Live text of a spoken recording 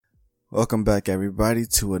Welcome back, everybody,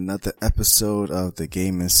 to another episode of the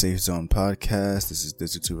Gaming Safe Zone podcast. This is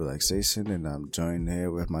Digital Relaxation, and I'm joined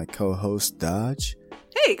here with my co-host, Dodge.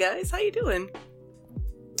 Hey, guys. How you doing?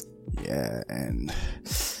 Yeah, and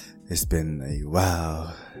it's been a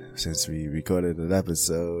while since we recorded an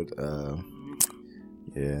episode.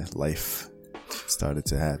 Life started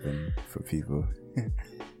to happen for people.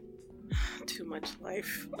 Too much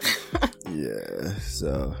life. Yeah,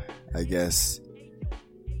 so I guess...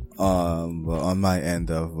 on my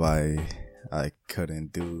end of why I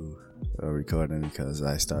couldn't do a recording because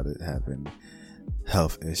I started having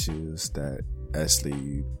health issues that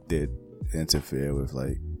actually did interfere with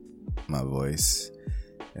like my voice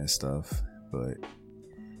and stuff, but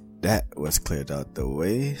that was cleared out the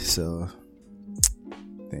way, so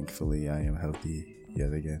thankfully I am healthy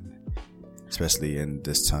yet again, especially in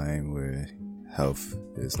this time where health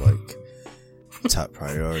is like top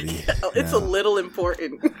priority. It's now. a little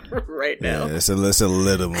important right now. Yeah, it's a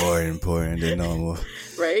little more important than normal.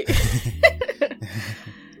 Right?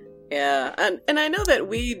 Yeah, and I know that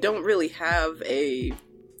we don't really have a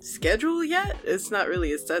schedule yet. It's not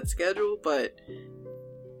really a set schedule, but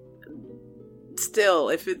still,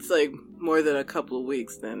 if it's like more than a couple of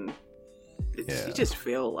weeks, then you just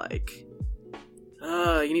feel like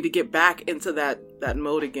you need to get back into that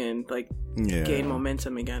mode again, like gain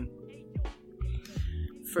momentum again.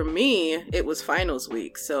 For me, it was finals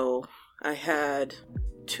week, so I had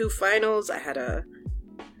 2 finals. I had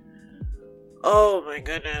oh my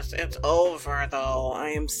goodness, it's over though.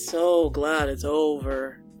 I am so glad it's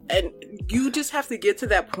over. And you just have to get to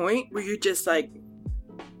that point where you're just like,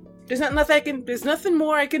 there's nothing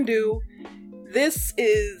more I can do. This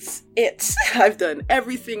is it. I've done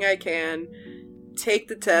everything I can. Take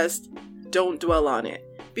the test. Don't dwell on it.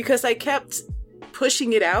 Because I kept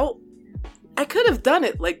pushing it out. I could have done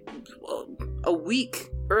it like a week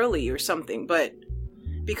early or something, but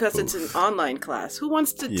because it's an online class, who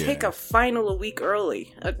wants to take a final a week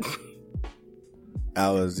early?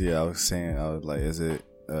 I was saying, like, is it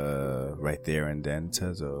right there and then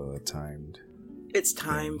test or timed? It's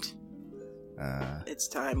timed. It's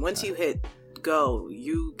timed. Once you hit go,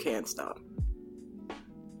 you can't stop.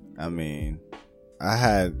 I mean, I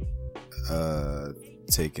had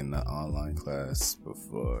taken the online class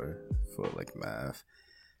before for like math,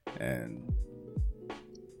 and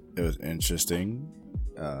it was interesting.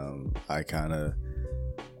 I kind of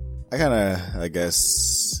I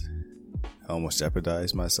guess almost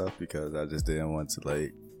jeopardized myself because I just didn't want to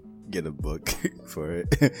like get a book for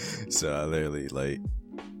it. So I literally like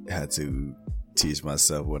had to teach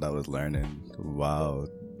myself what I was learning while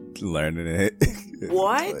learning it.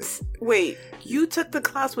 What? Like, wait, you took the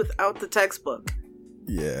class without the textbook?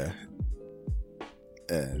 Yeah.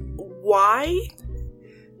 And why?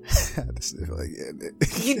 I just feel like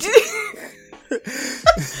you did.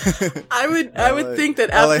 I would think that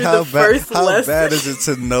after the first lesson, how bad is it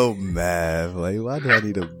to know math? Like, why do I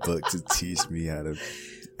need a book to teach me how to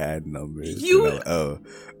add numbers? See,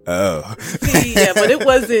 yeah, but it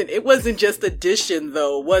wasn't just addition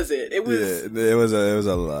though, was it? It was. Yeah, it was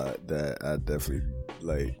a lot that I definitely.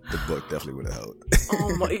 Like, the book definitely would have helped.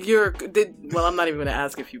 Oh my, well, I'm not even gonna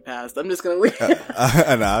ask if you passed. I'm just gonna leave.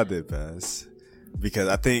 I did pass. Because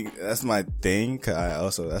I think that's my thing.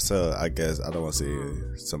 I guess, I don't want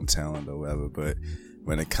to say some talent or whatever, but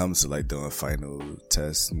when it comes to like doing final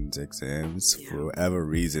tests and exams, for whatever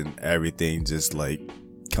reason, everything just like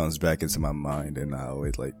comes back into my mind and I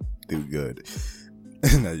always like do good.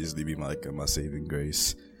 And that usually be my saving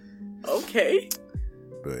grace. Okay.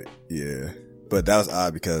 But yeah. But that was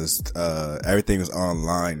odd because everything was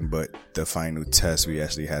online, but the final test we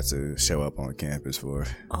actually had to show up on campus for. It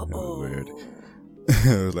was weird.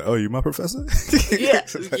 I was like, "Oh, you my professor?" Yeah,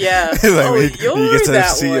 yeah. Like, you're you get to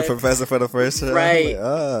that see one. your professor for the first time, right?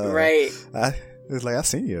 Like, right. It's like I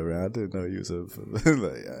seen you around. I didn't know you was a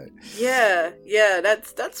like. Yeah.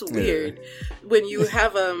 That's weird. Yeah. When you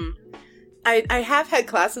have I have had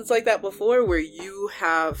classes like that before where you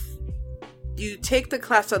take the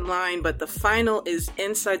class online, but the final is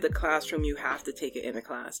inside the classroom. You have to take it in a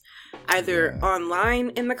class, either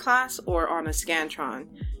online in the class or on a Scantron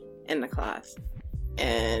in the class.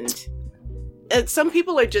 And some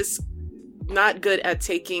people are just not good at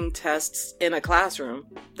taking tests in a classroom.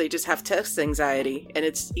 They just have test anxiety, and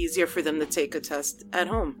it's easier for them to take a test at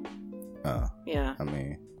home. Yeah. I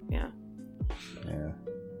mean, yeah.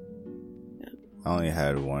 I only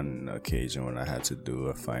had one occasion when I had to do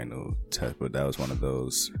a final test, but that was one of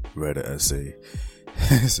those read an essay.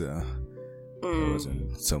 So it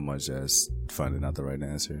wasn't so much as finding out the right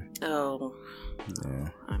answer. Oh. Yeah.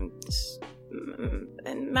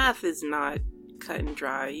 And math is not cut and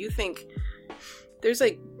dry. You think there's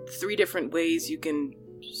like 3 different ways you can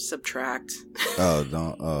subtract. I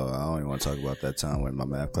don't even want to talk about that time when my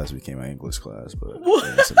math class became an English class, but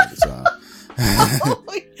that's another time.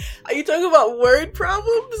 Are you talking about word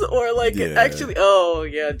problems or like actually? Oh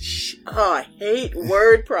yeah, I hate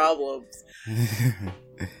word problems.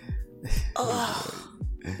 Oh.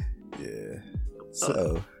 Yeah.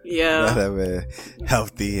 So yeah, now that we're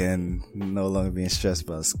healthy and no longer being stressed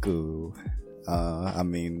about school, I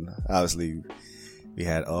mean, obviously we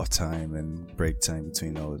had off time and break time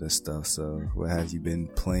between all of this stuff. So what have you been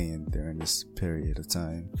playing during this period of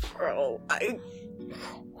time? Bro,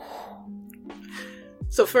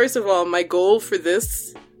 So first of all, my goal for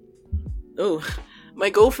this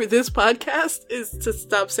podcast is to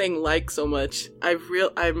stop saying like so much.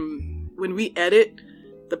 When we edit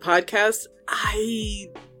the podcast, I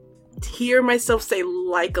hear myself say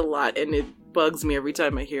like a lot and it bugs me every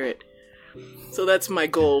time I hear it. So that's my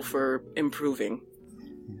goal for improving.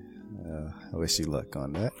 I wish you luck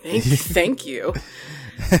on that. Thank you.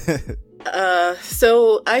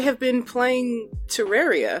 So I have been playing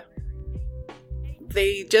Terraria.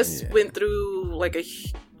 They just went through like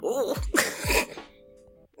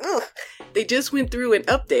they just went through an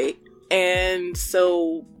update, and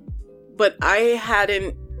so, but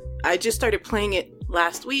I just started playing it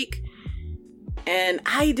last week, and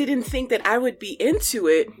I didn't think that I would be into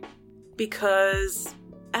it because,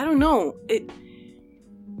 I don't know,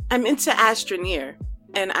 I'm into Astroneer,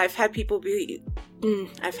 and I've had people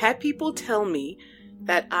tell me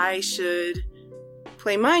that I should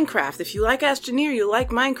play Minecraft. If you like Astroneer, you like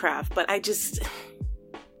Minecraft, but I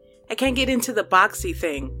can't get into the boxy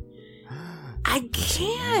thing. I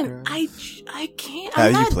can't. I can't.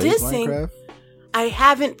 I'm not dissing. Minecraft? I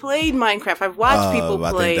haven't played Minecraft. I've watched people play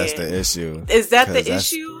I think that's the issue. Is that the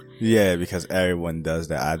issue? Yeah, because everyone does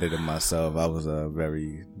that. I did it myself. I was a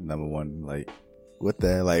very number one, like, what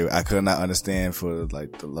the hell? Like, I could not understand for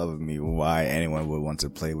like the love of me why anyone would want to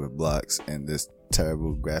play with blocks in this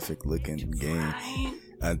terrible graphic looking game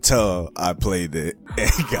until I played it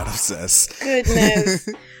and got obsessed. Goodness.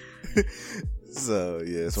 So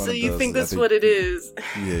yeah, it's one so of those. You think that's what it is?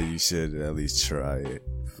 Yeah, you should at least try it.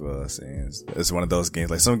 For us, and it's one of those games.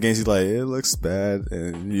 Like some games, you like it looks bad,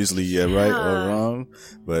 and usually you're right or wrong.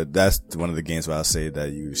 But that's one of the games where I'll say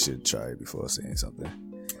that you should try before saying something.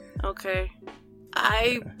 Okay,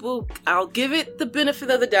 I'll give it the benefit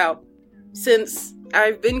of the doubt. Since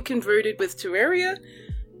I've been converted with Terraria,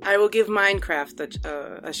 I will give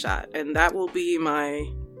Minecraft a shot, and that will be my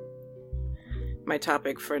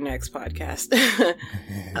topic for next podcast.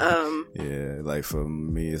 Yeah, like for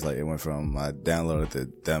me, it's like it went from I downloaded the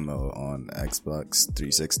demo on Xbox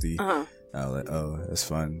 360. I was like, oh, that's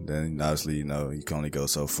fun. Then obviously, you can only go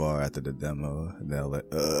so far after the demo. And they're like,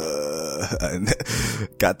 and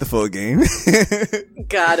got the full game.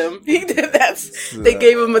 Got him. He did that. They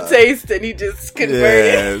gave him a taste and he just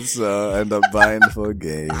converted. Yeah, so I ended up buying the full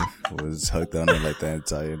game. Was hooked on it like the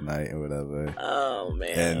entire night or whatever. Oh,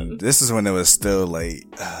 man. And this is when it was still like,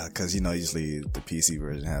 cause usually the PC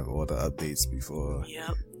version have all the updates before.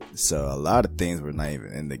 Yep. So a lot of things were not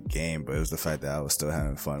even in the game, but it was the fact that I was still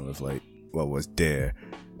having fun with like what was there.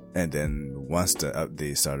 And then once the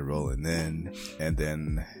update started rolling in, and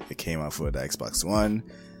then it came out for the Xbox One,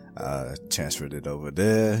 transferred it over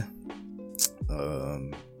there.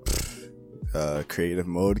 Creative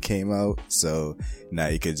mode came out, so now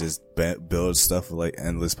you could just build stuff with like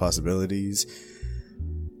endless possibilities.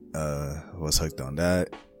 Was hooked on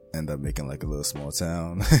that. Ended up making like a little small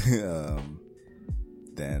town.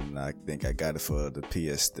 Then I think I got it for the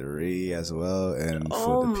PS3 as well, and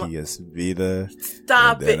for the PS Vita.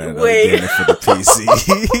 Stop it! Wait. It for the PC.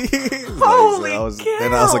 Holy cow!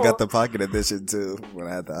 And I also got the Pocket Edition too when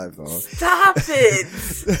I had the iPhone. Stop it!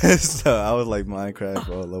 So I was like Minecraft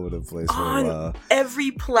all over the place for a while.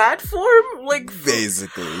 Every platform, like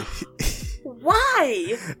basically.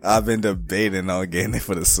 Why? I've been debating on getting it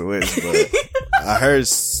for the Switch, but I heard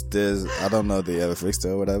I don't know if they ever fixed it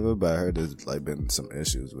or whatever, but I heard there's like been some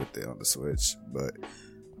issues with it on the Switch. But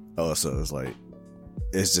also it's like,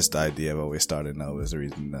 it's just the idea of always starting over is the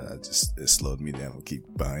reason that it slowed me down from keep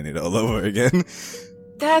buying it all over again.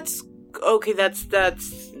 That's okay. That's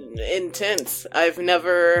intense. I've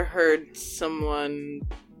never heard someone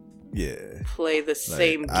play the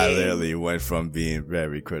same game. I literally went from being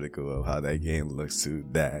very critical of how that game looks to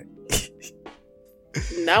that.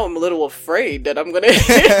 Now I'm a little afraid that I'm gonna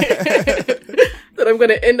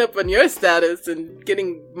end up on your status and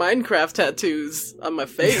getting Minecraft tattoos on my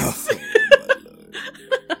face.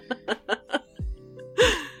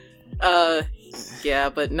 Yeah,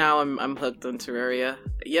 but now I'm hooked on Terraria.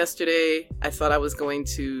 Yesterday, I thought I was going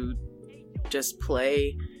to just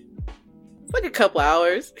play like a couple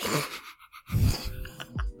hours.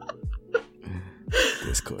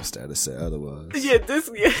 Discord status said otherwise. Yeah,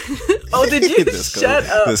 Oh, did you shut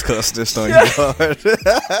up? Discord just on your heart.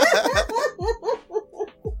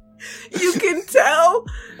 You can tell.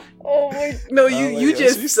 Oh my! No, you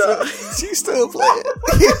just she's still playing.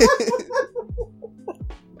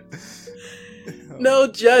 No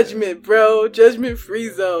judgment, bro. Judgment-free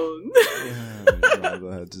zone.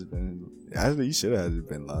 Actually, you should have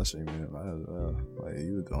been live streaming it. Might as well. Like,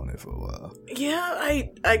 you were doing it for a while. Yeah,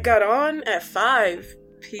 I got on at 5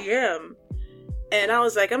 p.m. and I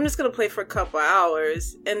was like, I'm just gonna play for a couple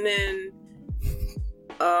hours, and then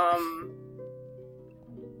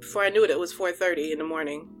before I knew it was 4:30 in the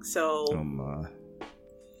morning. So oh my.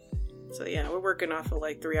 So yeah, we're working off of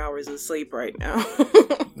like 3 hours of sleep right now.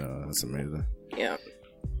 No, that's amazing. Yeah,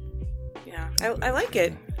 I like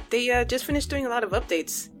it. They just finished doing a lot of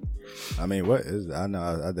updates. I mean, what is? I know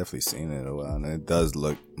I definitely seen it a while, and it does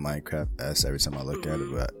look Minecraft-esque every time I look at it.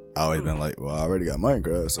 But I always been like, well, I already got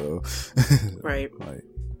Minecraft, so right. Like,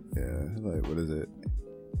 yeah, like what is it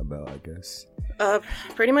about? I guess.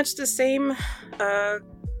 Pretty much the same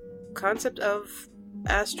concept of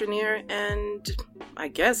Astroneer and I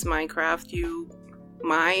guess Minecraft. You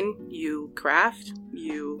mine, you craft,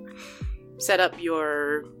 you set up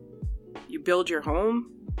you build your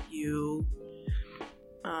home, you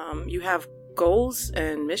have goals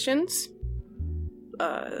and missions.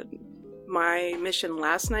 My mission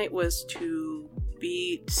last night was to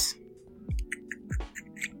beat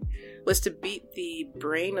the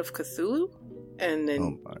brain of Cthulhu, and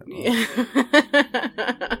then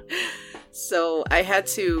so I had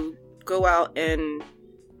to go out and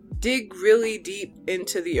dig really deep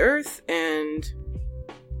into the earth and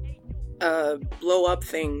blow up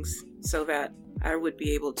things so that I would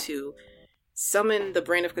be able to summon the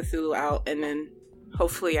brain of Cthulhu out, and then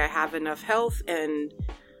hopefully I have enough health and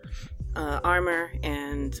armor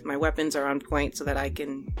and my weapons are on point so that I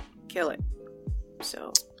can kill it.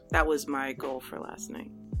 So that was my goal for last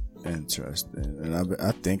night. Interesting. And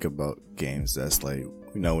I think about games that's like,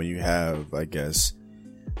 you know, when you have, I guess,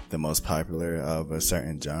 the most popular of a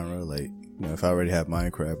certain genre, like, you know, if I already have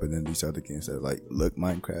Minecraft, but then these other games that like look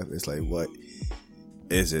Minecraft, it's like, what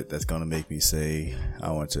is it that's gonna make me say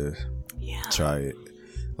I want to try it?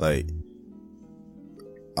 Like,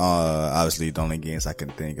 obviously the only games I can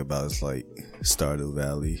think about is like Stardew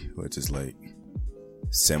Valley, which is like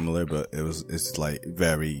similar, but it's like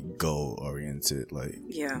very goal oriented. Like,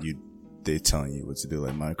 they telling you what to do.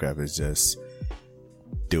 Like Minecraft is just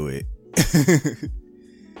do it.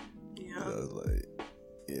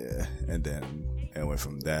 And then it went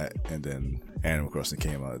from that, and then Animal Crossing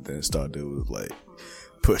came out. Then Stardew was like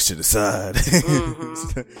pushed to the side.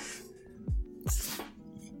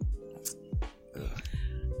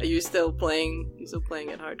 Are you still playing? You still playing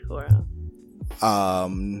it hardcore? Huh? I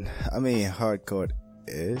mean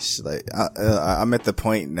hardcore-ish. Like I'm at the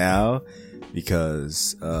point now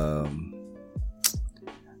because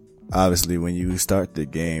obviously when you start the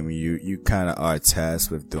game, you kind of are tasked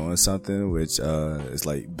with doing something, which is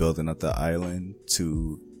like building up the island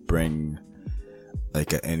to bring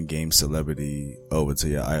like an in-game celebrity over to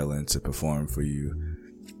your island to perform for you.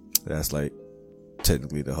 That's like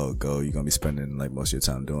technically the whole goal. You're gonna be spending like most of your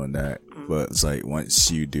time doing that, but it's like once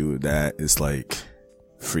you do that, it's like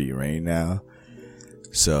free reign now.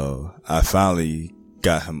 So I finally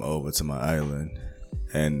got him over to my island,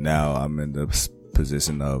 and now I'm in the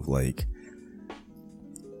position of like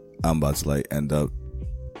I'm about to like end up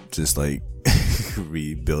just like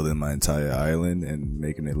rebuilding my entire island and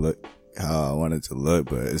making it look how I want it to look.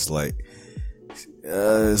 But it's like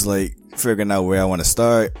figuring out where I want to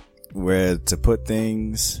start, where to put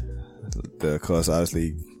things, of course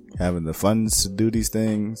obviously having the funds to do these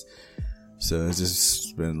things. So it's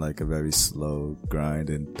just been like a very slow grind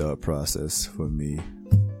and thought process for me,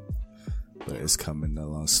 but it's coming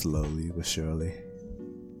along slowly but surely.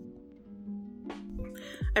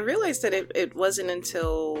 I realized that it wasn't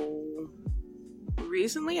until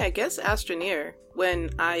recently, I guess, Astroneer, when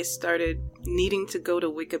I started needing to go to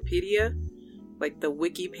Wikipedia, like the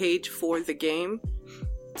wiki page for the game,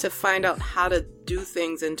 to find out how to do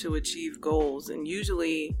things and to achieve goals. And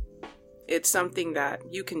usually it's something that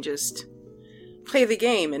you can just play the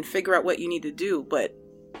game and figure out what you need to do. But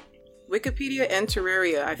Wikipedia and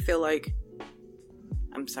Terraria, I feel like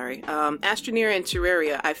Astroneer and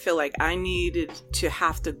Terraria, I feel like I needed to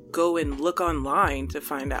have to go and look online to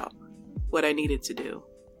find out what I needed to do.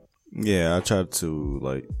 Yeah, I tried to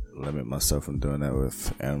like limit myself from doing that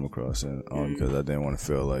with Animal Crossing, because I didn't want to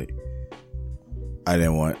feel like I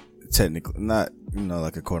didn't want technically not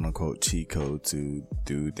like a quote unquote cheat code to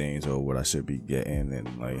do things or what I should be getting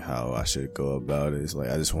and like how I should go about it. It's like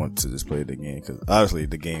I just want to just play the game because obviously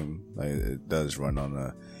the game like it does run on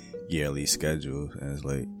a yearly schedule, and it's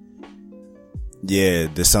like yeah,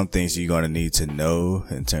 there's some things you're gonna need to know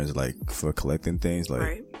in terms of like for collecting things. Like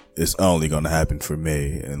right. It's only gonna happen for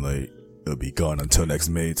May, and like it'll be gone until next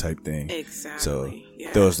May type thing. Exactly. So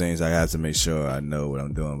those things I have to make sure I know what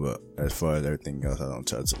I'm doing. But as far as everything else, I don't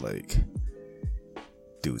try to like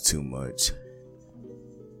do too much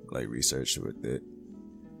like research with it.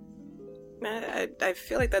 I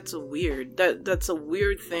feel like that's weird. That's a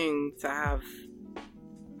weird thing to have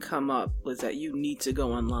come up, was that you need to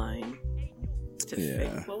go online to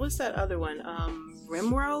fix. What was that other one?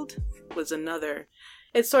 RimWorld was another.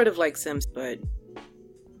 It's sort of like Sims, but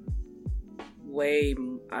way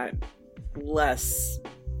less.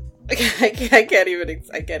 I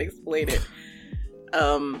can't explain it.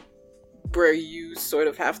 Where you sort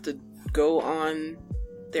of have to go on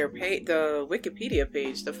their the Wikipedia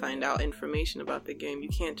page to find out information about the game. You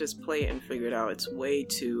can't just play it and figure it out. It's way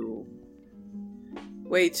too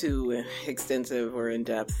extensive or in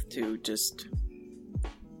depth to just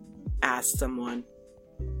ask someone.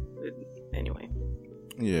 Anyway.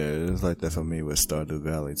 Yeah, it's like that for me with Stardew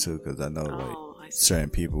Valley too, because I know certain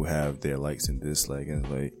people have their likes and dislikes, and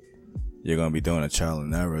like you're gonna be doing a trial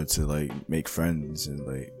and error to like make friends, and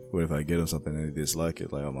like what if I get them something and they dislike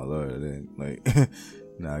it? Like, oh my lord, then like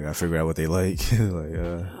now I gotta figure out what they like.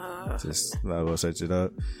 Just might as well search it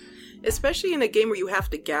up. Especially in a game where you have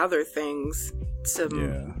to gather things.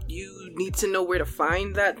 You need to know where to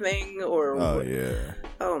find that thing, or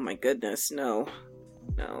oh my goodness, no.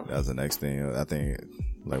 That's the next thing. I think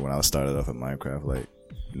like when I started off at Minecraft, like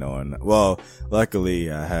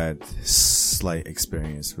luckily I had slight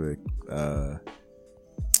experience with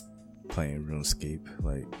playing RuneScape.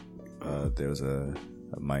 Like there was a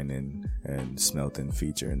mining and smelting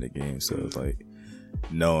feature in the game, so it's like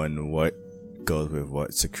knowing what goes with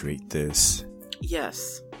what to create this.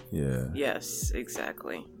 Yes. Yeah. Yes,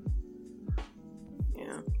 exactly.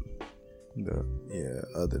 Yeah.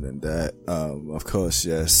 Other than that, of course,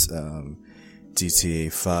 yes,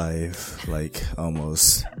 GTA 5 like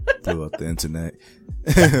almost blew up the internet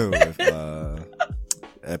with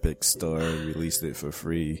Epic Store released it for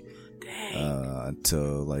free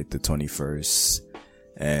until like the 21st,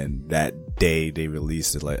 and that day they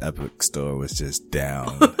released it, like Epic Store was just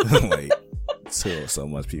down. Like so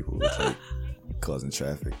much people was like causing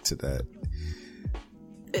traffic to that.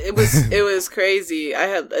 It was crazy. I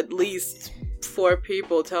had at least 4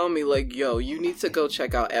 people tell me like, yo, you need to go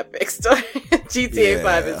check out Epic Store. GTA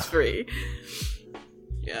 5 is free.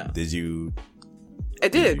 Yeah. Did you? I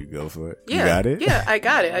did. You go for it? Yeah. You got it? Yeah, I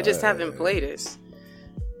got it. I just haven't played it.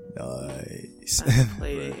 Nice. I haven't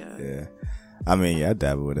played it yet. Yeah. I mean, I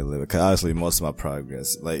dabble with it a little bit, cause honestly, most of my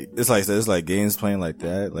progress, like, it's like games playing like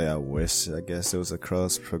that. Like, I wish, I guess it was a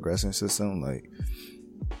cross progression system. Like,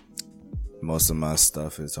 most of my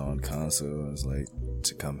stuff is on console. It's like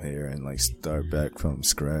to come here and like start back from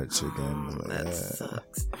scratch again. Like, that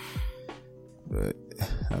sucks. But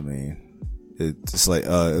I mean, it's like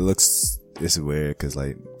it's weird because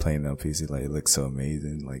like playing on PC, like it looks so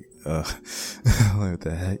amazing. Like what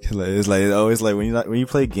the heck? Like it's always like when you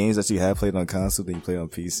play games that you have played on console, then you play on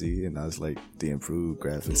PC, and that's like the improved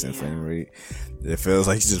graphics and frame rate. It feels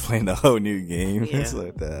like you're just playing a whole new game. Yeah. It's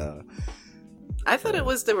like that. I thought it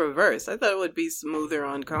was the reverse. I thought it would be smoother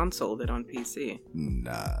on console than on PC.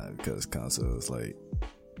 Nah, because console is like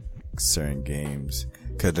certain games.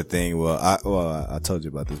 Because the thing, I told you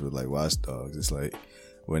about this with like Watch Dogs. It's like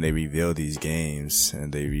when they reveal these games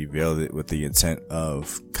and they revealed it with the intent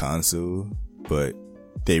of console, but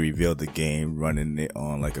they revealed the game running it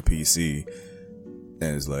on like a PC.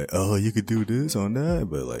 And it's like, oh, you could do this on that,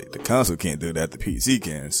 but like the console can't do that, the PC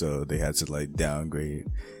can. So they had to like downgrade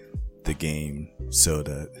the game so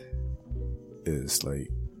that it's like,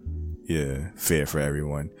 fair for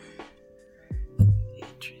everyone.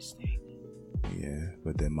 Interesting. Yeah,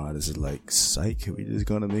 but then modders are like, psych, we just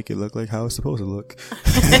gonna make it look like how it's supposed to look.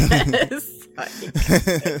 Psych.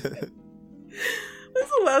 When's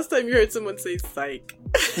the last time you heard someone say psych?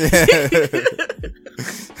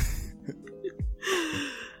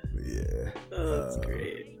 Yeah. Oh, that's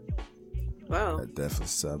great. Wow.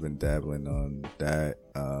 I've been dabbling on that.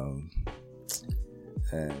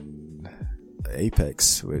 And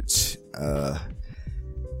Apex, which,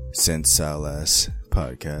 since our last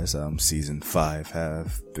podcast, season 5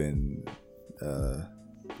 have been,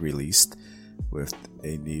 released with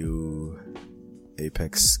a new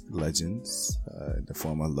Apex Legends in the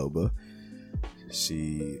form of Loba.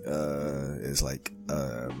 She is like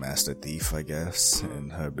a master thief, I guess,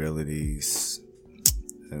 and her abilities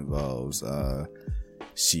involves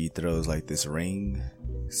she throws like this ring.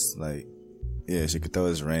 It's like, yeah, she could throw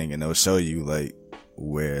this ring and it'll show you like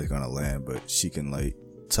where it's gonna land, but she can like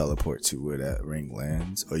teleport to where that ring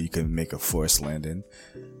lands, or you can make a forced landing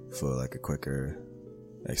for like a quicker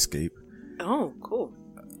escape. Oh, cool.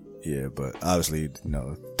 Yeah, but obviously,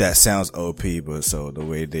 that sounds OP, but so the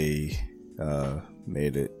way they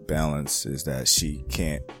made it balanced is that she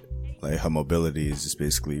can't, like, her mobility is just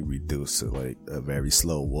basically reduced to like a very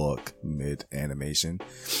slow walk mid animation,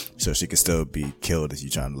 so she can still be killed if you're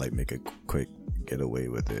trying to like make a quick getaway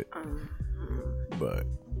with it. But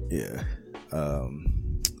yeah,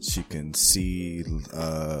 she can see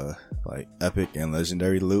like epic and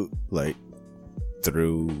legendary loot like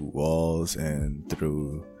through walls and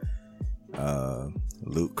through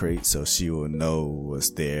loot crates, so she will know what's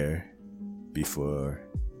there before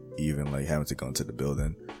even like having to go into the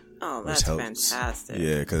building. Oh, that's fantastic.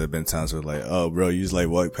 Yeah, because there have been times where like, oh bro, you just like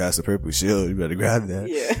walk past the purple shield, you better grab that.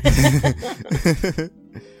 Yeah.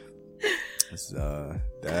 It's,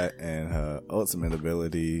 that, and her ultimate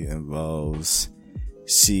ability involves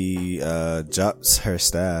she drops her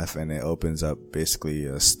staff and it opens up basically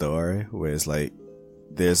a store where it's like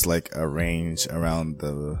there's like a range around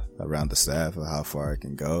the staff of how far it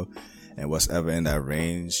can go, and whatever in that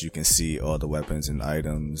range, you can see all the weapons and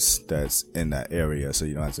items that's in that area, so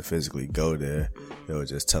you don't have to physically go there. It'll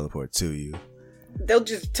just teleport to you. They'll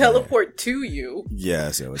just teleport to you.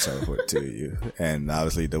 Yes, it will teleport to you. And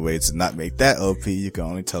obviously the way to not make that OP, you can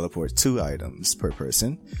only teleport 2 items per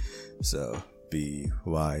person, so be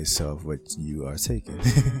wise of what you are taking.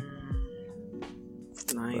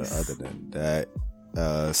 Nice. But other than that,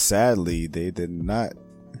 sadly, they did not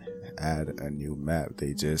add a new map.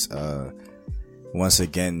 They just once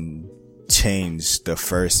again changed the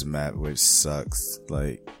first map, which sucks.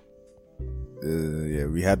 Like, yeah,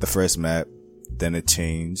 we had the first map, then it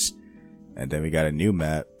changed, and then we got a new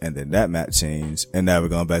map, and then that map changed, and now we're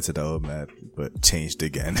going back to the old map, but changed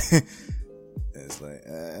again. It's like,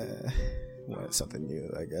 want something new,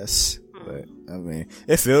 I guess. But I mean,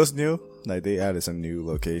 it feels new. Like, they added some new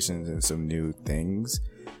locations and some new things,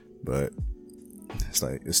 but it's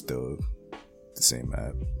like, it's still the same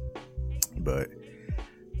map. But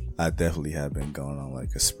I definitely have been going on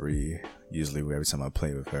like a spree. Usually every time I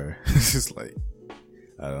play with her, it's just like,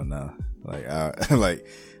 I don't know. Like, I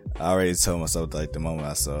already told myself, like, the moment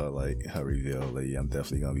I saw like her reveal, like, yeah, I'm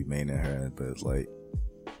definitely gonna be maining her. But like,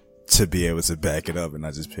 to be able to back it up and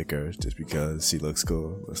not just pick her just because she looks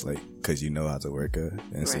cool, it's like, cause you know how to work her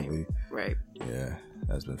instantly. Right. Yeah,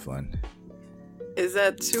 that's been fun. Is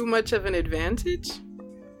that too much of an advantage?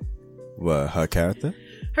 What, her character?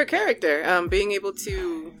 Her character, being able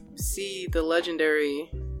to see the legendary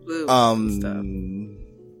blue and stuff.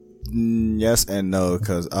 Yes and no,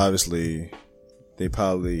 because obviously they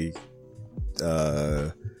probably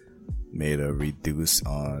made a reduce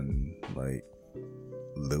on like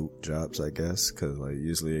loot drops, I guess, because like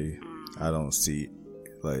usually I don't see,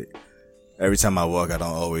 like, every time I walk I don't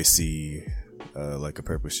always see like a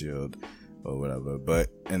purple shield or whatever, but,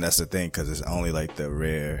 and that's the thing, because it's only like the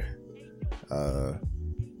rare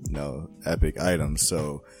epic items,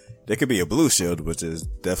 so there could be a blue shield, which is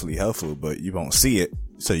definitely helpful, but you won't see it,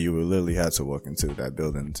 so you will literally have to walk into that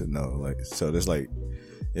building to know. Like, so there's like,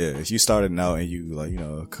 yeah, if you started out and you like,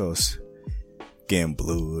 of course getting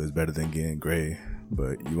blue is better than getting gray,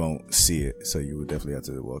 but you won't see it, so you would definitely have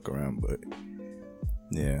to walk around. But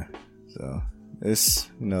yeah, so it's,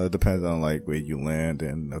 it depends on like where you land,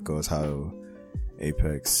 and of course how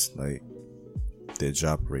Apex, like, their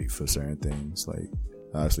drop rate for certain things. Like,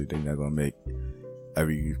 honestly, they're not gonna make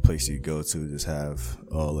every place you go to just have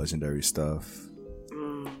all legendary stuff.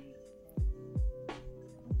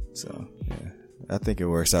 So yeah, I think it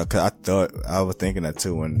works out, cause I was thinking that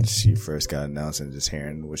too when she first got announced, and just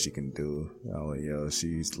hearing what she can do. I was like, yo,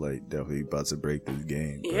 she's like definitely about to break this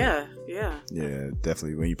game. But yeah,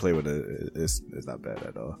 definitely. When you play with it, it's not bad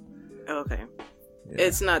at all. Okay, Yeah.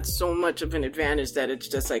 It's not so much of an advantage that it's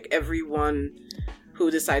just like everyone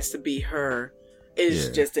who decides to be her is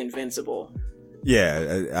just invincible.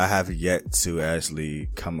 Yeah, I have yet to actually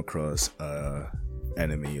come across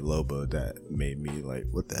enemy Loba that made me like,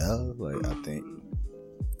 what the hell? Like, I think,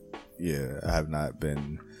 I have not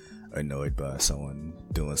been annoyed by someone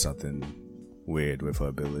doing something weird with her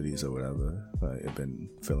abilities or whatever. Like, I've been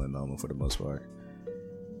feeling normal for the most part.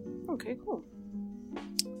 Okay, cool.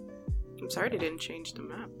 I'm sorry they didn't change the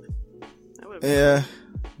map. That would've Yeah,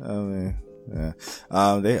 I mean,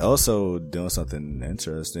 Yeah. They also doing something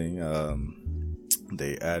interesting.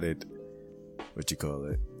 They added what you call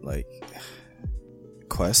it, like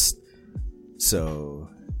quest. So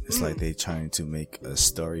it's like they trying to make a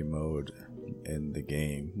story mode in the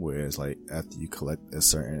game, where it's like after you collect a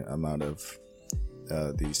certain amount of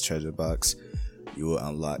these treasure box, you will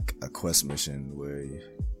unlock a quest mission where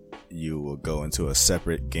you will go into a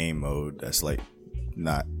separate game mode that's like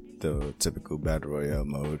not the typical battle royale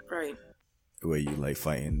mode, right? Where you like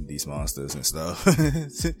fighting these monsters and stuff.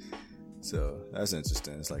 So that's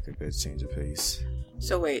interesting. It's like a good change of pace.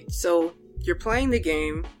 So wait, so you're playing the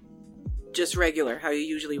game just regular, how you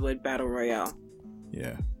usually would battle royale.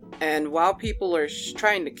 Yeah. And while people are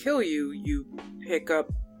trying to kill you, you pick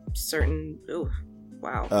up certain. Oh,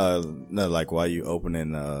 wow. No, like while you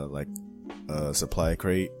opening like a supply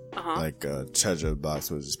crate, like a treasure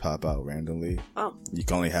box will just pop out randomly. Oh. You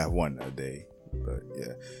can only have one a day, but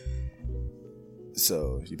yeah.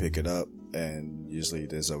 So you pick it up, and usually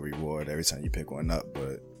there's a reward every time you pick one up.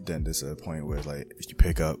 But then there's a point where like if you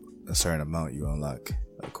pick up a certain amount, you unlock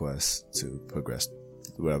a quest to progress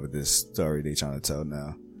whatever this story they trying to tell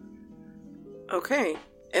now. Okay.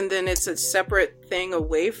 And then it's a separate thing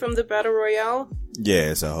away from the battle royale?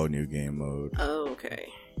 Yeah, it's a whole new game mode. Oh, okay.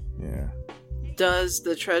 Yeah. Does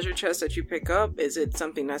the treasure chest that you pick up, is it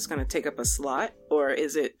something that's going to take up a slot? Or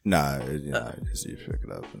is it... Nah, just you pick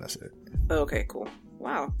it up and that's it. Okay, cool.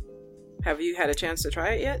 Wow. Have you had a chance to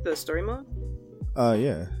try it yet, the story mode?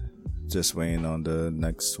 Yeah. Just waiting on the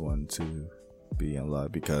next one to be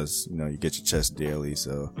unlocked, because, you know, you get your chest daily,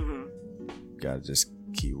 so you gotta just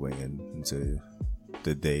keep waiting until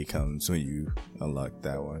the day comes when you unlock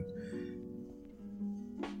that one.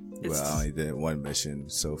 Well, I only did one mission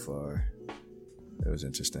so far. It was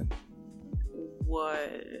interesting. What?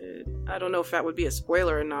 I don't know if that would be a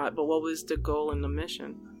spoiler or not, but what was the goal in the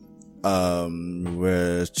mission?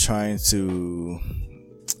 We're trying to...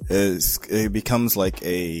 It becomes like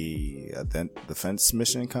a defense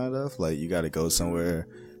mission, kind of. Like, you gotta go somewhere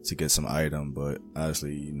to get some item, but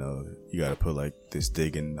honestly, you know, you gotta put like this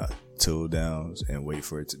digging tool down and wait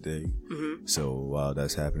for it to dig. So while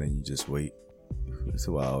that's happening, you just wait.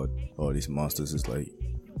 So while all these monsters is like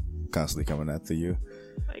constantly coming after you.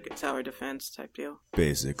 Like a tower defense type deal?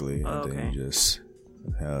 Basically. And then you just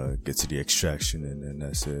get to the extraction, and then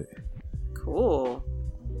that's it. Cool.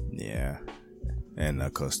 Yeah. And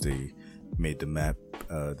of course they made the map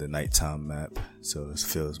the nighttime map, so it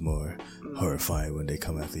feels more horrifying when they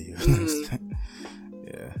come after you.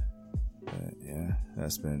 Yeah. Yeah,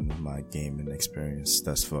 that's been my gaming experience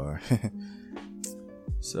thus far.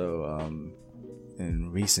 So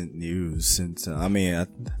in recent news, since I mean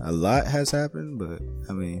a lot has happened, but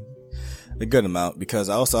I mean a good amount, because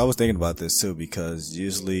I was thinking about this too, because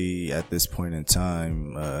usually at this point in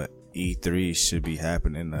time E3 should be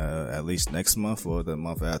happening at least next month or the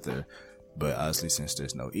month after. But honestly, since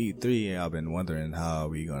there's no E3, I've been wondering how are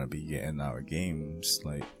we gonna be getting our games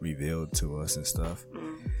like revealed to us and stuff.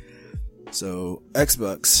 So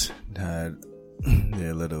Xbox had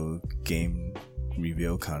their little game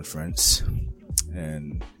reveal conference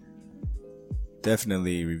and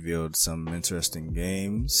definitely revealed some interesting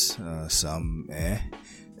games, some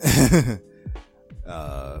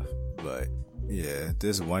but yeah,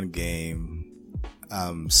 this one game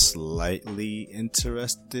I'm slightly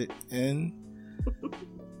interested in,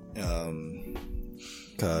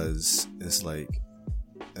 cause it's like,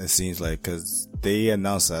 it seems like, cause they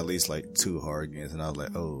announced at least like 2 horror games, and I was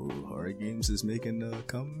like, oh, horror games is making a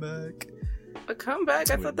comeback. A comeback?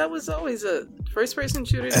 I thought that was always a first-person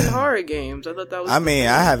shooters in horror games. I thought that was. I mean,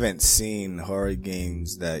 I haven't seen horror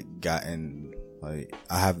games that gotten like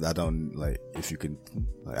I don't like, if you can,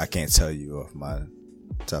 like, I can't tell you off my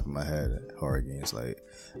top of my head horror games. Like,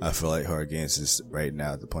 I feel like horror games is right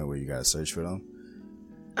now at the point where you gotta search for them.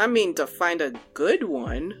 I mean, to find a good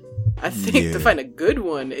one, I think to find a good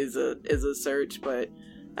one is a search, but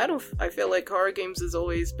I feel like horror games has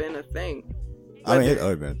always been a thing. I mean, it's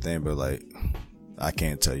always been a thing, but like, I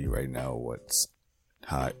can't tell you right now what's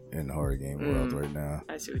hot in the horror game world right now.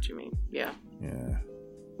 I see what you mean. Yeah. Yeah.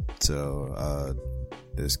 So,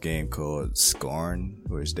 this game called Scorn,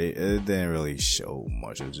 which it didn't really show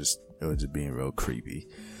much. It was just being real creepy.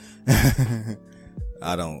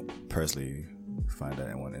 I don't personally find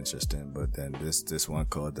that one interesting, but then this one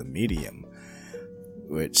called The Medium,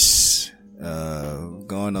 which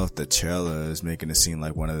going off the trailer is making it seem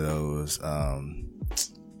like one of those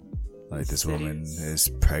like this woman is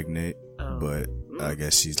pregnant, but I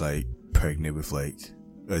guess she's like pregnant with like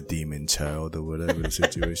a demon child or whatever the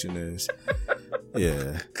situation is.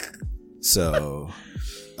 Yeah. So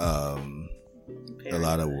a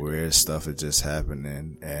lot of weird stuff is just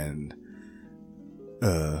happening. And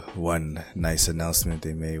one nice announcement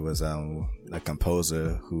they made was a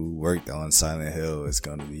composer who worked on Silent Hill is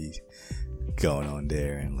going to be going on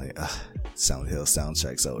there, and like Silent Hill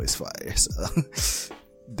soundtrack's always fire, so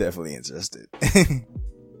definitely interested.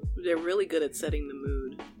 They're really good at setting the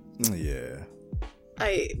mood. Yeah.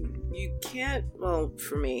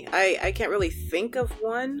 For me, I can't really think of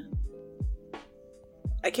one.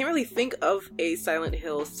 I can't really think of a Silent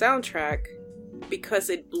Hill soundtrack because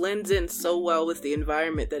it blends in so well with the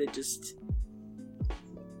environment that it just...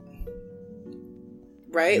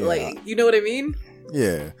 Right? Yeah. Like, you know what I mean?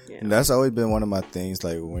 Yeah. And that's always been one of my things,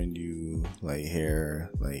 like when you like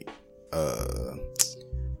hear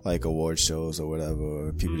like award shows or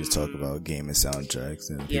whatever, people just talk about gaming soundtracks,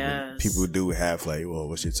 and people do have like, well,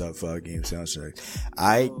 what's your top 5 game soundtrack?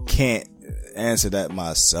 I can't answer that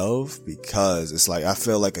myself because it's like I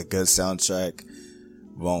feel like a good soundtrack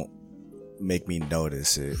won't make me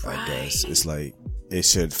notice it. Right. I guess it's like it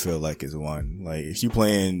should feel like it's one. Like if you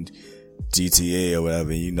playing GTA or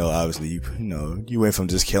whatever, obviously you went from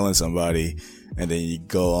just killing somebody and then you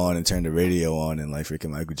go on and turn the radio on and like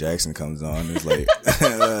freaking Michael Jackson comes on. It's like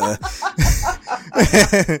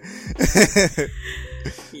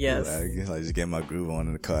yes, I just get my groove on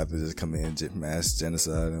in the car after just come in mass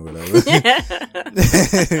genocide and whatever.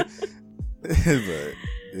 But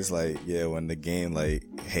it's like, yeah, when the game like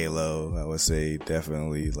Halo, I would say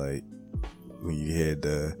definitely like when you hear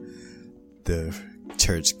the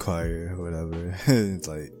church choir or whatever, it's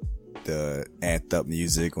like the amped up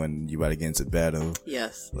music when you about to get into battle.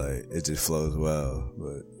 Yes. Like it just flows well.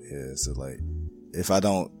 But yeah, so like if I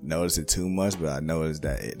don't notice it too much, but I notice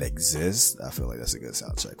that it exists, I feel like that's a good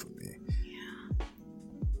soundtrack for me.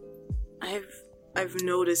 Yeah. I've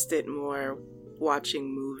noticed it more watching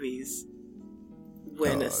movies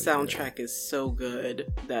when a soundtrack is so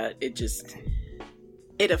good that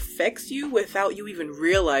it affects you without you even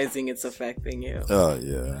realizing it's affecting you. Oh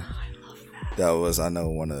yeah. That was, I know,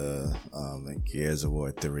 one of like Gears of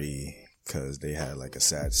War 3, because they had like a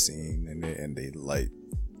sad scene and they like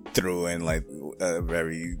threw in like a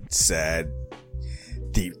very sad,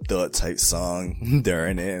 deep thought type song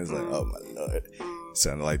during it. It's like, oh my lord.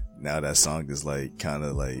 So like now that song is like kind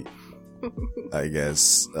of like, I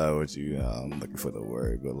guess, I'm looking for the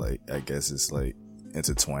word, but like I guess it's like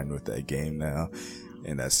intertwined with that game now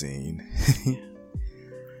in that scene.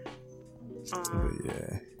 But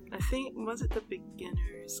yeah. I think, was it the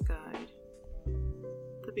beginner's guide?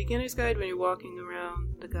 The beginner's guide, when you're walking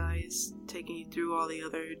around, the guy is taking you through all the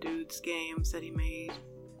other dudes' games that he made.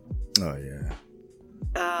 Oh yeah.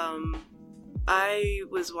 I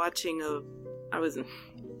was watching I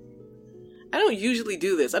don't usually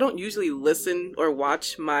do this. I don't usually listen or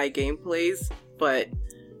watch my gameplays, but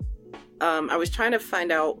I was trying to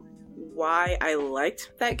find out why I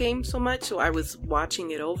liked that game so much, so I was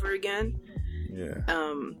watching it over again. Yeah.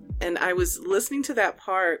 And I was listening to that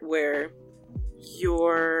part where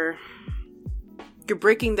you're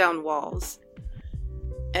breaking down walls,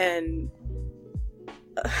 and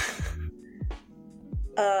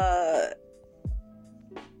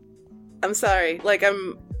I'm sorry, like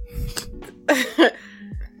I'm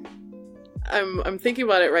thinking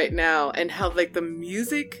about it right now, and how like the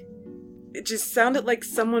music, it just sounded like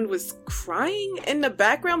someone was crying in the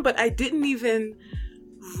background, but I didn't even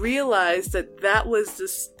realize that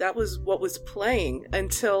was what was playing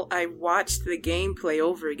until I watched the gameplay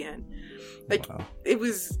over again. Like, wow. It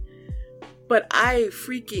was, but I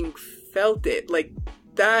freaking felt it. Like,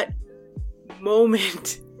 that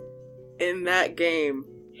moment in that game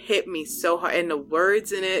hit me so hard, and the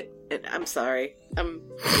words in it, and I'm sorry.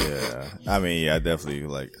 Yeah, I mean, I definitely,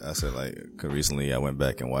 like I said, like, cause recently I went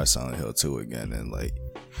back and watched Silent Hill 2 again, and like,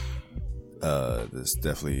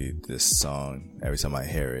 this song, every time I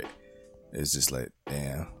hear it, it's just like,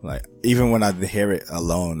 damn. Like, even when I hear it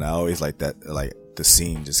alone, I always like that, like, the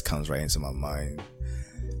scene just comes right into my mind.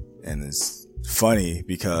 And it's funny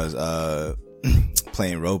because,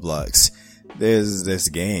 playing Roblox, there's this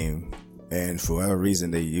game, and for whatever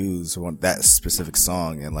reason they use that specific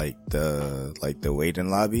song in like the waiting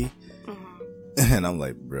lobby. Mm-hmm. And I'm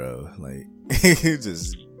like, bro, like,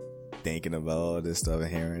 just thinking about all this stuff and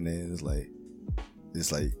hearing it,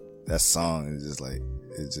 it's like that song is just like,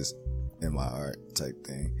 it's just in my heart type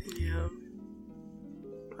thing. Yeah.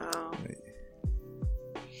 Wow.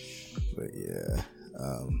 But yeah,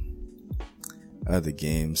 other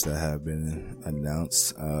games that have been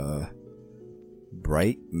announced,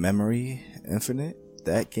 Bright Memory Infinite.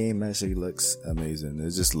 That game actually looks amazing.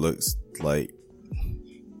 It just looks like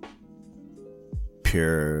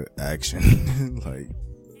pure action. Like,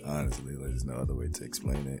 Honestly, like, there's no other way to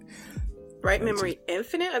explain it. Bright Memory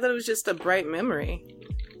Infinite? I thought it was just a Bright Memory.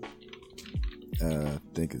 I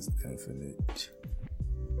think it's Infinite.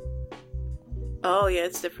 Oh, yeah,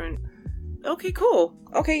 it's different. Okay, cool.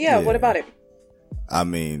 Okay, yeah. What about it? I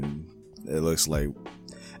mean, it looks like,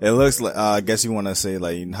 I guess you want to say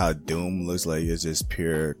like how Doom looks like it's just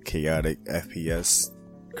pure chaotic FPS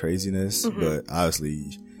craziness, but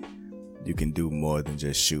obviously you can do more than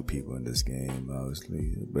just shoot people in this game,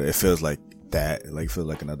 obviously. But it feels like that, like, feels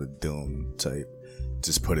like another Doom type,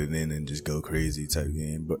 just put it in and just go crazy type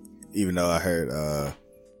game. But even though I heard,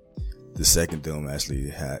 the second Doom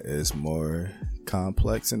actually is more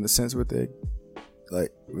complex in the sense with their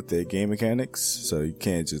game mechanics. So you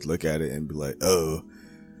can't just look at it and be like, oh,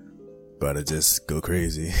 about to just go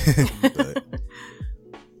crazy. But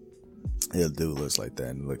it do looks like that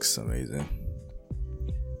and looks amazing.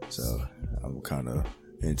 So I'm kind of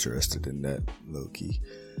interested in that, low key.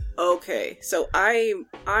 Okay, so I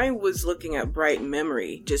was looking at Bright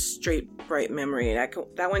Memory, just straight Bright Memory.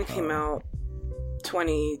 That one came out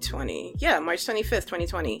 2020. Yeah, March 25th,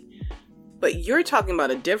 2020. But you're talking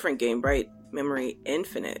about a different game, Bright Memory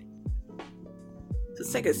Infinite.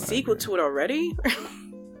 It's like a sequel to it already?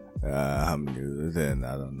 I'm new, then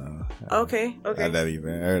I don't know. Okay. I never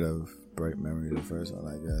even heard of Bright Memory, the first one,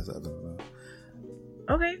 I guess. I don't know.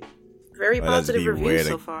 Okay. Very positive reviews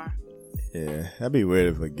so far. Yeah, that'd be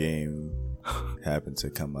weird if a game happened to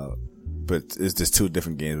come out. But it's just two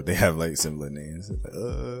different games, but they have like similar names.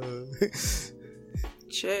 It's like,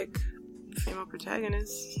 Chick, female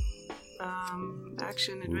protagonist,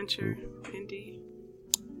 action, adventure, indie.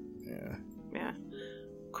 Yeah.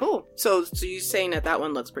 Cool. So you're saying that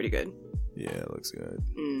one looks pretty good? Yeah, it looks good.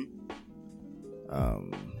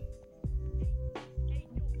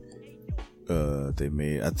 They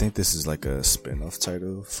made, I think this is like a spin-off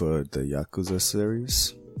title for the Yakuza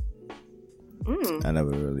series. I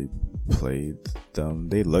never really played them.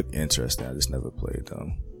 They look interesting. I just never played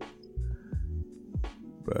them.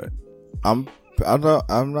 But I'm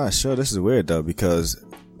not sure. This is weird though, because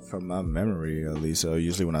from my memory at least,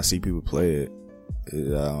 usually when I see people play it,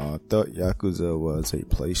 I thought Yakuza was a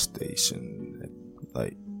PlayStation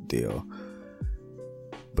like deal,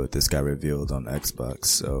 but this got revealed on Xbox.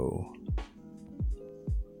 So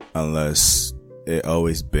unless it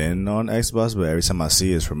always been on Xbox, but every time I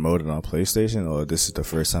see it's promoted on PlayStation, or this is the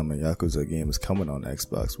first time a Yakuza game is coming on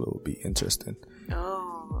Xbox, what would be interesting.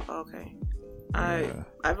 Oh, okay.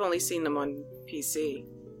 I've only seen them on PC.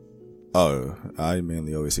 Oh, I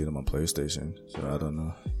mainly always see them on PlayStation, so I don't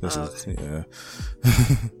know.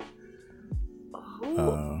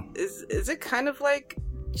 Is it kind of like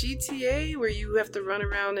GTA where you have to run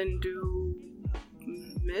around and do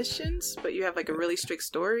missions, but you have like a really strict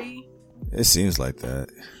story? It seems like that.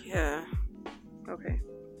 Yeah. Okay.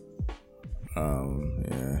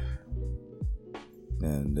 Yeah.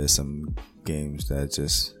 And there's some games that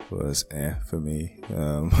just was for me.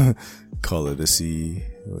 Call of the Sea,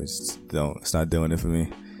 which it's not doing it for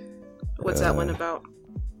me. What's that one about?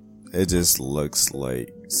 It just looks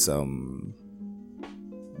like some,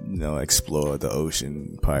 explore the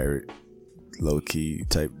ocean pirate low key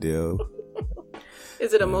type deal.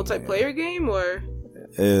 Is it a multiplayer game or?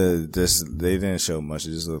 They didn't show much.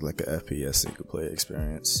 It just looked like an FPS single player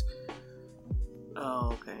experience.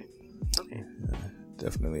 Oh, okay. Yeah,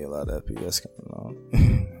 definitely a lot of FPS coming on.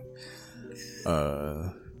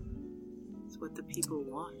 It's what the people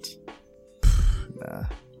want. Nah.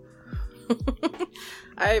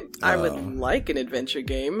 I would like an adventure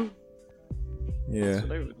game. Yeah. That's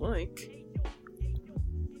what I would like.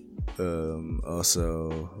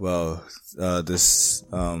 This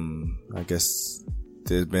I guess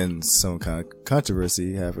there's been some kind of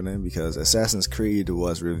controversy happening because Assassin's Creed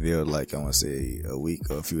was revealed like I want to say a week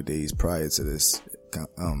or a few days prior to this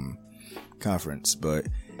conference, but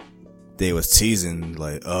they was teasing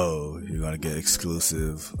like, oh, you're gonna get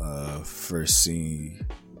exclusive first scene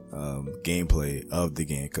gameplay of the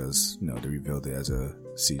game because they revealed it as a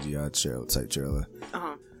CGI type trailer.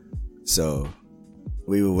 So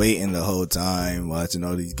we were waiting the whole time watching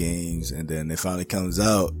all these games, and then it finally comes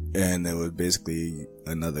out and it was basically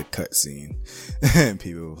another cutscene. And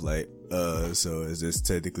people were like, so is this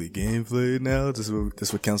technically gameplay now? This would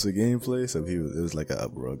count as gameplay? So it was like an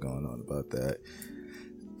uproar going on about that.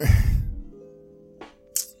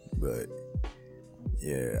 But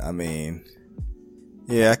yeah, I mean,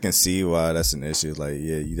 yeah, I can see why that's an issue. Like,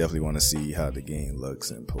 yeah, you definitely want to see how the game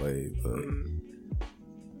looks and play, but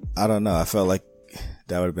I don't know. I felt like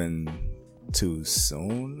that would have been too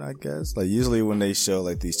soon, I guess. Like, usually when they show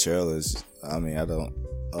like these trailers, I mean, I don't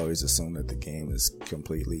always assume that the game is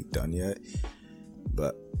completely done yet,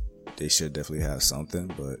 but they should definitely have something,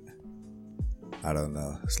 but I don't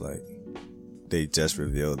know. It's like they just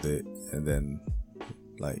revealed it, and then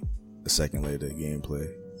like a second later,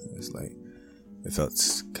 gameplay. It's like it felt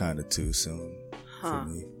kind of too soon for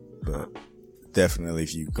me. But definitely,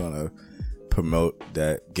 if you're gonna promote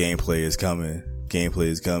that gameplay is coming,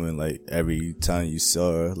 like every time you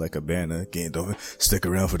saw like a banner, don't stick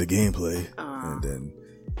around for the gameplay, and then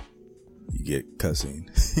you get cutscene.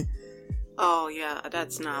 Oh yeah,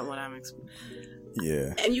 that's not what I'm expecting.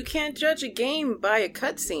 Yeah. And you can't judge a game by a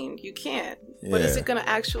cutscene. You can't. Yeah. What is it gonna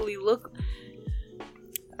actually look?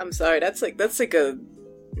 I'm sorry. That's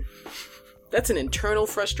an internal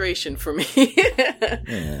frustration for me.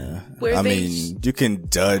 Yeah. I mean, you can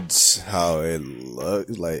judge how it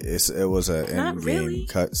looked. Like it was an end game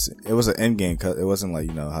cutscene. It was an end game cut. It wasn't like,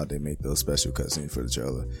 you know, how they make those special cutscenes for the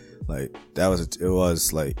trailer. Like it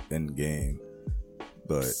was like end game.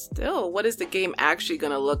 But still, what is the game actually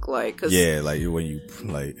gonna look like? 'Cause yeah, like when you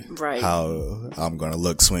like how I'm gonna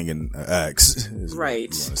look swinging an axe.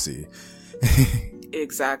 Right. You want to see.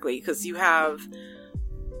 Exactly, because you have,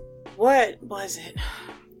 what was it?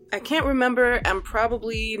 I can't remember. I'm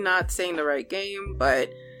probably not saying the right game, but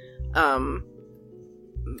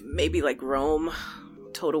maybe like Rome,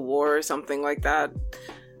 Total War, or something like that,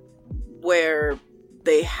 where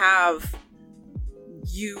they have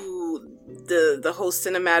the whole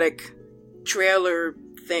cinematic trailer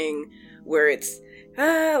thing where it's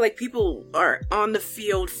like people are on the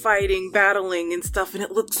field fighting, battling and stuff, and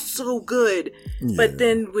it looks so good. Yeah. But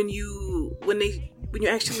then when you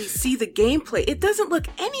actually see the gameplay, it doesn't look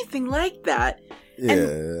anything like that. Yeah.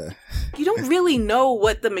 And you don't really know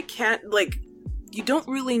what the you don't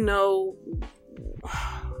really know.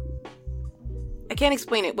 I can't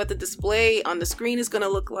explain it, what the display on the screen is going to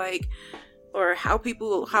look like, or how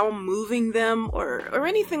I'm moving them, or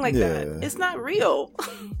anything like that. It's not real.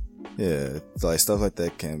 Yeah, like stuff like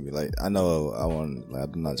that can be like, I'm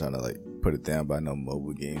not trying to like put it down, but I know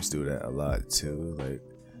mobile games do that a lot too. Like,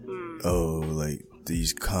 like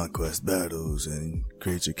these conquest battles and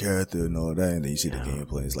create your character and all that, and then you see the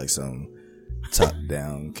gameplay. It's like some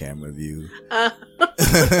top-down camera view. I'm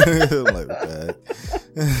like, what the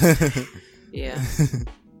heck? Yeah.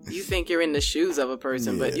 You think you're in the shoes of a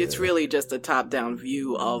person, but it's really just a top-down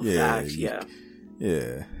view of that. Yeah.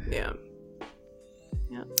 Yeah. Yeah.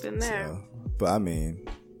 Yeah, been there. So, but I mean,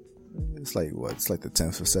 it's like what? It's like the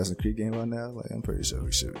 10th Assassin's Creed game right now. Like, I'm pretty sure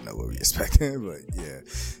we should know what we expecting, but yeah.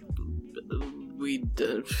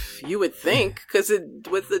 You would think, because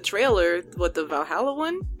with the trailer, the Valhalla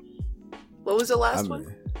one? What was the last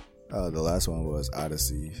one? The last one was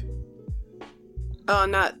Odyssey.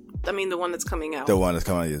 The one that's coming out. The one that's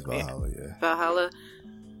coming out is Valhalla, yeah. Valhalla.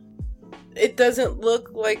 It doesn't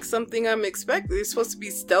look like something I'm expecting. It's supposed to be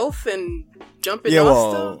stealth and jumping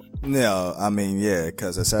off stuff. No, I mean,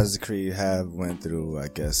 because Assassin's Creed went through, I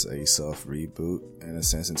guess, a soft reboot in a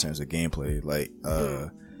sense in terms of gameplay. Like,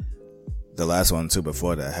 the last one too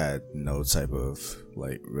before that had no type of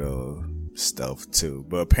like real stealth too.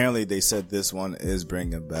 But apparently they said this one is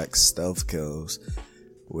bringing back stealth kills,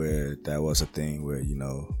 where that was a thing where, you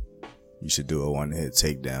know, you should do a one-hit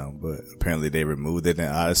takedown, but apparently they removed it in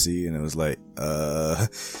Odyssey, and it was like,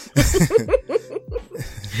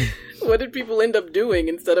 what did people end up doing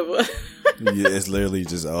instead of what? Yeah, it's literally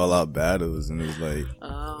just all-out battles, and it's like,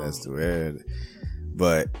 that's weird.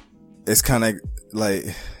 But it's kind of like,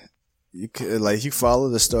 you follow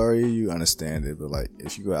the story, you understand it, but like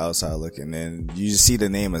if you go outside looking, then you just see the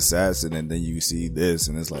name assassin, and then you see this,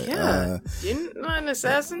 and it's like, you're not an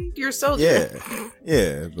assassin, you're a soldier.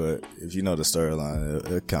 Yeah, but if you know the storyline,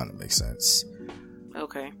 it kind of makes sense.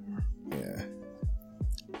 Okay. Yeah.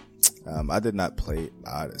 I did not play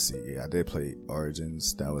Odyssey. I did play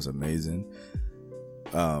Origins. That was amazing.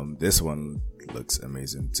 This one looks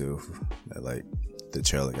amazing too. Like, the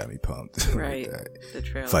trailer got me pumped. Right. The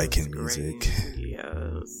trailer. Viking music.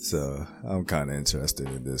 Yes. So I'm kind of interested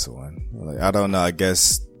in this one. Like, I don't know. I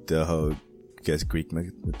guess the whole Greek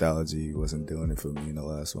mythology wasn't doing it for me in the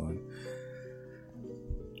last one.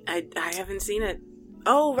 I haven't seen it.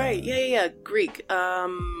 Oh right, yeah. Greek. Blah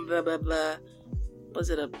blah blah. Was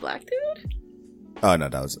it a black dude? Oh no,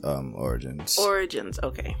 that was Origins. Origins.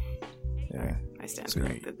 Okay. Yeah. Right. I stand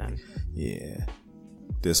corrected then. Yeah.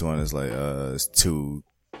 This one is like it's two.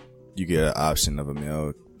 You get an option of a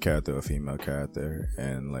male character or a female character,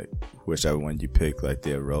 and like whichever one you pick, like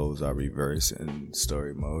their roles are reversed in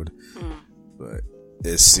story mode. But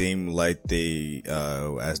it seemed like they,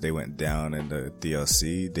 as they went down in the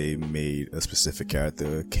DLC, they made a specific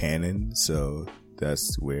character canon. So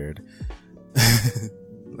that's weird.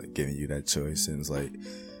 Like giving you that choice, and it's like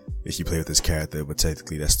if you play with this character, but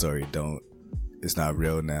technically that story it's not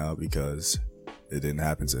real now because it didn't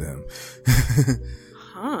happen to him.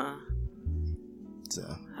 Huh. So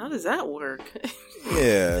how does that work?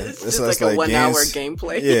 Yeah. It's just like a 1 hour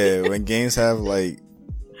gameplay. Yeah, when games have like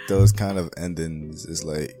those kind of endings, it's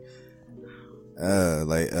like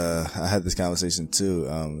I had this conversation too.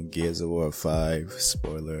 Gears of War 5,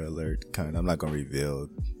 spoiler alert, I'm not gonna reveal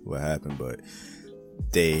what happened, but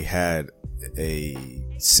they had a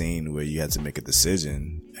scene where you had to make a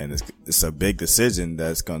decision, and it's a big decision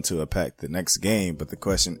that's going to impact the next game, but the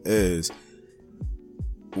question is,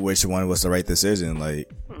 which one was the right decision? Like,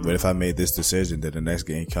 what if I made this decision, then the next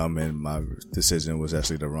game come and my decision was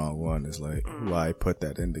actually the wrong one? It's like, why put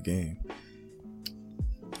that in the game?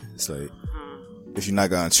 It's like, if you're not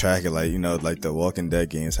gonna track it, like, like the Walking Dead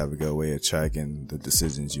games have a good way of tracking the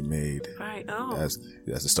decisions you made. Right. Oh. As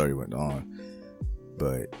the story went on.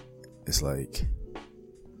 But it's like,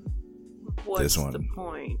 what's this one. the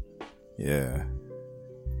point? Yeah.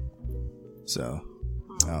 So,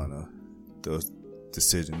 I don't know. Those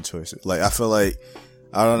decision choices. Like, I feel like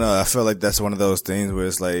that's one of those things where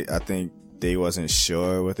it's like, I think they wasn't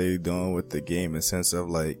sure what they were doing with the game in the sense of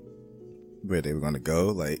like, where they were gonna go.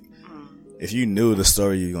 Like, if you knew the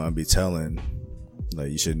story you're gonna be telling,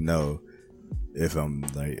 like, you should know if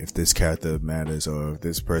this character matters or if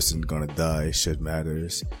this person gonna die, shit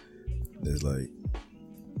matters. There's like,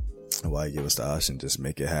 why give us the option? Just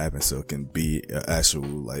make it happen so it can be an actual,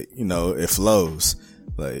 like, it flows.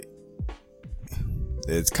 Like,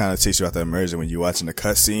 it kind of takes you out the immersion when you're watching a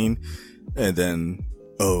cutscene and then,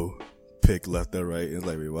 pick left or right. It's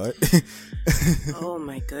like, wait, what? Oh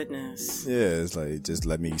my goodness. Yeah, it's like, just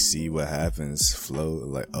let me see what happens, flow.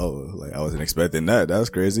 Like, I wasn't expecting that. That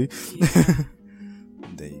was crazy. Yeah.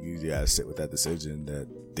 Then you gotta sit with that decision that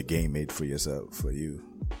the game made for yourself, for you.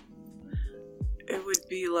 It would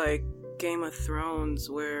be like Game of Thrones,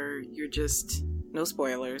 where you're just, no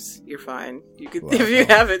spoilers, you're fine. You could, if you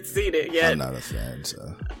haven't seen it yet. I'm not a fan,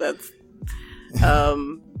 so that's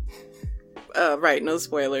right, no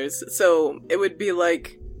spoilers. So it would be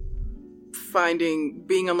like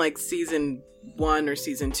being on like season 1 or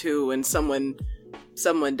season 2 and someone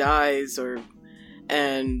dies,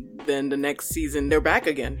 and then the next season they're back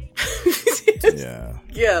again. Yeah.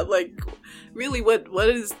 Yeah, like, really, what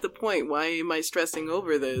is the point? Why am I stressing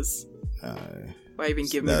over this? Why even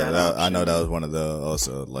give me that option? I know that was one of the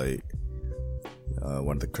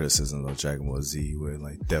one of the criticisms of Dragon Ball Z, where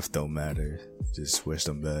like death don't matter, just switch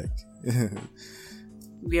them back.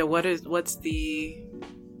 Yeah, what's the...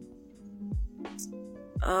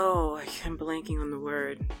 I'm blanking on the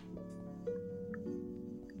word.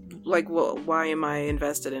 Like, why am I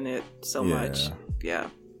invested in it so much? Yeah.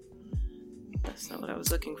 That's not what I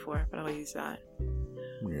was looking for, but I'll use that.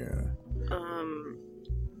 Yeah.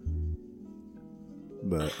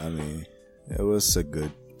 But, I mean, it was a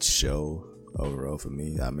good show overall for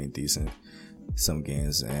me. I mean, decent. Some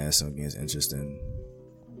games interesting.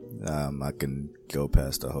 I can go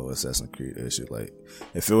past the whole Assassin's Creed issue. Like,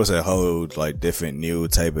 if it was a whole, like, different new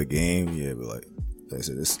type of game, yeah, but like I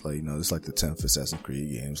said, it's like, it's like the 10th Assassin's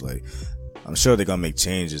Creed games. Like, I'm sure they're gonna make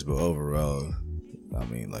changes, but overall, I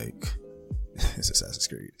mean, like, it's Assassin's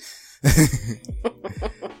Creed.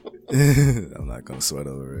 I'm not gonna sweat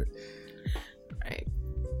over it. Right.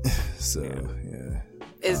 So, yeah.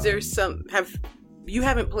 Is there you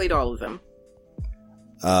haven't played all of them?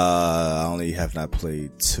 I only have not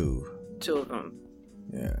played 2. 2 of them.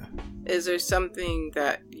 Yeah. Is there something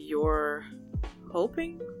that you're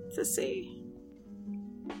hoping to see?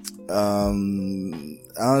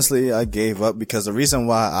 Honestly, I gave up because the reason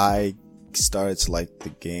why I started to like the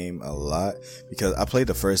game a lot, because I played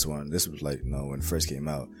the first one. This was like, when it first came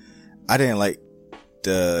out. I didn't like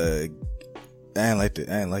it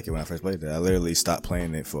when I first played it. I literally stopped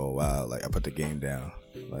playing it for a while. Like, I put the game down.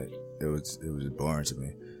 Like, it was boring to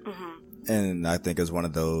me. Mm-hmm. And I think it's one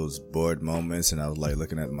of those bored moments, and I was like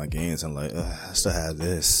looking at my games and like, I still have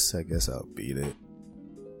this. I guess I'll beat it.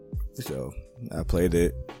 So I played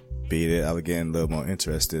it, beat it. I was getting a little more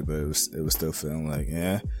interested, but it was still feeling like,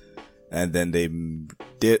 yeah. And then they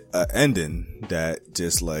did an ending that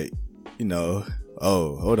just like,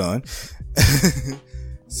 hold on.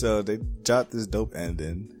 So they dropped this dope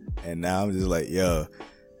ending, and now I'm just like, yo,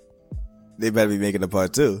 they better be making a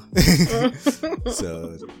part 2.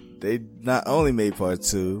 So they not only made part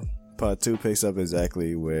 2 picks up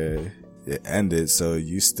exactly where it ended, so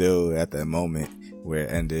you still at that moment where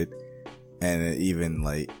it ended, and it even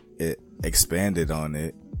like it expanded on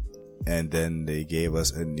it, and then they gave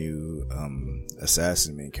us a new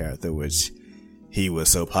assassin main character, which he was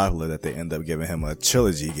so popular that they ended up giving him a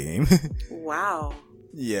trilogy game. Wow.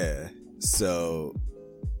 Yeah. So,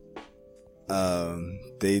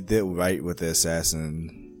 they did right with the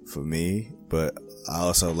assassin for me, but I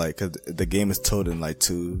also like, cause the game is told in like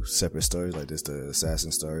two separate stories, like there's the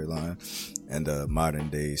assassin storyline and the modern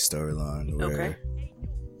day storyline where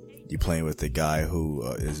you're playing with the guy who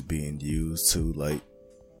is being used to like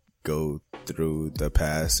go through the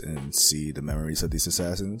past and see the memories of these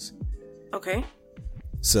assassins. Okay.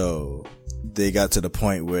 So they got to the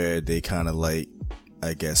point where they kind of like,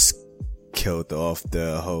 I guess, killed off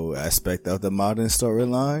the whole aspect of the modern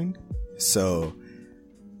storyline. So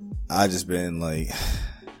I just been like,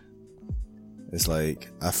 it's like,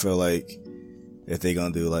 I feel like if they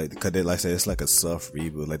gonna do like, cause they like say it's like a soft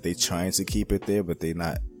reboot, like they trying to keep it there, but they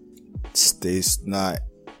not, I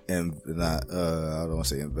don't want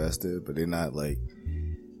to say invested, but they're not like,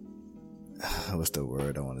 what's the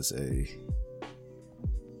word I want to say?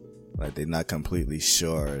 Like they're not completely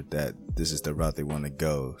sure that this is the route they want to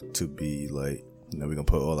go to be like, you know, we're going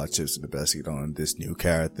to put all our chips in the basket on this new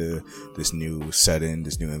character, this new setting,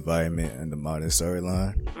 this new environment, and the modern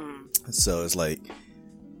storyline. So it's like,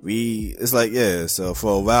 so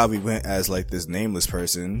for a while we went as like this nameless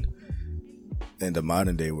person in the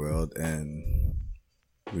modern day world, and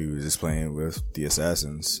we were just playing with the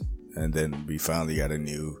assassins, and then we finally got a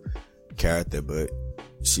new character, but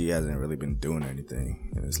she hasn't really been doing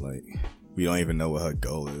anything, and it's like, we don't even know what her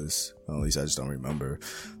goal is, or at least I just don't remember.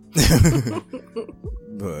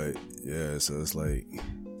 But yeah, so it's like,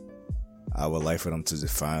 I would like for them to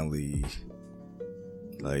just finally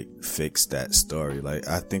like fix that story. Like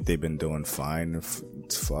I think they've been doing fine as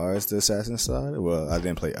far as the assassin side. Well, I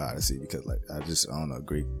didn't play Odyssey because like I don't know,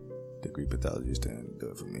 the Greek mythology didn't do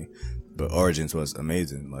it for me, but Origins was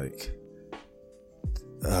amazing. Like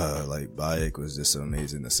Bayek was just an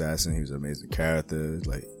amazing assassin. He was an amazing character.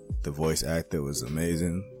 Like the voice actor was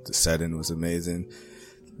amazing. The setting was amazing.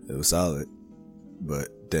 It was solid. But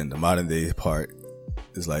then the modern day part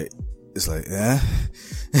is like, it's like, like,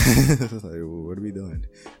 well, what are we doing?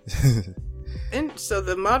 And so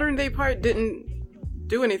the modern day part didn't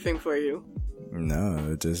do anything for you?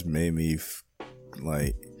 No, it just made me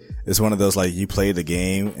like, it's one of those like you play the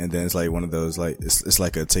game and then it's like one of those like it's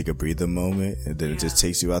like a take a breather moment, and then it just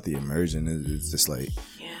takes you out the immersion. It's just like,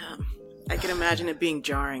 yeah, I can imagine it being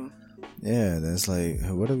jarring. Yeah, that's like,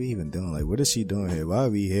 what are we even doing? Like, what is she doing here? Why are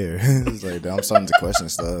we here? It's like, I'm starting to question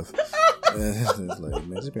stuff. It's like,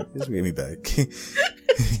 man, just bring me back.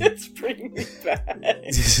 Just bring me back.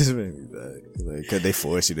 Just bring me back. Like, cause they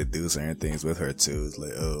force you to do certain things with her too. It's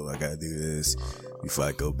like, oh, I gotta do this before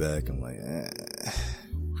I go back. I'm like,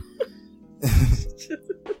 Just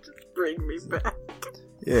bring me back.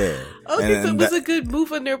 Yeah. Okay, so it was a good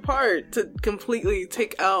move on their part to completely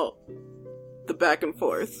take out the back and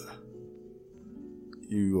forth.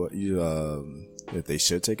 If they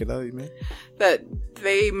should take it out, you mean? That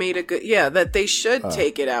they made a good, that they should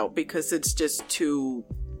take it out because it's just too.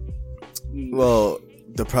 Well,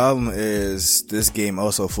 the problem is this game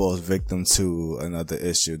also falls victim to another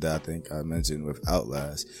issue that I think I mentioned with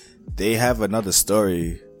Outlast. They have another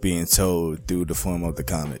story being told through the form of the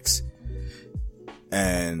comics.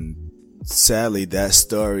 And sadly, that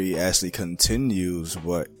story actually continues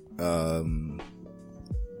what,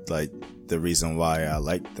 like, the reason why I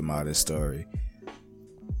like the modern story.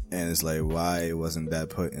 And it's like, why wasn't that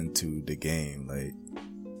put into the game? Like,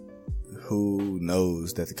 who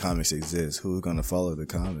knows that the comics exist? Who's gonna follow the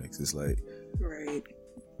comics? It's like, right.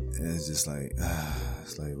 And it's just like,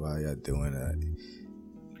 it's like, why are y'all doing that?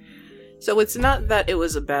 So it's not that it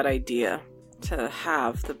was a bad idea to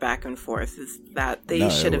have the back and forth. It's that they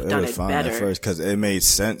should have done it better at first, because it made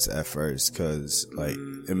sense at first, because like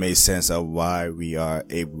it made sense of why we are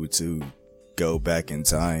able to go back in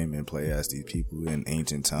time and play as these people in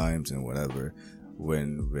ancient times and whatever,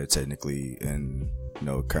 when we're technically in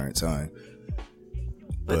current time.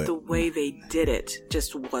 But the way they did it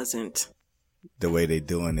just wasn't. The way they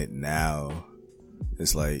doing it now,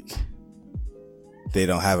 it's like they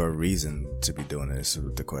don't have a reason to be doing this.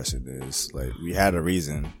 The question is, like, we had a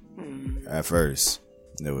reason at first.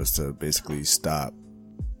 It was to basically stop,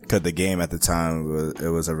 because the game at the time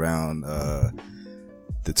was around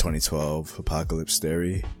the 2012 apocalypse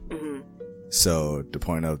theory. So the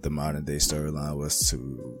point of the modern day storyline was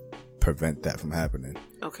to prevent that from happening.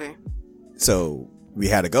 Okay. So we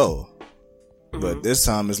had a goal, but this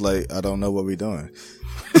time it's like, I don't know what we're doing.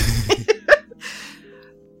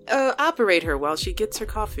 Operate her while she gets her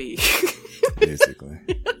coffee. Basically.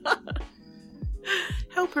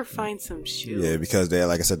 Help her find some shoes. Yeah, because they,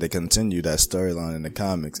 like I said, they continue that storyline in the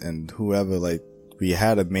comics, and whoever, like, we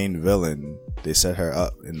had a main villain, they set her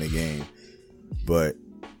up in the game, but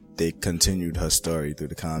they continued her story through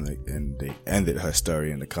the comic, and they ended her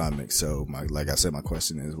story in the comic. So, like I said, my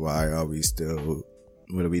question is, why are we still?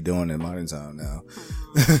 What are we doing in modern time now?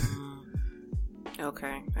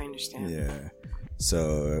 Okay, I understand. Yeah.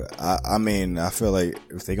 So, I mean, I feel like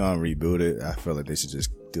if they're gonna reboot it, I feel like they should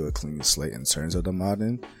just do a clean slate in terms of the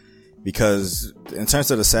modern. Because in terms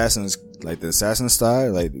of the assassins, like the assassin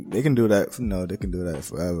style, like they can do that. They can do that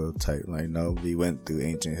forever. Type like, we went through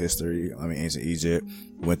ancient history. I mean, ancient Egypt.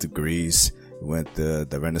 We went to Greece. We went to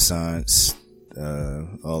the Renaissance.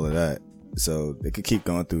 All of that. So they could keep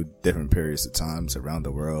going through different periods of times around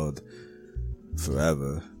the world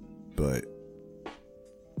forever. But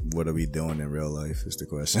what are we doing in real life is the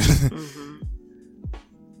question.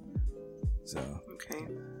 So, okay.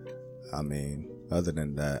 I mean, other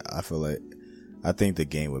than that, I think the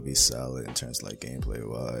game would be solid in terms of like gameplay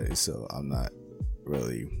wise. So I'm not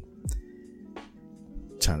really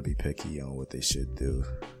trying to be picky on what they should do.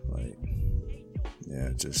 Like, yeah,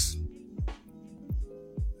 just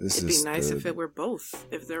it'd be nice if it were both.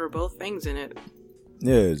 If there were both things in it.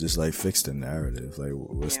 Yeah, just like fix the narrative. Like,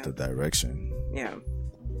 what's the direction? Yeah.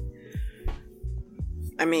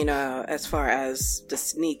 I mean, as far as the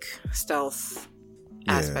sneak stealth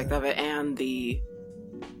aspect of it and the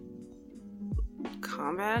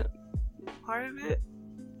combat part of it.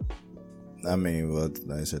 I mean, well,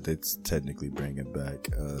 like I said, they technically bringing back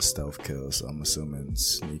stealth kills. So I'm assuming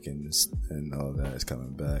sneaking and all that is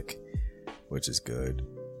coming back, which is good.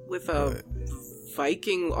 With a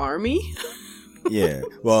Viking army? Yeah,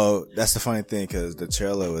 well, that's the funny thing, because the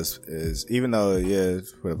trailer is even though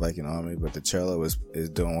it's for the Viking army, but the trailer is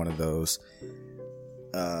doing one of those,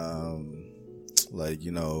 like,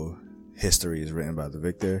 history is written by the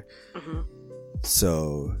victor.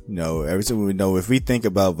 So every time if we think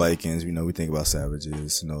about Vikings, we think about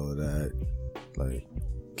savages and all of that, like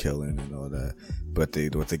killing and all that. But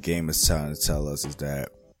what the game is trying to tell us is that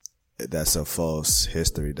that's a false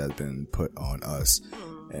history that's been put on us,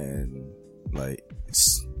 and like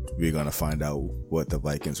we're gonna find out what the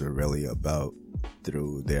Vikings were really about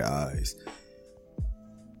through their eyes.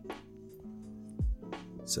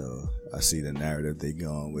 So I see the narrative they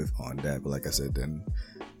going with on that, but like I said, then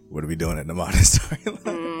what are we doing in the modern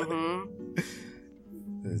storyline?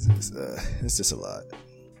 It's just a lot.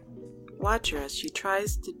 Watch her as she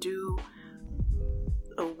tries to do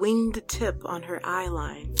a winged tip on her eye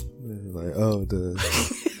line. Like,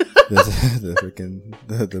 the freaking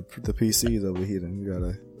the PC's overheating. You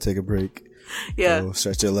gotta take a break. Yeah. Go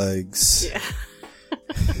stretch your legs. Yeah.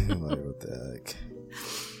 I'm like, what the heck?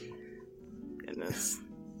 Goodness.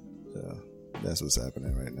 So that's what's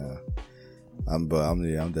happening right now. I'm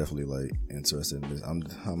definitely like interested in this. I'm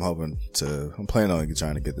planning on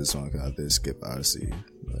trying to get this one, because I did skip Odyssey,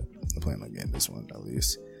 but I'm planning on getting this one at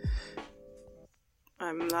least.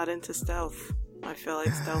 I'm not into stealth. I feel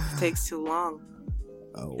like stealth takes too long.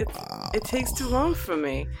 Oh, wow. It takes too long for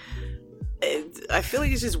me. I feel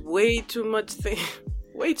like it's just way too much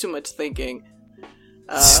thinking.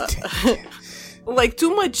 Like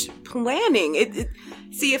too much planning.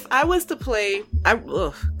 See, if I was to play,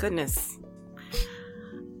 goodness.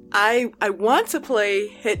 I want to play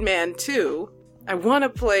Hitman 2. I want to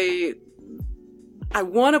play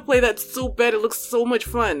that so bad. It looks so much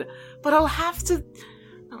fun. But I'll have to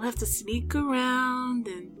sneak around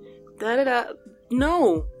and da-da-da.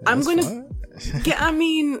 No, I'm going to... Yeah, I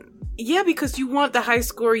mean, yeah, because you want the high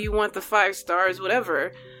score, you want the 5 stars,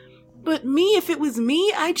 whatever. But me, if it was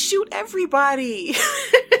me, I'd shoot everybody.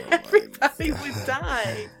 Everybody would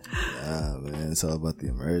die. Yeah, man, it's all about the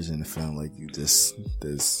immersion. It felt like this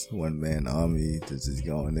one-man army that's just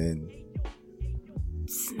going in.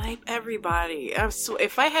 Snipe everybody.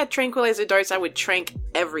 If I had tranquilizer darts, I would trank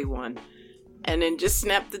everyone. And then just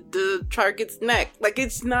snap the target's neck. Like,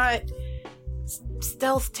 it's not...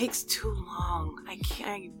 Stealth takes too long.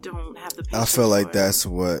 I don't have the patience. I feel like that's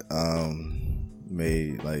what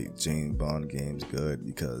made like James Bond games good,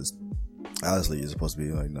 because honestly you're supposed to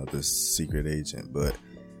be like this secret agent, but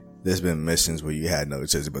there's been missions where you had no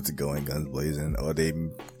choice but to go in guns blazing, or they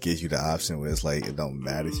give you the option where it's like it don't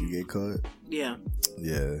matter if you get caught. Yeah.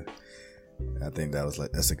 I think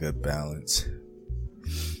that's a good balance.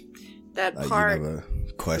 That like, part, you never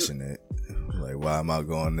question it. Like, why am I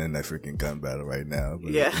going in that freaking gun battle right now?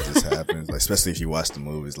 But it just happens. Like, especially if you watch the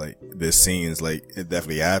movies, like, there's scenes, like, it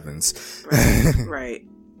definitely happens. Right.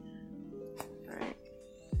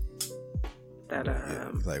 That,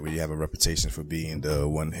 like, when you have a reputation for being the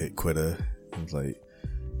one-hit quitter, it's like,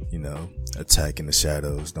 attack in the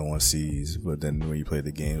shadows, no one sees. But then when you play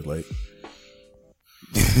the games, like,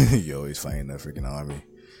 you're always fighting that freaking army.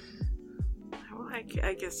 Well,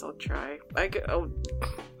 I guess I'll try.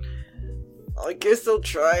 I guess I'll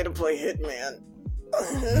try to play Hitman.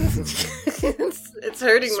 it's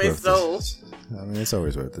hurting my soul. I mean, it's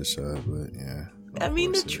always worth a shot, but yeah. I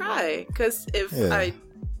mean, to try, because if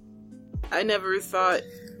I never thought.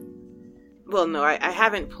 Well, no, I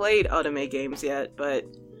haven't played Otome games yet, but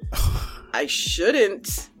I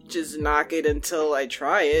shouldn't just knock it until I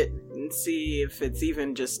try it and see if it's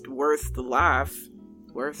even just worth the laugh,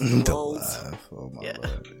 worth the laugh. Oh my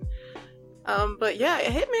God. But yeah,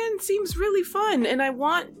 Hitman seems really fun, and I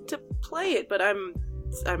want to play it, but I'm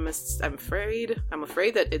afraid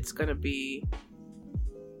that it's gonna be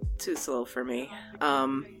too slow for me.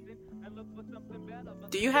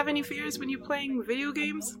 Do you have any fears when you're playing video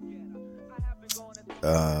games?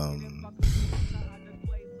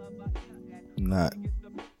 Not.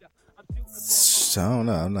 I don't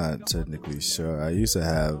know. I'm not technically sure. I used to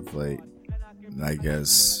have I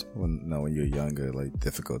guess when you're younger,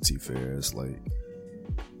 difficulty fears,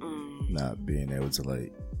 not being able to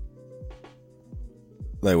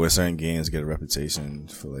when certain games get a reputation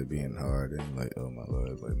for being hard and oh my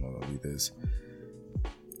Lord, am I gonna beat this?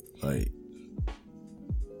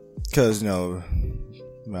 Because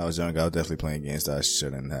when I was younger, I was definitely playing games that I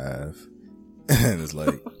shouldn't have, and it's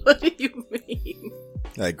what do you mean?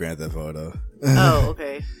 Like Grand Theft Auto. Oh,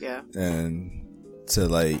 okay, yeah. And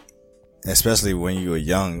to especially when you were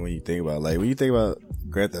young, when you think about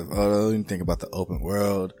Grand Theft Auto, you think about the open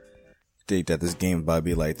world. You think that this game about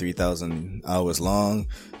to be 3,000 hours long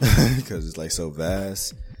because it's so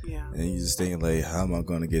vast. Yeah. And you just think how am I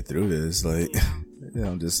going to get through this?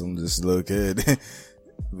 I'm just a little kid.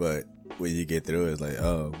 But when you get through it, it's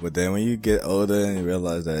oh. But then when you get older and you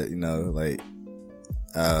realize that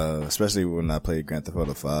especially when I played Grand Theft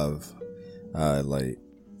Auto 5,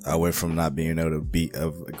 I went from not being able to beat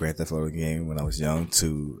a Grand Theft Auto game when I was young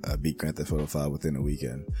to I beat Grand Theft Auto 5 within a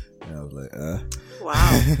weekend. And I was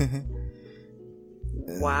Wow.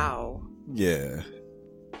 Wow. Yeah.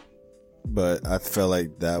 But I felt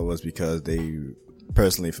like that was because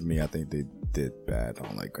personally for me, I think they did bad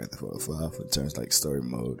on Grand Theft Auto 5 in terms of story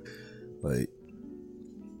mode.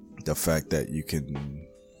 The fact that you can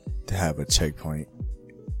have a checkpoint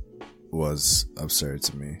was absurd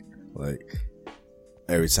to me.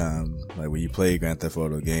 Every time, when you play Grand Theft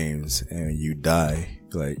Auto games and you die,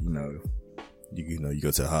 you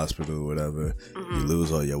go to the hospital or whatever, you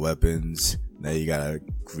lose all your weapons. Now you gotta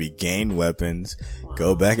regain weapons,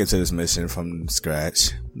 go back into this mission from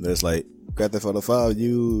scratch. There's Grand Theft Auto 5,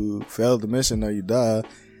 you failed the mission or you die.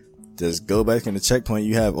 Just go back in the checkpoint.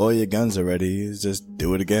 You have all your guns already. Just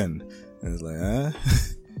do it again. And it's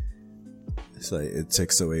It's it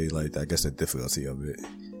takes away I guess the difficulty of it.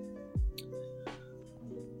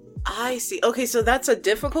 I see. Okay, so that's a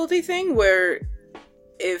difficulty thing where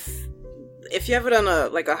if you have it on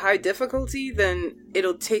a high difficulty, then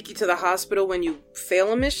it'll take you to the hospital when you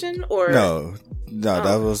fail a mission, or no,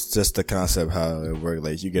 that was just the concept how it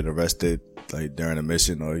worked. You get arrested during a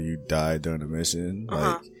mission, or you die during a mission,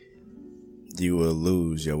 you will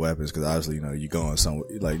lose your weapons because obviously you go on some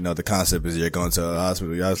the concept is you're going to a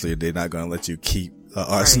hospital. Obviously, they're not going to let you keep an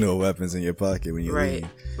arsenal of weapons in your pocket when you leave.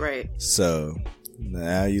 Right. So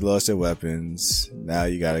now you lost your weapons. Now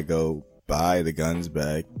you got to go buy the guns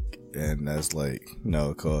back. And that's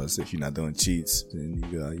of course, if you're not doing cheats, then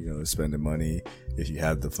you got, spending money. If you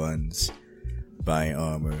have the funds, buying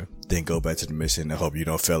armor, then go back to the mission and hope you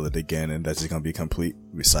don't fail it again. And that's just going to be a complete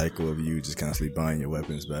recycle of you just constantly buying your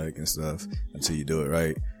weapons back and stuff until you do it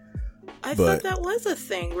right. I thought that was a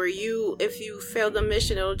thing where if you fail the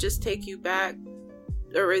mission, it'll just take you back.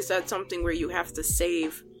 Or is that something where you have to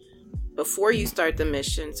save before you start the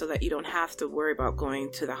mission so that you don't have to worry about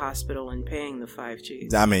going to the hospital and paying the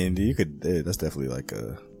 5Gs? I mean, you could, that's definitely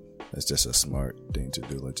that's just a smart thing to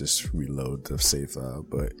do, just reload the save file.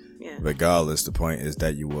 But regardless, the point is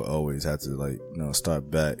that you will always have to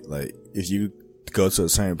start back. If you go to a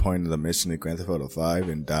certain point of the mission in Grand Theft Auto 5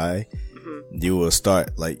 and die, you will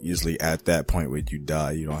start usually at that point where you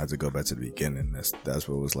die. You don't have to go back to the beginning. That's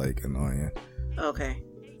what was annoying. Okay.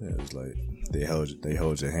 It was they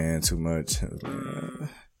hold your hand too much.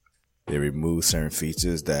 They remove certain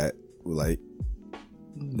features that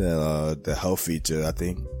the health feature. I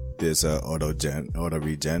think there's a auto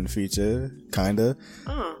regen feature, kinda.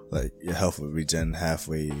 Your health will regen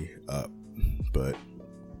halfway up. But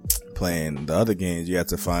playing the other games, you have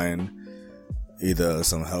to find either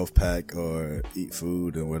some health pack or eat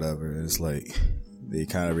food or whatever. It's they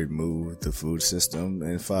kind of removed the food system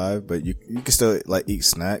in 5, but you can still eat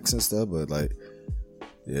snacks and stuff, but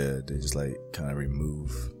they just kind of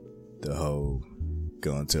remove the whole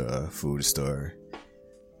going to a food store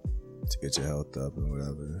to get your health up and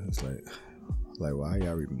whatever. It's Like, why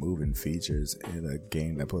y'all removing features in a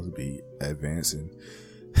game that's supposed to be advancing?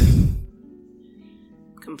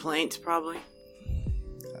 Complaints, probably.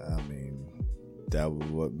 I mean,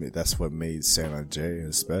 that's what made San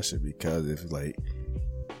Andreas special, because if like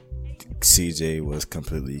CJ was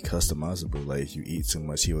completely customizable, like if you eat too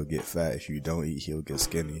much, he will get fat. If you don't eat, he'll get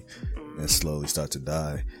skinny and slowly start to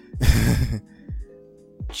die.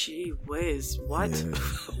 Gee whiz, what? Yeah.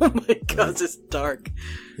 Oh my god, it's dark.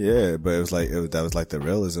 Yeah, but it was like that was like the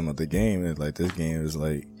realism of the game. And like this game is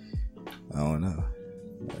like, I don't know.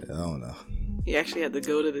 You actually had to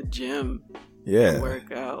go to the gym. Yeah. To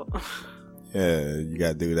work out. Yeah, you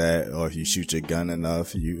gotta do that. Or if you shoot your gun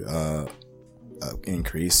enough, you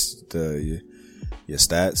increase your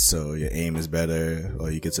stats, so your aim is better. Or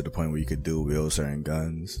you get to the point where you could dual wield certain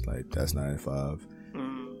guns. Like that's 95.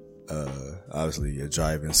 Obviously your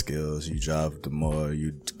driving skills, you drive the more,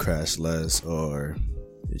 you crash less, or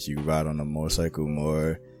if you ride on a motorcycle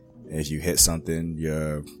more, if you hit something,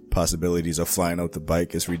 your possibilities of flying off the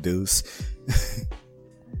bike is reduced.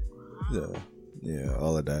 Yeah,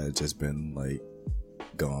 all of that has just been like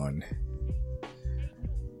gone.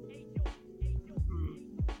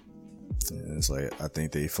 And it's like, I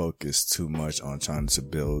think they focus too much on trying to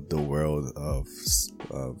build the world of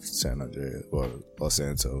San Andreas or Los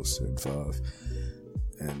Santos in 5.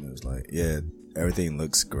 And it was like, yeah, everything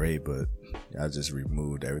looks great, but I just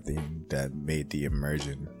removed everything that made the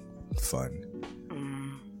immersion fun.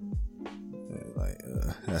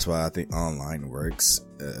 That's why I think online works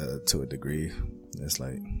to a degree. It's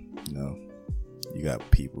like, you know, you got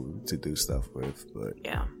people to do stuff with, but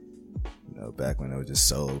yeah, you know, back when it was just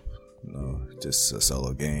solo, you know, just a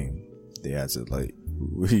solo game, they had to like,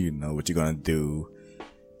 you know, what you're gonna do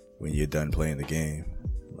when you're done playing the game.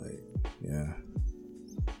 Like, yeah.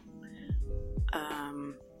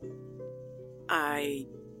 I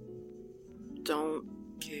don't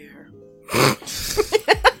care.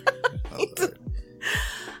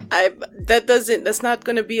 That's not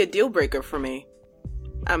gonna be a deal breaker for me.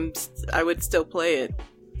 I would still play it.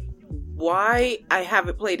 Why I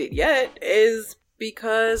haven't played it yet is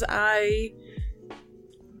because I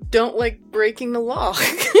don't like breaking the law.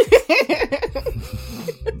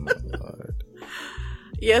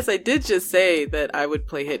 Yes, I did just say that I would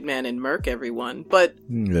play Hitman and murk everyone, but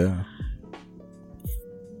yeah,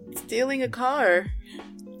 stealing a car,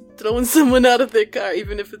 throwing someone out of their car,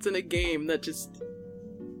 even if it's in a game, that just...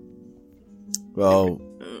 Well,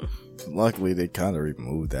 luckily they kind of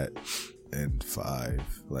removed that in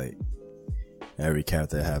 5. Like, every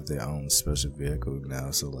character have their own special vehicle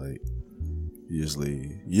now, so like,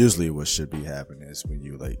 usually what should be happening is when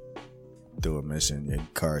you like do a mission, your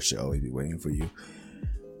car should always be waiting for you.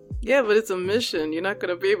 Yeah, but it's a mission. You're not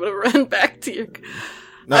going to be able to run back to your...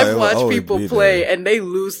 No, I've watched people play and they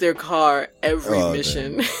lose their car every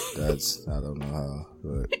mission. That's, I don't know how,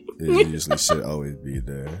 but it usually should always be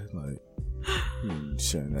there. Like, you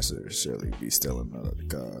shouldn't necessarily be stealing out of the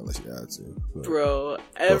car unless you had to. But bro,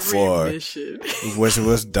 every mission. Which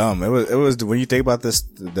was dumb. It was when you think about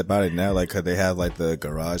about it now, like, cause they have like the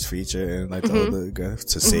garage feature and like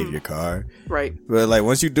to save your car. Right. But like,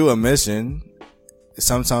 once you do a mission,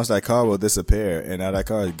 sometimes that car will disappear and now that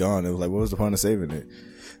car is gone. It was like, what was the point of saving it?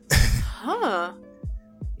 Huh.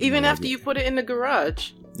 Even after you put it in the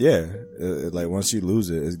garage. Yeah. Like once you lose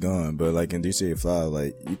it, it's gone. But like in GTA 5,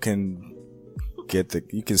 like you can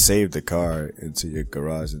save the car into your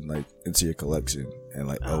garage and like into your collection and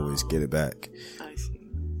like always get it back. I see.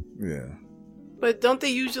 Yeah. But don't they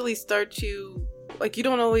usually start you, like you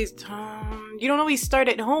don't always start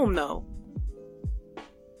at home though.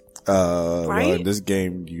 Right? Well, in this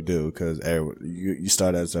game you do, because you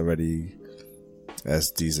start as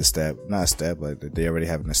these like they already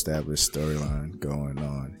have an established storyline going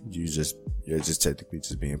on. You're just technically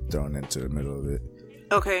just being thrown into the middle of it.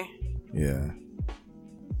 Okay. Yeah.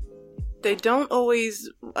 They don't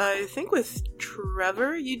always, I think with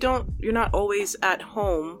Trevor, you're not always at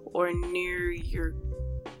home or near your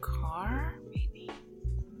car, maybe?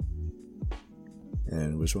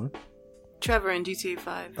 And which one? Trevor in GTA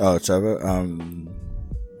 5. Oh, Trevor?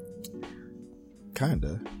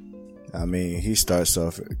 Kinda. I mean, he starts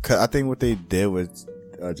off... Cause I think what they did with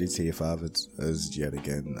GTA 5 is yet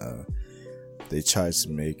again, they tried to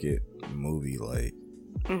make it movie-like.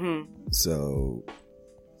 So,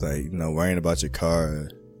 like, you know, worrying about your car,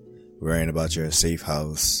 worrying about your safe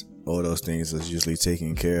house, all those things is usually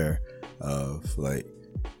taken care of. Like,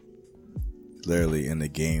 literally in the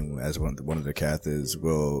game, as one of the characters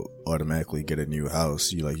will automatically get a new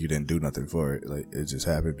house. You didn't do nothing for it. Like, it just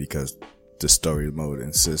happened because the story mode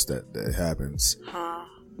insists that it happens. Huh.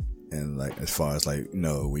 And like as far as like,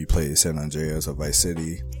 we play San Andreas or Vice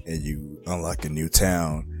City and you unlock a new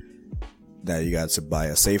town, now you got to buy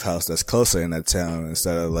a safe house that's closer in that town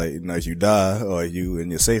instead of like, if you die or you in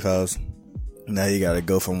your safe house, now you got to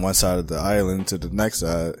go from one side of the island to the next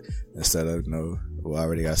side instead of, I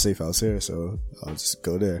already got a safe house here, so I'll just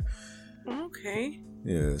go there. Okay.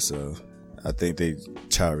 Yeah, so I think they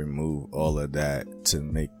try to remove all of that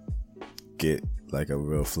to get like a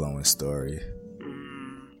real flowing story.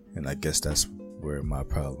 And I guess that's where my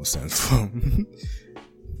problem stems from.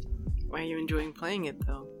 Why are you enjoying playing it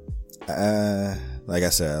though? Like I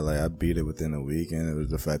said, I beat it within a week, and it was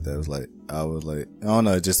the fact that I don't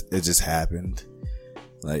know, it just happened.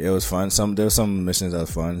 Like, it was fun. There were some missions that were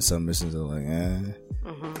fun, some missions that were like,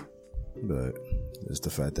 Mm-hmm. But it's the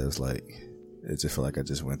fact that it just felt like I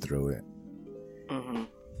just went through it. Mm-hmm.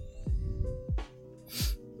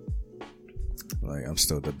 Like, I'm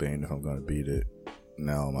still debating if I'm gonna beat it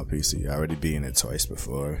now on my PC. I already beaten it twice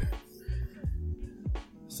before,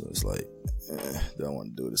 so it's like, don't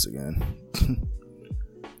want to do this again.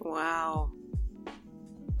 Wow,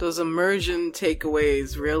 those immersion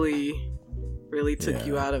takeaways really took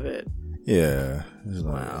you out of it. Yeah, it's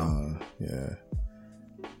like, wow. Yeah.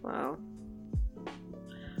 Wow.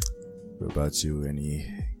 What about you? Any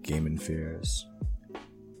gaming fears?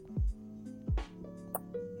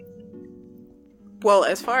 Well,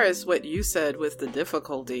 as far as what you said with the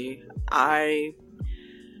difficulty, I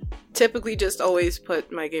typically just always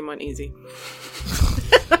put my game on easy.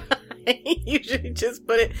 I usually just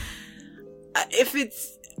put it,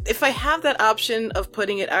 if I have that option of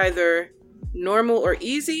putting it either normal or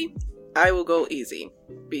easy, I will go easy,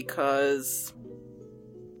 because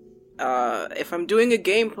if I'm doing a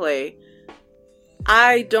gameplay,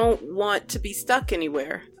 I don't want to be stuck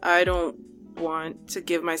anywhere. I don't want to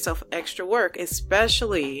give myself extra work,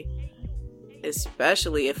 especially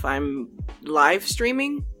if I'm live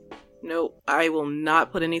streaming. No, I will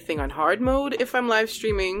not put anything on hard mode if I'm live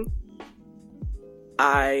streaming.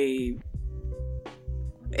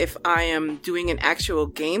 If I am doing an actual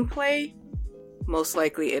gameplay, most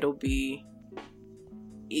likely it'll be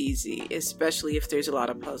easy, especially if there's a lot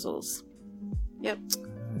of puzzles. Yep.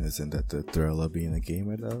 Isn't that the thrill of being a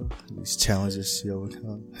gamer, though? These challenges you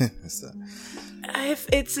overcome. So. If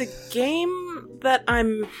it's a game that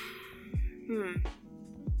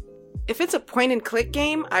if it's a point and click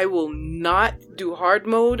game, I will not do hard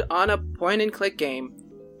mode on a point and click game.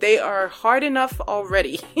 They are hard enough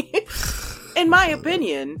already. In my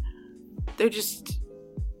opinion, they're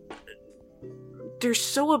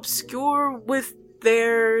so obscure with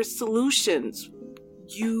their solutions.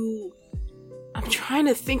 I'm trying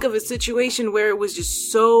to think of a situation where it was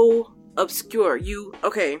just so obscure.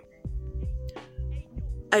 Okay.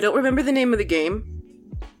 I don't remember the name of the game,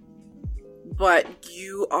 but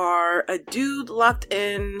you are a dude locked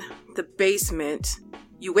in the basement.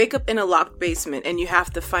 You wake up in a locked basement and you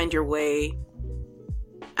have to find your way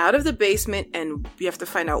out of the basement, and you have to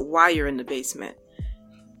find out why you're in the basement.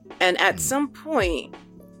 And at some point,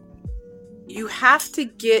 you have to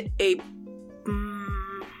get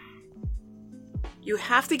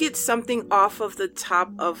something off of the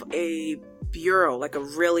top of a bureau, like a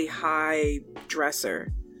really high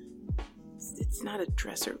dresser. It's not a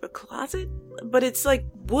dresser, a closet, but it's like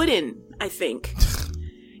wooden, I think.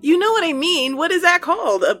 You know what I mean? What is that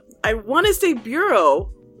called? I want to say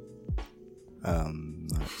bureau.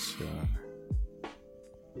 Not sure.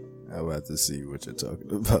 I'll have to see what you're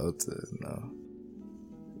talking about to know.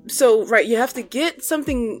 So, right, you have to get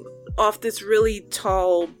something off this really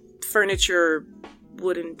tall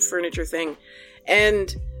wooden furniture thing.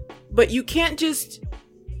 But you can't just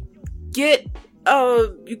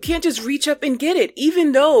reach up and get it.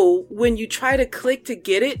 Even though when you try to click to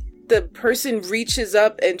get it, the person reaches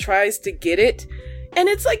up and tries to get it. And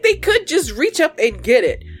it's like they could just reach up and get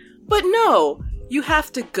it. But no, you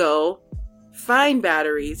have to go find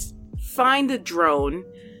batteries, find the drone,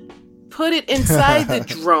 put it inside the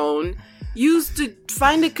drone,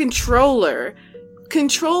 find a controller,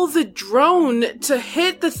 control the drone to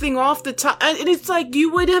hit the thing off the top. And it's like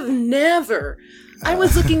you would have never. I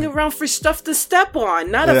was looking around for stuff to step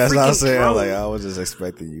on, not a freaking drone. That's what I'm saying. Like, I was just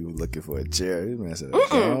expecting you looking for a chair. And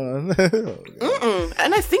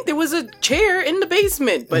I think there was a chair in the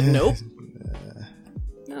basement, but nope.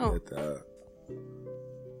 No.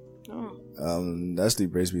 That actually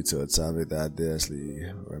brings me to a topic that I did actually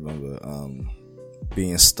remember.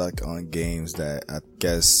 Being stuck on games that I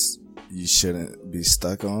guess you shouldn't be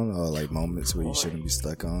stuck on, or like moments where you shouldn't be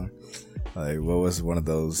stuck on. Like, what was one of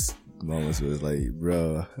those moments where it's like,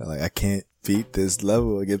 bro, like I can't beat this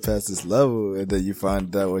level or get past this level, and then you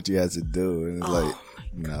find out what you had to do, and it's like, my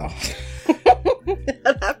No.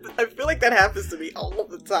 I feel like that happens to me all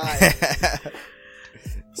the time.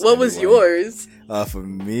 What was yours? For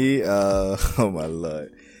me, oh my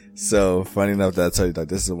lord. So funny enough that I told you that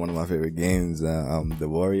this is one of my favorite games, The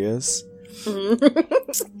Warriors.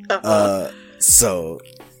 So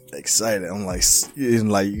excited. I'm like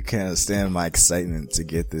you can't understand my excitement to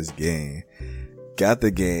get this game. Got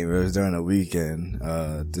the game. It was during a weekend.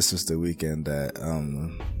 This was the weekend that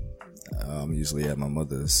I'm usually at my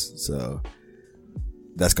mother's, so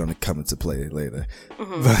that's gonna come into play later.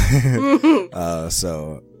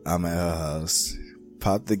 So I'm at her house.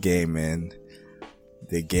 Pop the game in.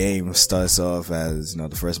 The game starts off as,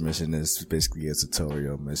 the first mission is basically a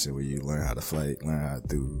tutorial mission where you learn how to fight, learn how to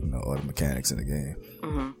do, all the mechanics in the game.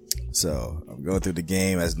 So I'm going through the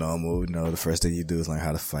game as normal. The first thing you do is learn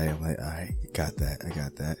how to fight. I'm like, all right, I got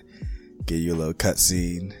that. Give you a little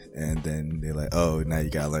cutscene, and then they're like, oh, now you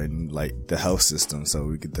gotta learn like the health system. So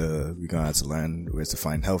we're gonna have to learn where to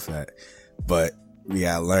find health at. But we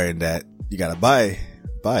gotta learn that you gotta buy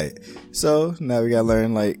it. So now we gotta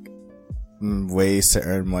learn like ways to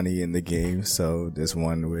earn money in the game. So there's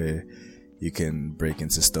one where you can break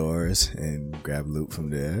into stores and grab loot from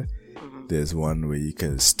there. There's one where you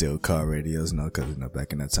could steal car radios, because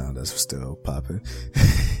back in that time that's still popping.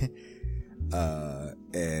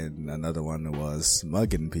 And another one was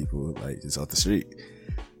mugging people like just off the street.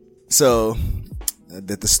 So I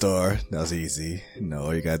did the store. That was easy.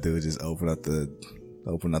 All you gotta do is just open up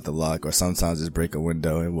the lock, or sometimes just break a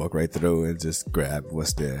window and walk right through and just grab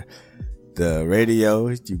what's there. The radio,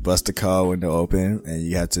 you bust the car window open, and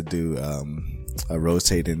you have to do a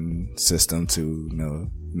rotating system to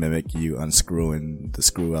mimic you unscrewing the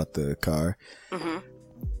screw out the car.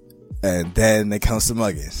 And then it comes to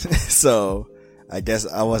mugging. So I guess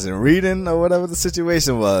I wasn't reading or whatever the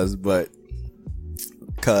situation was, but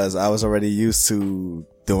cause I was already used to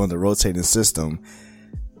doing the rotating system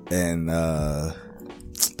and the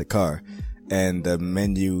car, and the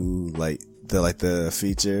menu, the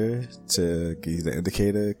feature to give you the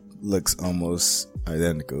indicator looks almost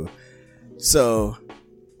identical. So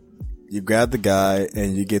you grab the guy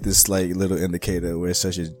and you get this little indicator where it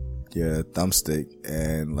shows your thumbstick,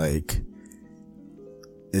 and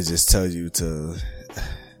it just tells you to,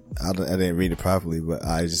 I didn't read it properly, but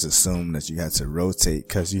I just assumed that you had to rotate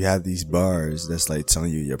because you have these bars that's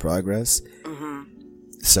telling you your progress.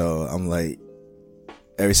 So I'm like,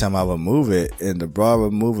 every time I would move it, and the bar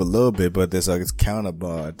would move a little bit, but there's a counter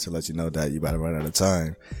bar to let you know that you about to run out of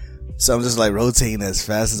time. So I'm just rotating as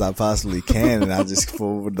fast as I possibly can, and I just,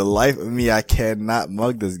 for the life of me, I cannot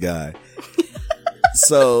mug this guy.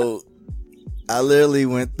 So I literally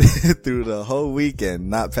went through the whole weekend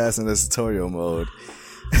not passing the tutorial mode.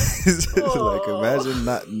 Imagine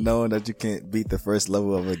not knowing that you can't beat the first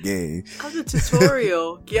level of a game. As a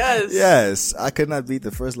tutorial, yes. Yes, I could not beat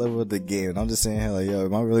the first level of the game, and I'm just saying, yo,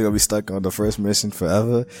 am I really gonna be stuck on the first mission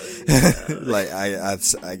forever? I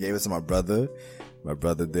gave it to my brother. My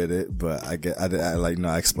brother did it, but I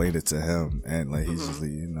explained it to him, and he's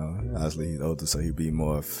usually, obviously he's older, so he'd be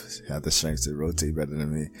have the strength to rotate better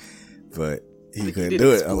than me, but he couldn't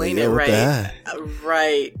do it. I'm like, yo, what the heck?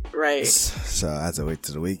 Right. So I had to wait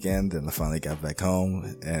till the weekend, and I finally got back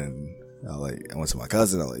home, and I went to my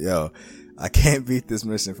cousin. I was like, yo, I can't beat this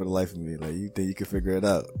mission for the life of me. You think you can figure it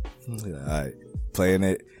out? He's like, all right, playing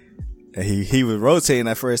it. And he was rotating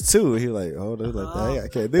at first too. He was like, hold on, hey, I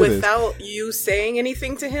can't do this. Without you saying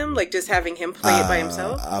anything to him? Just having him play it by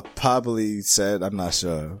himself? I probably said, I'm not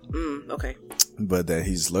sure. Okay. But then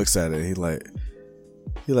he just looks at it. He like,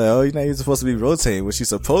 oh, you're supposed to be rotating. What you're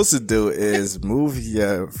supposed to do is move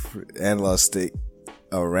your analog stick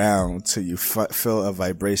around till you feel a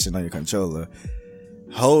vibration on your controller.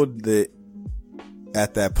 Hold it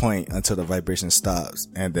at that point until the vibration stops,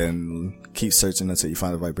 and then keep searching until you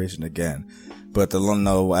find the vibration again. But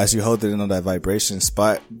as you hold it in on that vibration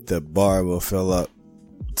spot, the bar will fill up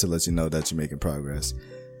to let you know that you're making progress.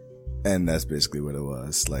 And that's basically what it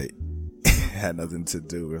was. It had nothing to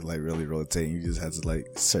do with really rotating. You just had to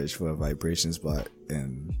search for a vibration spot,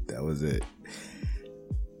 and that was it.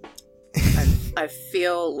 I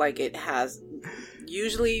feel like it has.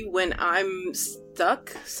 Usually when I'm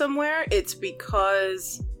stuck somewhere, it's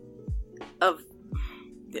because of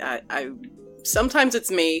I sometimes it's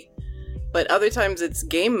me, but other times it's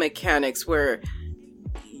game mechanics where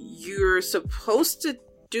you're supposed to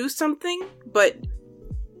do something, but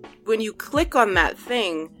when you click on that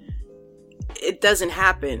thing, it doesn't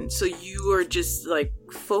happen. So you are just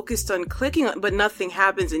focused on clicking on, but nothing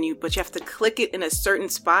happens, but you have to click it in a certain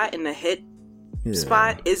spot, and the hit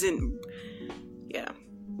spot isn't.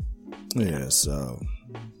 Yeah. So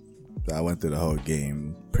I went through the whole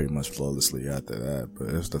game pretty much flawlessly after that, but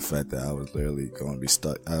it was the fact that I was literally going to be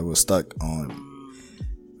stuck. I was stuck on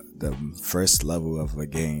the first level of a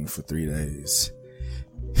game for 3 days.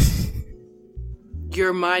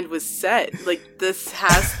 Your mind was set. Like, this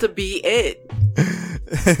has to be it.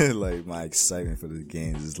 Like, my excitement for the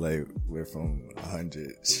games is like, we're from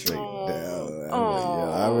 100 straight down. I'm like,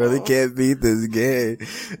 yo, I really can't beat this game.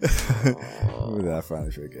 But I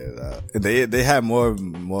finally figured it out. And they had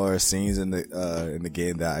more scenes in the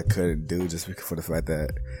game that I couldn't do just for the fact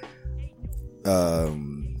that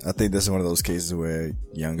I think this is one of those cases where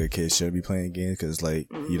younger kids shouldn't be playing games because, like,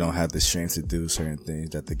 you don't have the strength to do certain things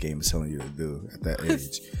that the game is telling you to do at that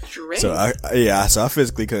age. So I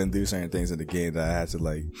physically couldn't do certain things in the game that I had to,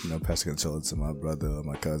 like, pass the controller to my brother or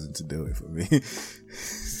my cousin to do it for me.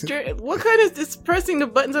 What kind of just pressing the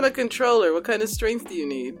buttons on a controller? What kind of strength do you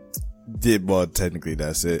need? Well, technically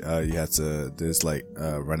that's it. You have to, there's like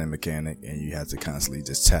a running mechanic and you have to constantly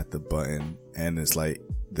just tap the button, and it's like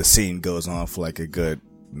the scene goes on for like a good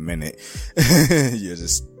minute. You're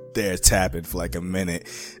just there tapping for like a minute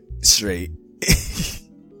straight.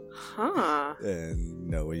 Huh. And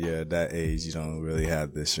when you're at that age, you don't really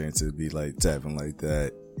have the strength to be like tapping like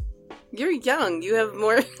that. You're young. You have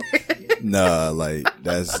more. Nah, like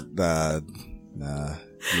that's nah.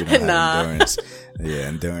 You don't have endurance. Yeah,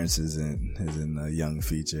 endurance isn't a young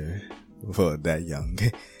feature. Well, that young.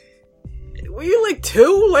 Were you like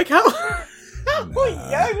 2? Like how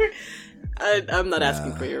young? I'm not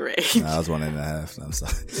asking for your age. Nah, I was 1.5. I'm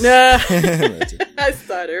sorry. Nah. I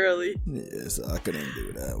started early. Yeah, so I couldn't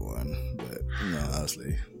do that one. But,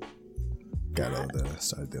 honestly, got older,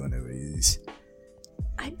 started doing it with ease.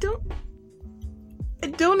 I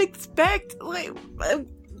don't expect,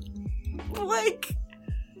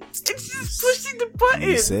 it's just pushing the button.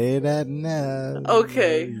 You say that now.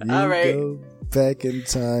 Okay, all right. Go back in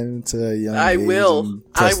time to a young I age will. and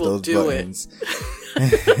I press will those do buttons.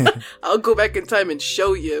 it. I'll go back in time and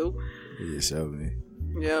show you. You show me.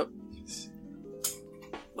 Yep.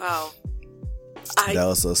 Wow. That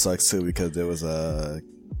also sucks too because there's a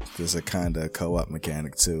kind of co-op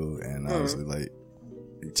mechanic too, and I was like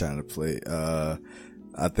trying to play.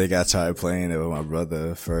 I think I tried playing it with my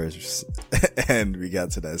brother first, and we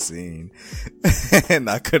got to that scene, and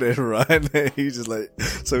I couldn't run. He's just like,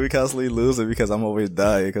 so we constantly losing because I'm always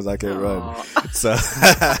dying because I can't run. So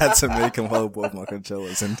I had to make him hold both my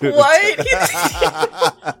controllers and do what? He had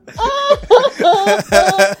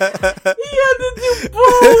to do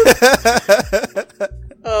both.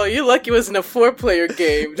 Oh, you're lucky it wasn't a 4-player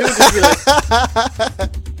game. Dude, just be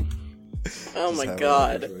like, oh my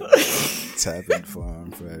god. Tapping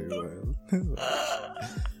farm for everyone.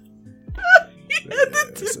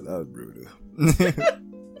 So that was brutal.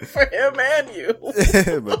 For him and you.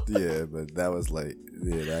 but that was like,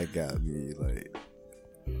 that got me like,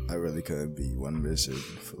 I really couldn't beat one mission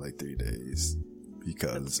for like 3 days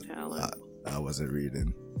because I wasn't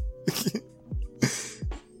reading.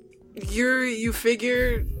 You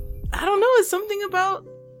figure, I don't know, it's something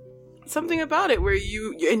about it where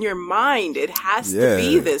you in your mind it has to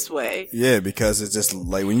be this way. Yeah, because it's just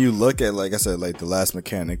like when you look at, like I said, like the last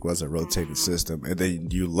mechanic was a rotating system, and then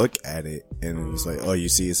you look at it and it's like, all you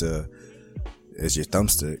see is it's your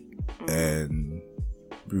thumbstick, and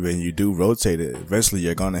when you do rotate it, eventually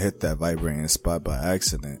you're gonna hit that vibrating spot by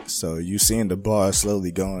accident. So you seeing the bar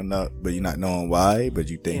slowly going up, but you're not knowing why, but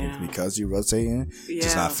you think it's because you're rotating,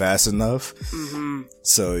 just not fast enough. Mm-hmm.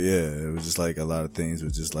 So it was just like a lot of things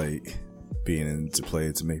was just like being into play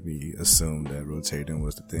to make me assume that rotating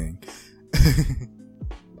was the thing.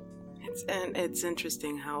 It's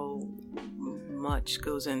interesting how much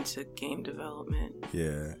goes into game development.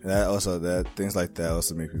 Yeah, that things like that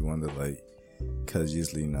also make me wonder, like, because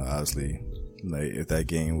usually, obviously, like, if that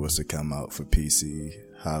game was to come out for PC,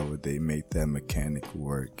 how would they make that mechanic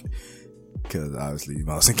work? Because obviously,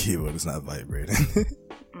 mouse and keyboard is not vibrating.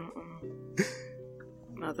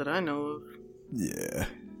 Not that I know of. Yeah.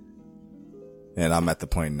 And I'm at the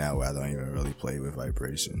point now where I don't even really play with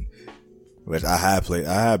vibration. Which I have played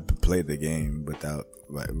the game without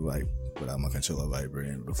my controller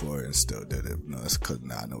vibrating before and still did it. No, it's because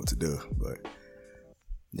now I know what to do. But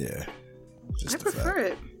yeah. I prefer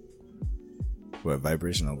it. What,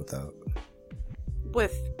 vibration or without?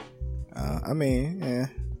 With. I mean,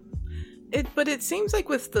 yeah. But it seems like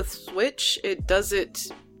with the Switch, it does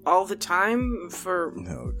it all the time for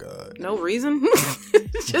no reason.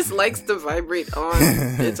 It just likes to vibrate on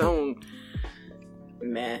its own.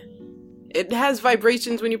 Meh. It has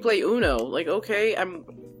vibrations when you play Uno. Like, okay, I'm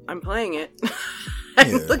playing it.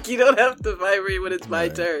 Look, you don't have to vibrate when it's my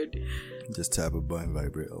turn. Just tap a button,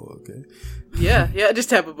 vibrate. Oh, okay. Yeah, just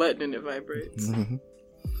tap a button and it vibrates.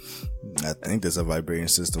 I think there's a vibrating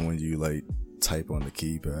system when you like type on the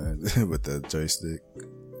keypad with the joystick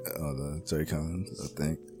or the Joy-Cons, I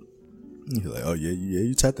think. You're like, oh yeah,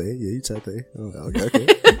 you tap that, you tap that. Oh, okay.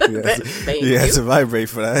 You have to vibrate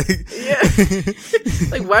for that. Yeah.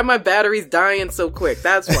 Like, why my battery's dying so quick?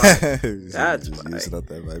 That's why. That's just why. Using up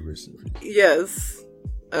that vibration. Yes.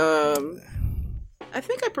 I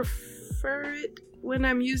think I prefer it when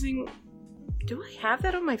I'm using. Do I have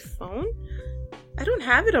that on my phone? I don't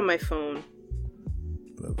have it on my phone.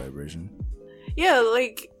 The vibration. Yeah,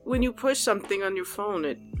 like when you push something on your phone,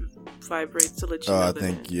 it vibrates to let you know. I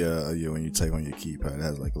think yeah. When you type on your keypad, it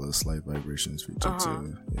has like a little slight vibrations feature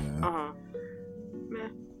too. Yeah.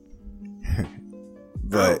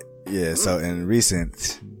 But yeah, so in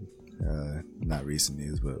recent, not recent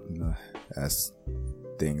news, but as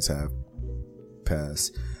things have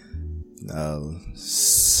passed,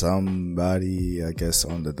 somebody, I guess,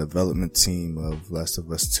 on the development team of Last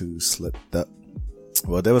of Us 2 slipped up.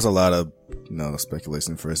 Well, there was a lot of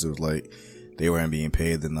speculation. First, it was like they weren't being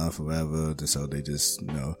paid enough or whatever, so they just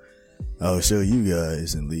I'll show you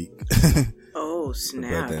guys and leak. Oh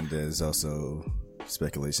snap! But then there's also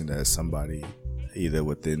speculation that somebody either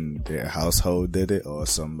within their household did it or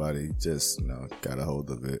somebody just got a hold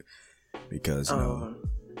of it, because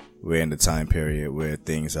we're in the time period where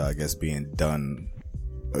things are, I guess, being done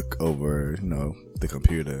over the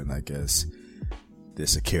computer, and I guess the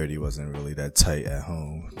security wasn't really that tight at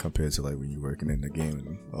home compared to like when you're working in the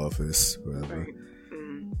gaming office, whatever. Right.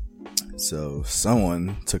 So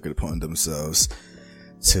someone took it upon themselves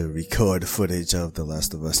to record footage of The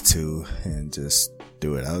Last of Us 2 and just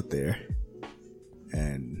do it out there.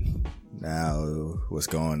 And now what's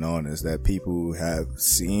going on is that people have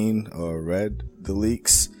seen or read the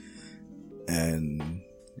leaks and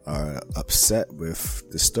are upset with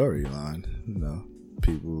the storyline.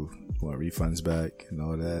 People want refunds back and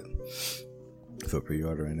all that for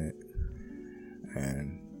pre-ordering it.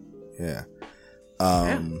 And yeah.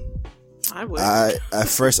 I would. At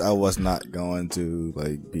first I was not going to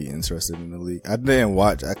like be interested in the leak. I didn't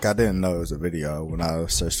know it was a video. When I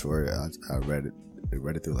searched for it, I read it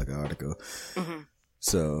through like an article. Mm-hmm.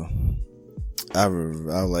 So I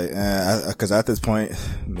was like, because at this point,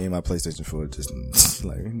 me and my PlayStation 4 just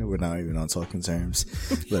like, we're not even on talking terms,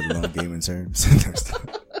 let alone gaming terms.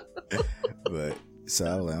 But so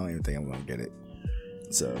I was like, I don't even think I'm gonna get it.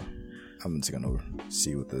 So I'm just gonna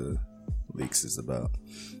see what the leaks is about.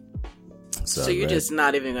 So you're just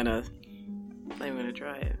not even gonna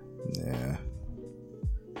try it. Yeah.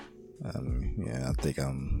 I think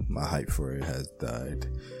my hype for it has died.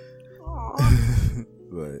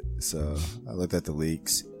 But so I looked at the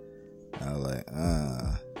leaks. I was like,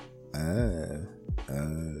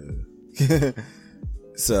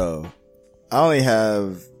 So I only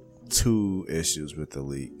have 2 issues with the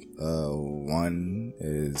leak. One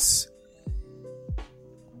is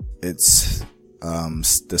it's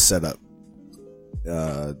the setup.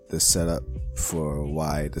 The setup for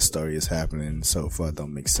why the story is happening so far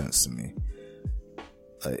don't make sense to me.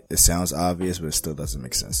 Like, it sounds obvious, but it still doesn't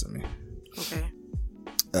make sense to me. Okay.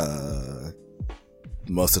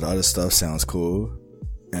 Most of the other stuff sounds cool,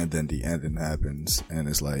 and then the ending happens, and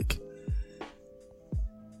it's like,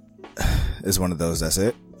 it's one of those, that's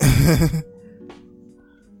it.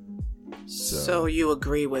 So you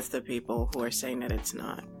agree with the people who are saying that it's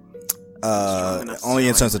not? Only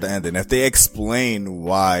in terms of the ending. If they explain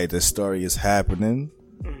why the story is happening,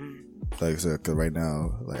 like I said, cause right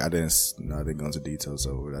now, like I didn't go into details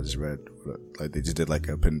of it. I just read, like they just did like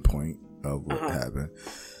a pinpoint of what happened.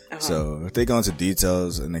 So if they go into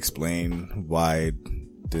details and explain why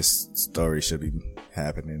this story should be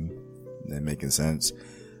happening and making sense,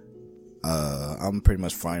 I'm pretty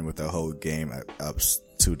much fine with the whole game up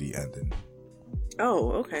to the ending.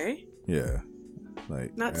 Oh, okay. Yeah.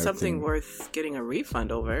 Like, not something worth getting a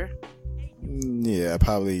refund over. Yeah,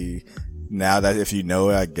 probably. Now that if you know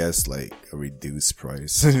it, I guess like a reduced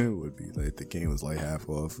price would be like the game was like half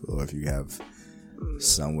off, or if you have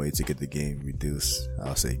some way to get the game reduced,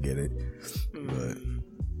 I'll say get it. But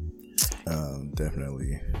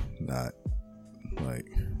definitely not like,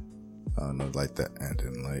 I don't know, like that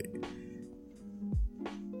ending. Like,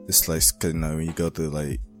 it's like, cause when you go through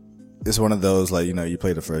like, it's one of those like, you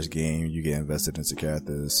play the first game, you get invested into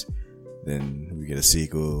characters, then we get a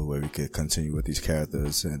sequel where we could continue with these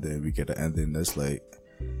characters, and then we get an ending that's like,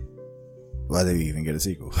 why did we even get a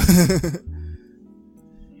sequel?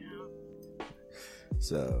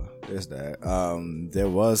 So there's that. There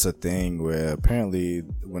was a thing where apparently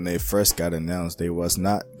when they first got announced, they was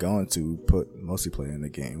not going to put multiplayer in the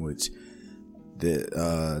game, which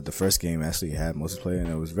the first game actually had multiplayer, and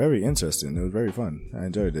it was very interesting. It was very fun. I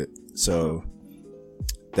enjoyed it. So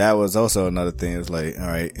that was also another thing. It was like, all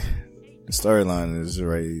right, the storyline is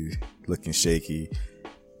already looking shaky,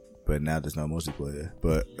 but now there's no multiplayer.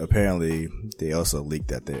 But apparently they also leaked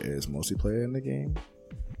that there is multiplayer in the game,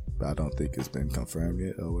 but I don't think it's been confirmed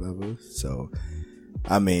yet or whatever. So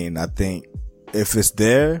I mean, I think if it's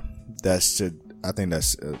there, I think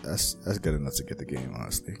that's good enough to get the game,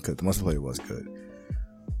 honestly, because the multiplayer was good.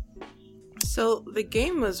 So the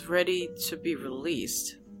game was ready to be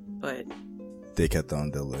released, but they kept on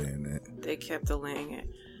delaying it.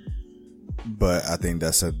 But I think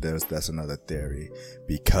that's another theory,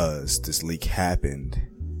 because this leak happened,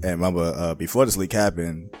 and remember, before this leak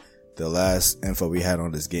happened, the last info we had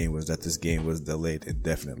on this game was that this game was delayed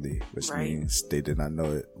indefinitely, which means they did not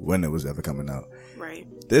know when it was ever coming out. Right.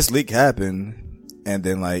 This leak happened. And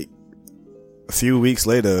then, like, a few weeks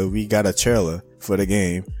later, we got a trailer for the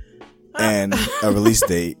game and a release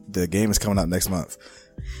date. The game is coming out next month,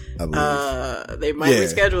 I believe. They might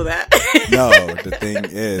reschedule that. No, the thing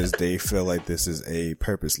is, they feel like this is a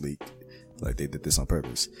purpose leak. Like, they did this on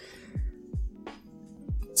purpose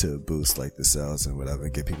to boost, like, the sales and whatever,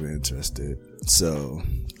 and get people interested. So,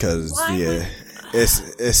 because,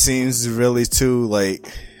 it seems really too, like,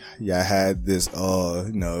 I had this,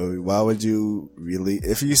 why would you really,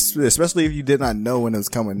 especially if you did not know when it was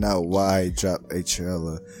coming out, why drop a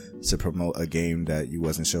trailer to promote a game that you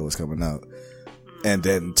wasn't sure was coming out, and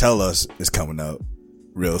then tell us it's coming out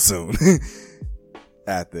real soon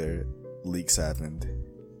after leaks happened?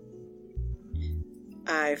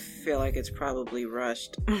 I feel like it's probably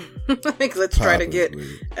rushed. Like, let's try to get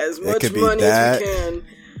as much money as we can.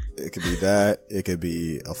 It could be that. It could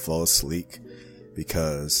be a false leak,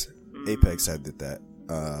 because Apex had did that.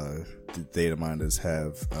 The data miners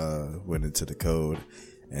have went into the code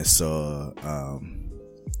and saw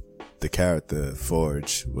the character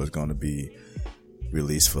Forge was going to be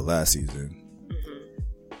released for last season.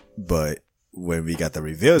 But when we got the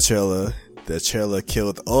reveal trailer, the trailer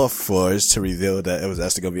killed off Forge to reveal that it was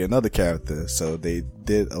actually going to be another character. So they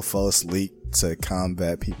did a false leak to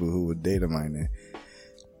combat people who were data mining.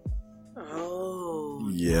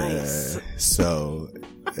 Yeah, nice. So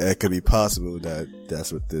it could be possible that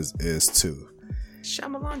that's what this is too.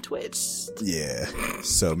 Shyamalan twist. Yeah,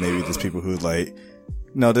 so maybe there's people who like,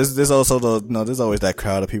 no, there's always that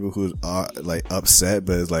crowd of people who are like upset,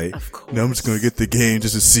 but it's like, no, I'm just gonna get the game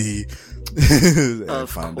just to see and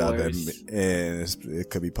find out that, and it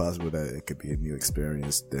could be possible that it could be a new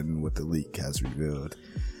experience than what the leak has revealed.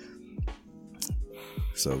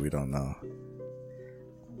 So we don't know.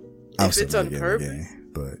 If it's on purpose,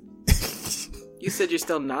 but you said you're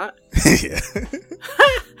still not. Yeah.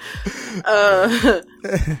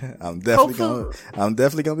 I'm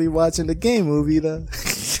definitely gonna be watching the game movie though.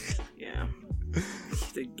 Yeah,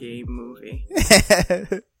 the game movie.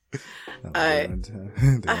 I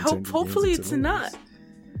hope. Hopefully, it's not.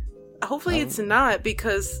 Hopefully, it's not,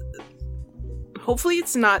 because hopefully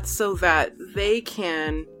it's not so that they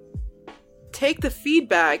can take the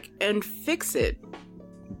feedback and fix it.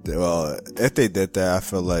 Well, if they did that, I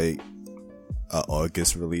feel like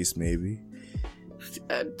August release, maybe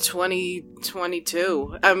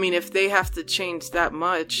 2022. I mean, if they have to change that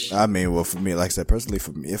much. I mean, well, for me, like I said, personally,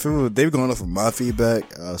 for me, if they were going off of my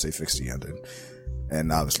feedback, I would say fix the ending,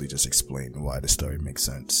 and obviously just explain why the story makes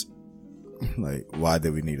sense. Like, why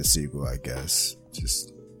did we need a sequel? I guess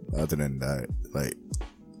just other than that, like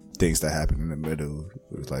things that happen in the middle,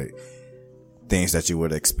 it was like things that you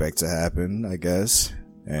would expect to happen, I guess.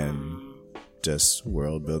 And just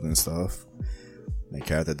world building stuff and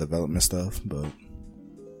character development stuff, but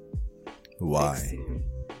why?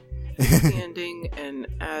 Fix the ending and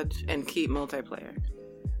add and keep multiplayer.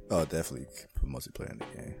 Oh, definitely put multiplayer in the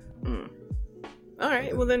game. All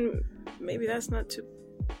right, well then maybe that's not too.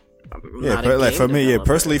 Like for me,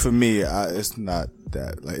 personally for me, it's not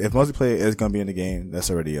that. Like, if multiplayer is gonna be in the game,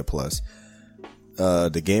 that's already a plus.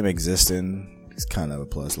 The game existing is kind of a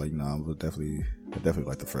plus. Like, no, I definitely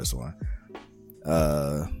like the first one.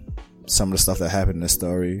 Some of the stuff that happened in the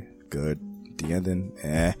story, good. The ending,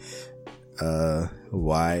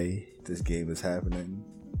 why this game is happening,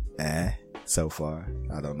 so far,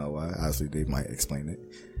 I don't know why. Obviously, they might explain it.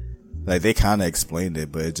 Like, they kind of explained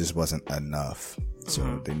it, but it just wasn't enough.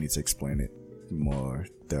 So they need to explain it more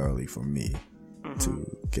thoroughly for me to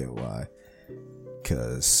get why.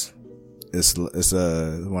 Cause it's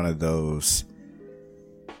one of those,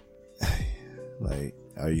 like,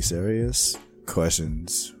 are you serious?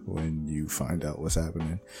 Questions when you find out what's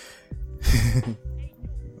happening.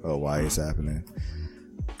 Or why it's happening.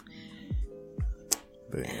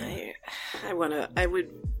 But, yeah.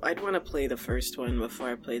 I'd want to play the first one before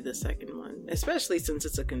I play the second one, especially since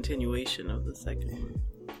it's a continuation of the second one.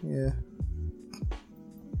 Yeah.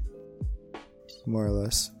 More or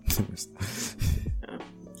less. Oh.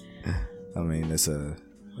 I mean, it's a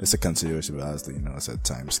continuation, but obviously, it's a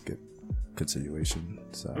time skip continuation.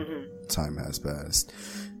 So time has passed.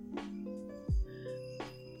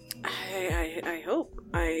 I hope.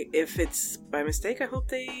 If it's by mistake, I hope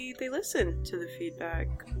they listen to the feedback.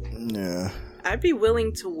 Yeah. I'd be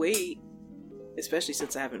willing to wait, especially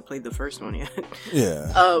since I haven't played the first one yet.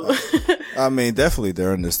 Yeah. I mean, definitely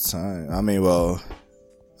during this time. I mean, well,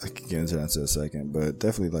 I can get into that in a second, but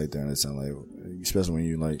definitely like during this time, like especially when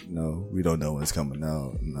you like, no, we don't know when it's coming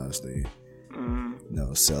out, and honestly,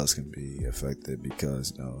 sales can be affected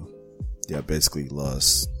because they basically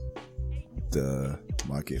lost the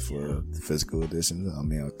market for physical editions. I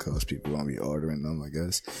mean, of course, people won't be ordering them, I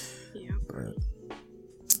guess. Yeah. But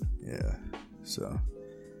yeah, so.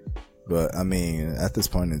 But I mean, at this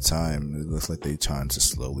point in time, it looks like they're trying to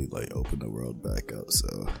slowly like open the world back up.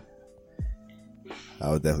 So I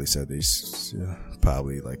would definitely say they should,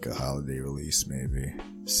 probably like a holiday release, maybe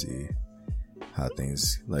see how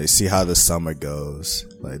things see how the summer goes.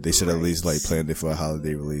 Like they should at least like plan it for a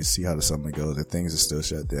holiday release. See how the summer goes. If things are still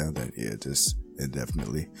shut down, then yeah, just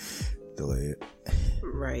indefinitely delay it.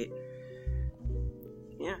 Right.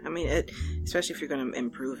 Yeah, I mean, especially if you're going to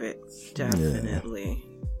improve it, definitely. Yeah.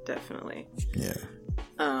 Definitely. Yeah.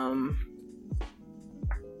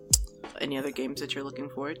 Any other games that you're looking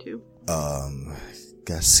forward to?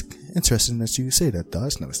 That's interesting that you say that,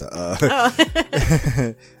 Dodge. No, stop.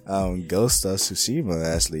 Ghost of Tsushima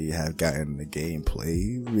actually have gotten the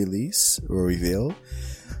gameplay release or reveal.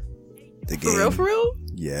 The game, for real?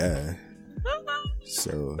 Yeah.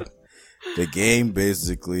 So the game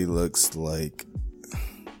basically looks like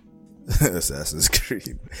Assassin's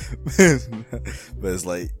Creed, but it's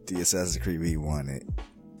like the Assassin's Creed we wanted,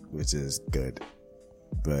 which is good.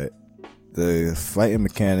 But the fighting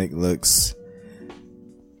mechanic looks,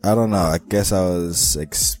 I don't know, I guess I was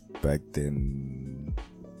expecting,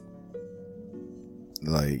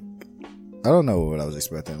 like, I don't know what I was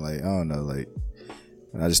expecting. Like, I don't know, like,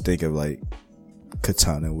 I just think of like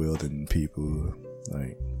katana wielding people.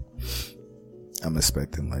 Like, I'm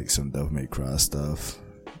expecting like some Devil May Cry stuff,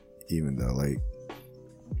 even though like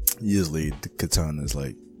usually the katana is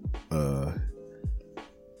like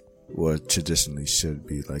what traditionally should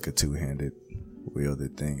be like a two-handed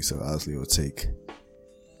wielded thing. So obviously it will take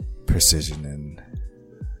precision and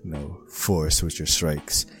force with your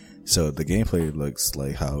strikes. So the gameplay looks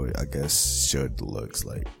like how it, I guess, should looks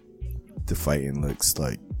like. The fighting looks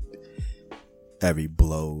like every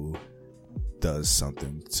blow does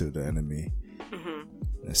something to the enemy.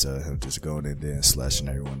 Instead of him just going in there and slashing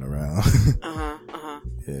everyone around.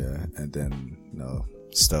 Yeah, and then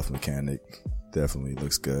stealth mechanic definitely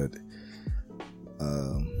looks good.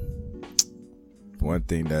 One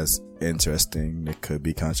thing that's interesting that could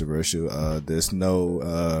be controversial, there's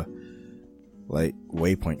no like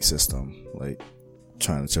waypoint system, like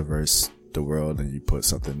trying to traverse the world and you put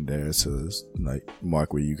something there to like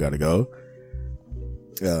mark where you gotta go.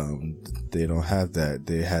 They don't have that.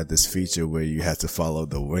 They had this feature where you have to follow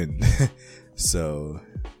the wind. So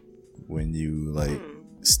when you like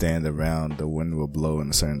stand around, the wind will blow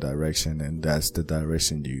in a certain direction, and that's the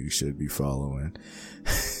direction you should be following.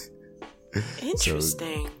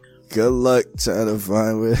 Interesting. So, good luck trying to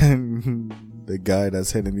find where the guy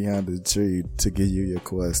that's hidden behind the tree to give you your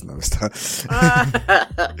quest. No, stop.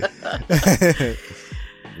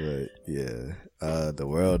 But yeah, the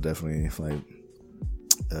world definitely like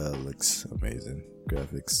looks amazing.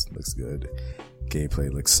 Graphics looks good.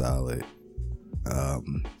 Gameplay looks solid.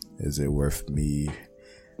 Is it worth me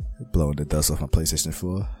blowing the dust off my PlayStation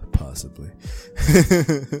 4? Possibly.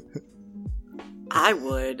 I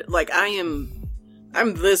would. Like, I'm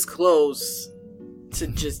this close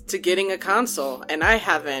to getting a console, and I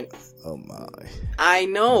haven't. Oh my. I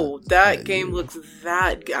know. That game looks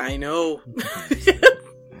that... I know.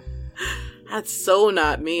 That's so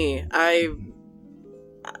not me. I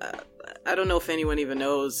don't know if anyone even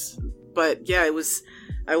knows, but yeah,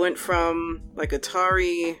 I went from like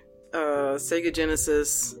Atari, Sega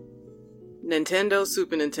Genesis, Nintendo,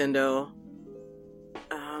 Super Nintendo,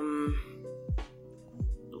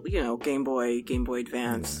 Game Boy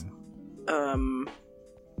Advance, and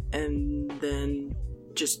then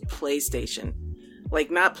just PlayStation.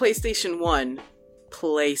 Like, not PlayStation 1,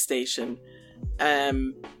 PlayStation.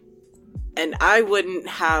 And I wouldn't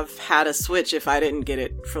have had a Switch if I didn't get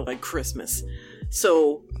it for like Christmas.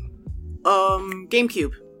 So,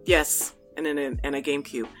 GameCube, yes, and a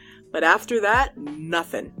GameCube. But after that,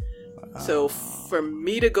 nothing. So for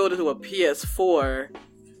me to go to a PS4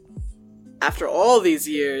 after all these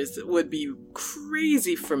years would be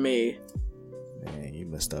crazy for me. Man, you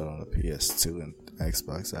missed out on the PS2 and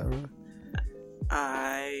Xbox era.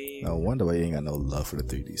 No wonder why you ain't got no love for the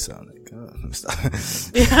 3D Sonic.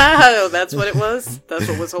 Yeah, that's what it was. That's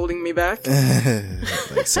what was holding me back.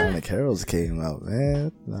 Like Sonic Heroes came out,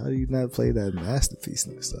 man. How do you not play that masterpiece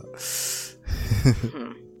and stuff?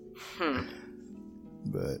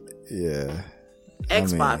 But yeah,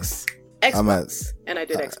 Xbox, and I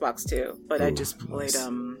did Xbox too. But I just played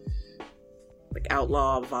like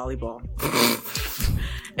Outlaw Volleyball.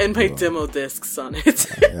 And my demo discs on it.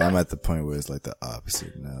 Yeah, I'm at the point where it's like the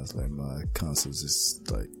opposite now. It's like my consoles just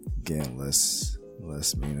like getting less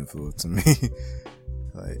meaningful to me.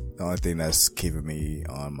 Like the only thing that's keeping me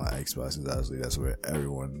on my Xbox is obviously that's where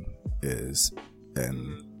everyone is,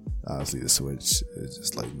 and obviously the Switch is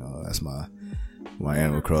just like that's my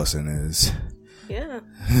Animal Crossing is. Yeah.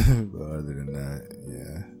 But other than that,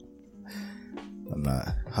 yeah, I'm not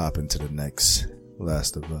hopping to the next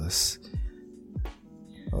Last of Us.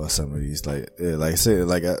 Or some of these, like it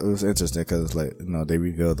was interesting because, like, they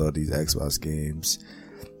revealed all these Xbox games,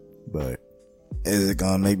 but is it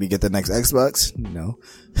gonna make me get the next Xbox? No.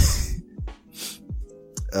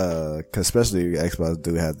 Cause especially Xbox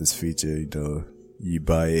do have this feature, you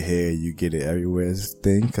buy it here, you get it everywhere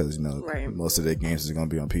thing, cause, right. Most of their games are gonna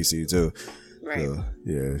be on PC too. Right. So,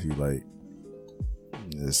 yeah, if you like,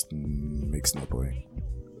 this makes no point.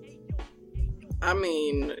 I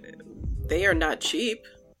mean, they are not cheap.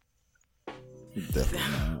 Definitely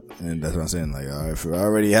not. And that's what I'm saying. Like, if I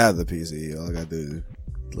already have the PC, all I gotta do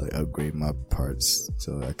is like upgrade my parts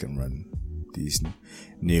so I can run these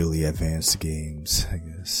newly advanced games, I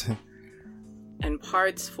guess. And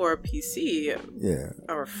parts for a PC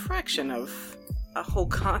are a fraction of a whole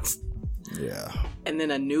console. Yeah. And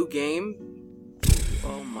then a new game.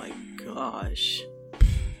 Oh my gosh.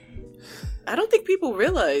 I don't think people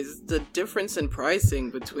realize the difference in pricing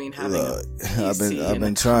between having a PC I've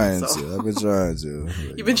been trying to. Like,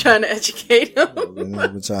 you've been trying to educate them.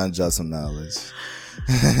 I've been trying to drop some knowledge.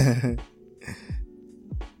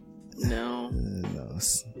 No. No.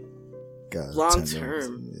 Long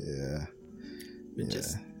term. Yeah.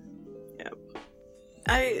 Just. Yeah.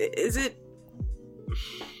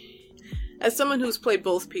 As someone who's played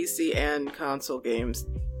both PC and console games,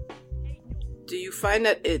 do you find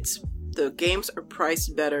that the games are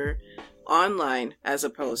priced better online as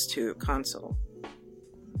opposed to console?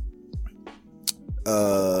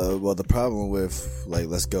 Well, the problem with, like,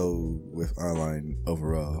 let's go with online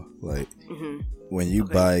overall. Like, when you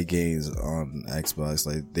buy games on Xbox,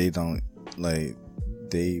 like, they don't, like,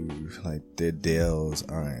 their deals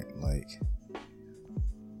aren't, like,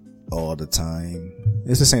 all the time.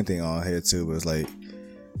 It's the same thing on here too, but it's like,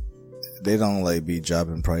 they don't, like, be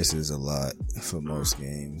dropping prices a lot for most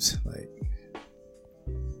games. Like,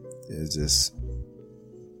 it's just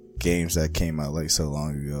games that came out, like, so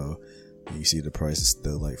long ago. And you see the price is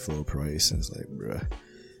still, like, full price. And it's like, bruh.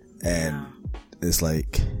 And it's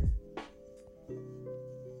like,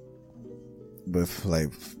 but for,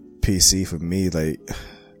 like, PC for me, like,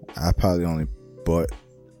 I probably only bought,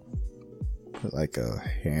 like, a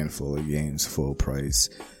handful of games full price.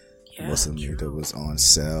 Most of them that was on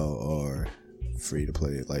sale or free to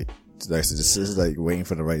play. Like, this is like waiting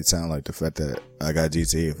for the right time. Like the fact that I got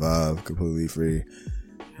GTA 5 completely free.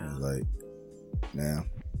 Like, now.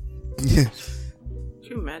 Could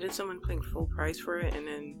you imagine someone paying full price for it and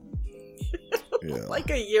then like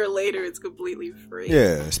a year later it's completely free?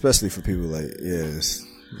 Yeah, especially for people like,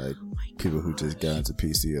 like people who just got into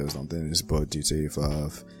PC or something, just bought GTA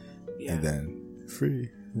 5 and then free.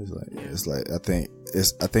 It's like I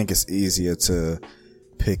think it's easier to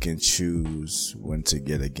pick and choose when to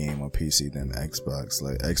get a game on PC than Xbox.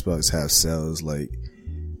 Like, Xbox have sales, like,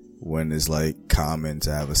 when it's like common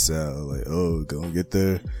to have a sale, like, oh, go and get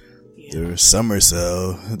their summer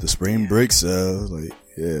sale, the spring break sale. Like,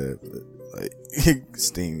 but, like,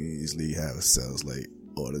 Steam usually have sales, like,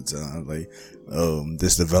 all the time. Like,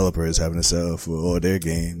 this developer is having a sale for all their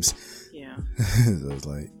games. So it's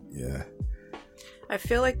like, I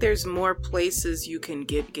feel like there's more places you can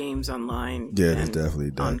get games online. Yeah, there's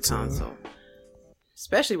definitely that on console.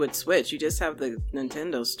 Especially with Switch, you just have the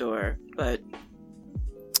Nintendo store. But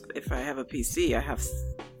if I have a PC, I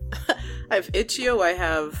have Itch.io. I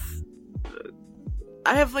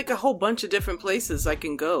have like a whole bunch of different places I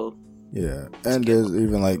can go. Yeah, and there's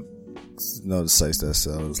even like the sites that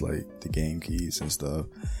sells like the game keys and stuff.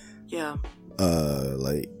 Yeah.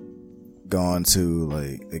 Like, gone to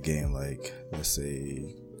like a game like, let's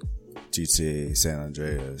say, GTA San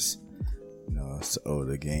Andreas, it's an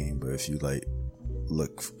older game, but if you like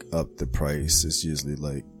look up the price, it's usually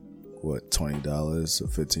like what, $20 or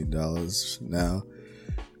 $15 now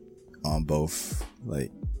on both,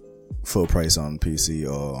 like full price on PC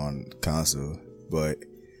or on console. But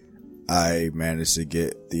I managed to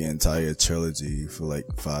get the entire trilogy for like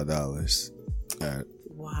 $5.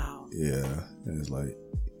 Wow. Yeah, and it's like,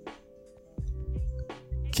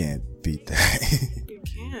 can't beat that. You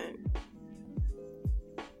can't.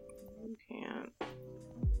 You can't.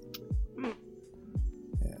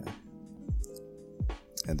 Yeah.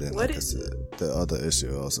 And then, what like I said, the other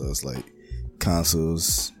issue also is like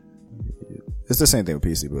consoles. It's the same thing with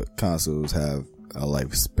PC, but consoles have a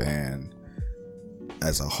lifespan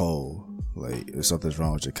as a whole. Like, if something's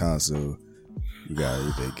wrong with your console, you gotta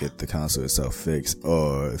either get the console itself fixed,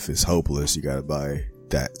 or if it's hopeless, you gotta buy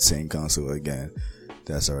that same console again.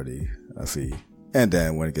 That's already a fee. And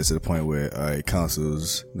then when it gets to the point where, alright,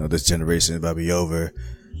 consoles, this generation is about to be over,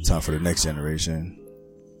 time for the next generation,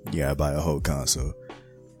 you gotta buy a whole console.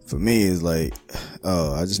 For me, it's like,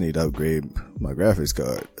 I just need to upgrade my graphics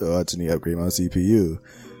card, or I just need to upgrade my CPU.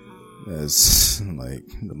 That's like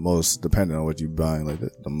the most, depending on what you're buying, like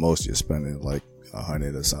the most you're spending, like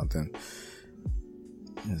 $100 or something.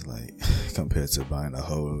 It's like, compared to buying a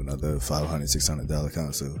whole another $500, $600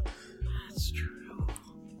 console. That's true.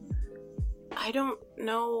 I don't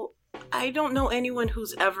know anyone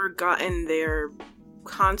who's ever gotten their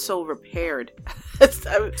console repaired.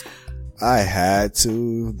 I had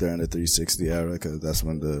to during the 360 era, because that's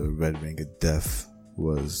when the Red Ring of Death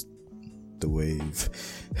was the wave.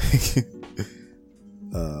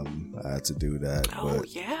 I had to do that. Oh,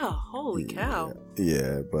 but yeah. Holy cow.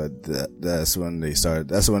 Yeah, but that's when they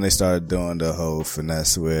started doing the whole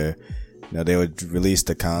finesse where, they would release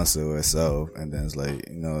the console itself, and then it's like,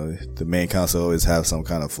 the main console always have some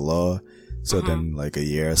kind of flaw. So then, like a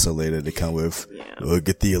year or so later, they come with,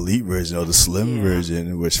 get the elite version or the slim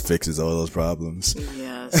version, which fixes all those problems.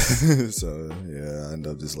 Yes. So yeah, I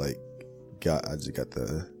ended up just like, I just got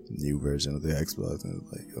the new version of the Xbox, and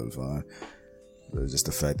it was fine. But it's just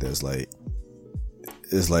the fact that it's like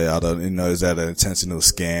I don't, is that an intentional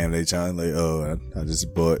scam? They trying like, I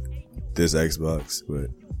just bought this Xbox, but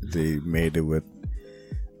they made it with,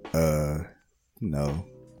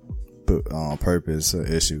 but on purpose,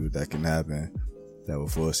 an issue that can happen that will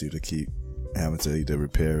force you to keep having to either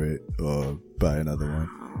repair it or buy another one.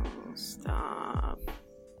 Oh, stop.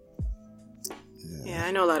 Yeah,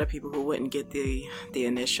 I know a lot of people who wouldn't get the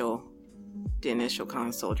initial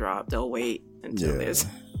console drop. They'll wait until there's.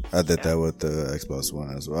 I did that with the Xbox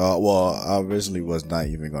One as well. Well, I originally was not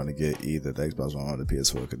even going to get either the Xbox One or the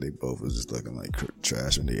PS4 because they both was just looking like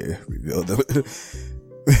trash when they revealed them.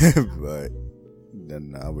 But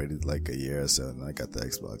then I waited like a year or so, and I got the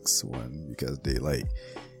Xbox One because they like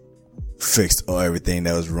fixed everything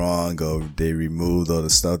that was wrong, or they removed all the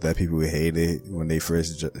stuff that people hated when they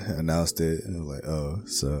first announced it. And I was like,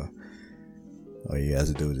 so all you have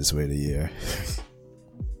to do is just wait a year.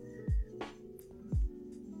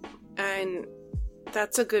 And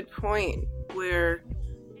that's a good point, where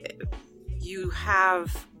you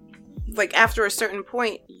have, like, after a certain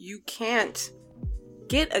point, you can't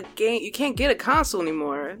get a game, you can't get a console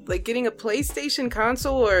anymore. Like, getting a PlayStation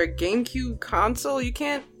console or a GameCube console, you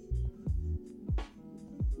can't,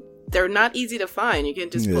 they're not easy to find. You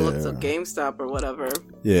can't just pull up to GameStop or whatever.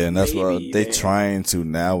 Yeah, and that's what they trying to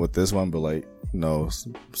now with this one, but like,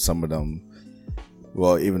 some of them,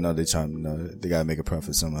 well, even though they trying, they gotta make a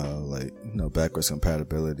profit somehow, like, backwards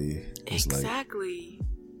compatibility. Exactly.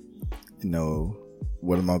 Like,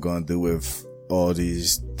 what am I gonna do with all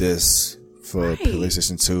these discs for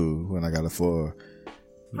PlayStation 2 when I got a 4?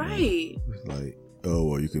 Right. Like,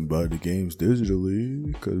 you can buy the games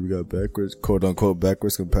digitally because we got backwards, quote unquote,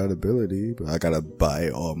 backwards compatibility, but I gotta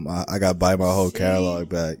buy my whole catalog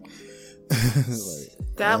back.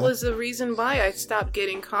 That was the reason why I stopped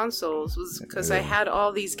getting consoles, was because I had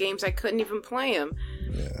all these games, I couldn't even play them.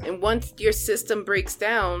 Yeah. And once your system breaks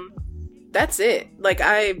down, that's it. Like,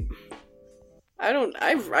 I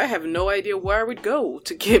have no idea where I would go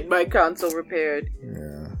to get my console repaired.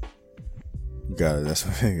 Yeah. That's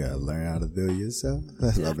what you gotta learn how to do it yourself.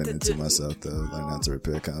 That's what I've been into myself, though. Learn how to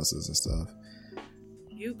repair consoles and stuff.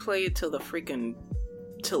 You play it till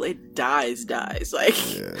it dies.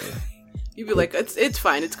 Like, yeah. You'd be like, it's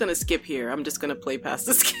fine. It's gonna skip here. I'm just gonna play past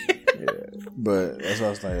the skip. Yeah, but that's what I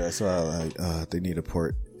was like. That's why I like. They need to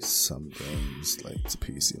port some games like to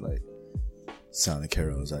PC, like Sonic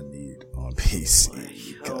Heroes. I need on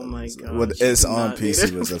PC. Oh my god! Well, it's on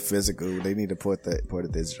PC with the physical. They need to port it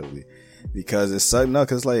digitally because it's so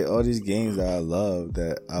because like all these games that I love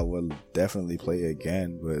that I will definitely play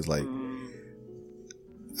again, but it's like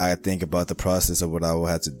I think about the process of what I would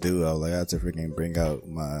have to do. I was like, I have to freaking bring out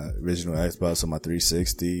my original Xbox on my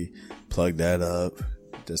 360, plug that up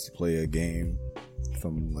just to play a game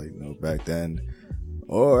from like, back then.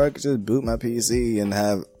 Or I could just boot my PC and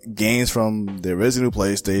have games from the original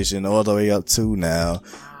PlayStation all the way up to now,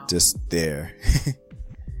 just there.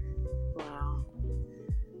 Wow.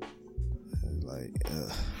 Like,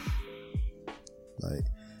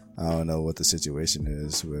 I don't know what the situation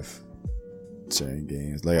is with certain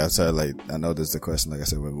games. Like I said, like, I know there's the question, like I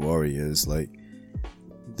said, with Warriors, like,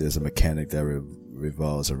 there's a mechanic that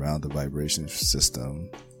revolves around the vibration system,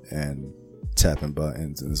 and tapping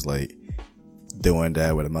buttons is like, doing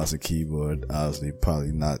that with a mouse and keyboard, obviously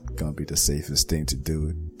probably not gonna be the safest thing to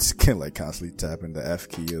do. It's kind of like constantly tapping the F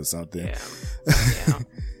key or something. Yeah.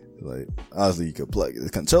 Like, obviously you could plug the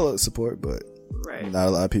controller support, but not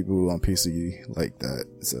a lot of people on PC like that,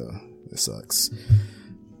 so it sucks.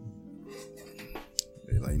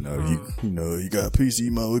 Like, you got PC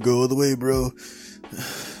mode, go all the way, bro.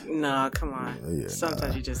 Nah, come on. Yeah,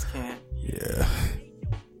 sometimes you just can't. Yeah.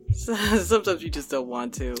 Sometimes you just don't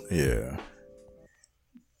want to. Yeah.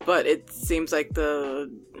 But it seems like the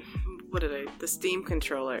Steam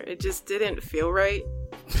controller, it just didn't feel right.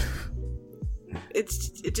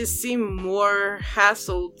 It just seemed more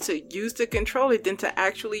hassle to use the controller than to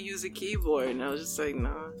actually use a keyboard. And I was just like,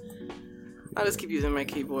 nah. I'll just keep using my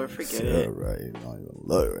keyboard. Forget it. Right. Don't even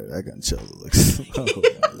look right. That controller looks. Oh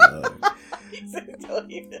my Lord. He said,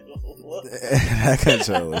 don't even look. That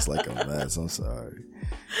controller looks like a mess. I'm sorry.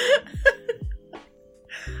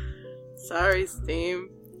 Sorry, Steam.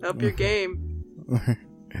 Up your game.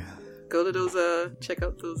 Go to those, check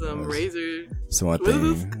out those, Razer. So one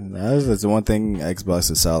thing, that's the one thing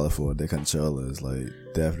Xbox is solid for, the controllers. Like,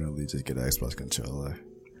 definitely just get an Xbox controller.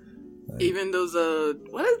 Like, even those,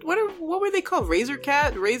 what were they called? Razer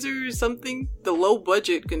Cat? Razer something? The low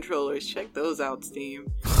budget controllers. Check those out,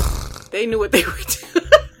 Steam. They knew what they were doing.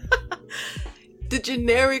 The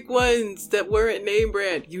generic ones that weren't name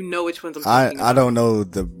brand. You know which ones I'm talking about. I don't know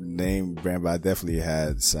the name brand, but I definitely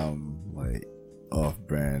had some like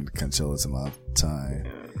off-brand controllers in my time.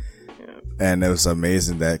 Yeah. And it was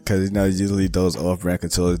amazing that, cause usually those off-brand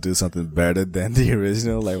controllers do something better than the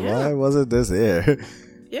original. Like, why wasn't this here?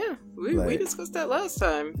 Yeah, we discussed that last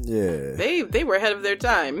time. Yeah. They were ahead of their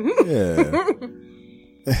time. Yeah.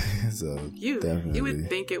 So you would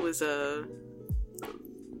think it was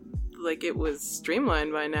like it was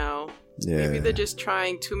streamlined by now. Yeah. Maybe they're just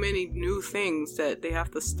trying too many new things that they have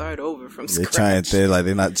to start over from scratch.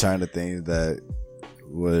 They're not trying the things that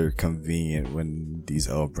were convenient when these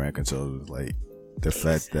old brand controllers, like the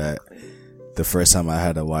fact that the first time I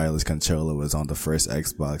had a wireless controller was on the first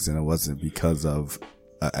Xbox, and it wasn't because of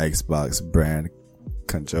an Xbox brand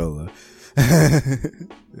controller.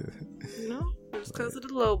 It's because of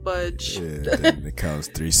the low budge. Yeah, then it comes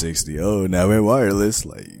 360. Oh, now we're wireless.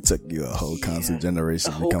 Like, it took you a whole console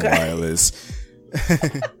generation to become wireless.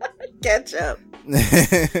 Catch up.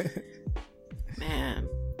 Man.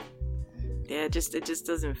 Yeah, it just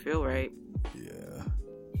doesn't feel right. Yeah.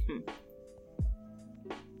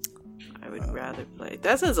 I would rather play.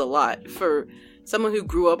 That says a lot for someone who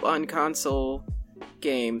grew up on console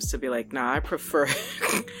games to be like, nah, I prefer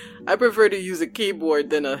to use a keyboard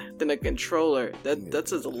than a controller. That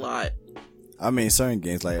says a lot. I mean, certain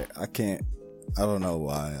games, like, I don't know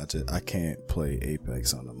why, I can't play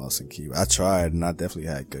Apex on the mouse and keyboard. I tried, and I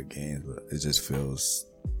definitely had good games, but it just feels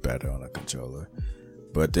better on a controller.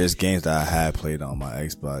 But there's games that I had played on my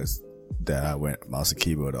Xbox that I went mouse and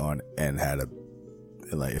keyboard on and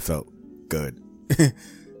it felt good.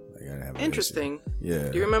 Interesting. Yeah.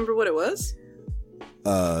 Do you remember what it was?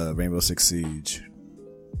 Rainbow Six Siege.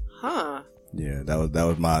 Huh. Yeah, that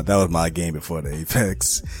was my game before the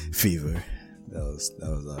Apex Fever. That was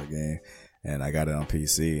our game, and I got it on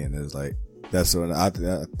PC, and it was like, that's when I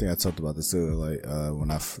think I talked about this too. Like,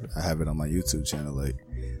 when I have it on my YouTube channel, like,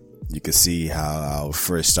 you could see how I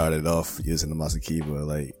first started off using the mouse and keyboard.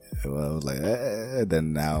 Like, I was like,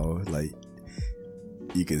 then now, like,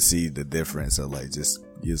 you can see the difference of like just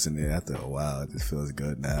using it after a while. It just feels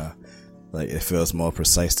good now. Like, it feels more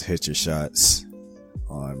precise to hit your shots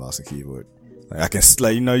on mouse and keyboard. Like, I can,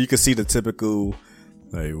 like, you can see the typical,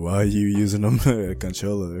 like, why are you using a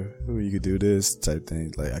controller? You could do this type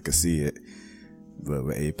thing. Like, I could see it. But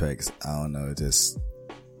with Apex, I don't know, it just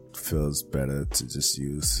feels better to just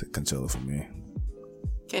use a controller for me.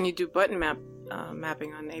 Can you do button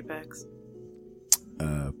mapping on Apex?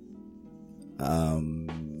 I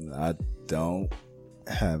don't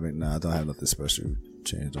have it. No, I don't have nothing special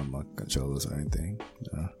changed on my controllers or anything.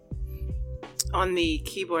 No. On the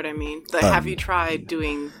keyboard, I mean. Have you tried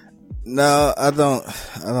doing No, I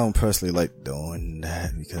don't personally like doing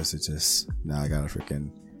that because it's just now I gotta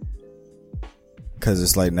freaking. Because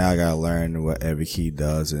it's like now I gotta learn what every key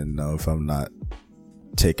does and know if I'm not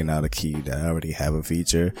taking out a key that I already have a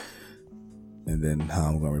feature, and then how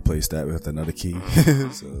I'm gonna replace that with another key.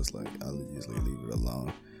 So it's like I'll usually leave it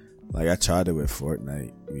alone. Like I tried it with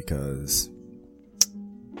Fortnite because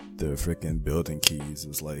the freaking building keys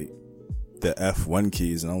was like the F1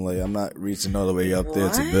 keys, and I'm like, I'm not reaching all the way up there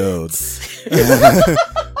to build.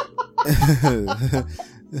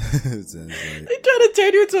 They trying to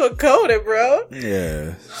turn you into a coder, bro.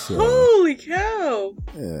 Yeah. So, holy cow.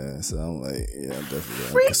 Yeah, so I'm like, yeah, I'm definitely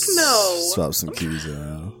Freak no. Swap some keys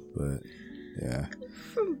around, but yeah.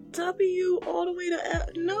 From W all the way to F.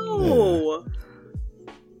 No.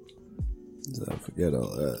 Yeah. So I forget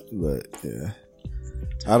all that, but yeah.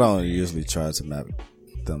 I don't usually try to map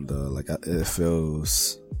them though. Like it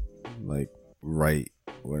feels like right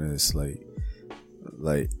when it's like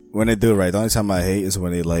when they do it right. The only time I hate is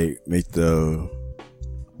when they like when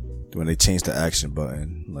they change the action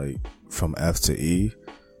button like from F to E.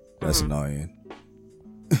 That's annoying.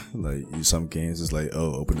 Like some games it's like,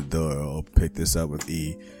 oh, open the door, or pick this up with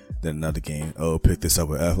E. Then another game, oh, pick this up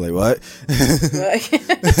with F. Like what?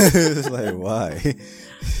 It's like why?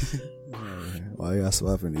 Why y'all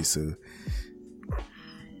swapping these two?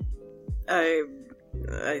 I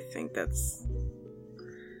think that's.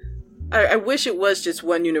 I wish it was just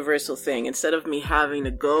one universal thing. Instead of me having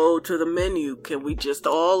to go to the menu, can we just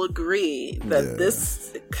all agree that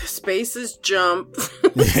this space is jump,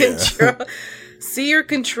 control, C or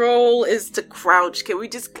control is to crouch? Can we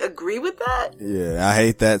just agree with that? Yeah, I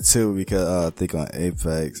hate that too because I think on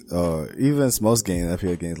Apex or even most games,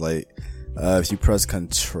 FPL games, like if you press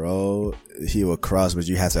control, he will crouch, but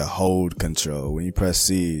you have to hold control. When you press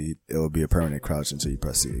C, it will be a permanent crouch until you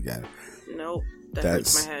press C again. Nope. That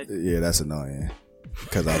hurts my head. Yeah, that's annoying.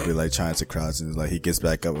 Because I'll be like trying to crouch and it's like he gets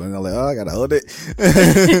back up and I'm like, oh, I gotta hold it.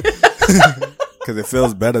 Because it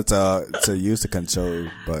feels better to use the control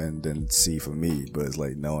button than C for me, but it's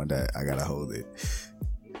like knowing that I gotta hold it.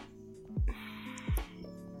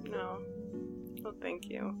 No. Well, thank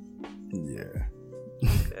you. Yeah.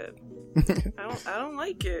 Good. I don't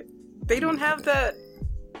like it. They don't have that.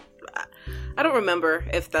 I don't remember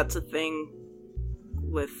if that's a thing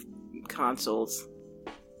with consoles.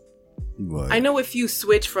 What? I know if you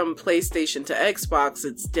switch from PlayStation to Xbox,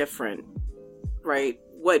 it's different, right?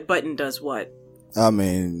 What button does what? I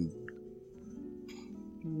mean,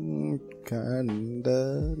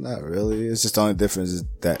 kinda, not really. It's just the only difference is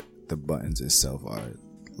that the buttons itself are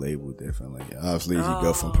labeled differently. Obviously, if you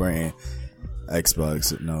go from playing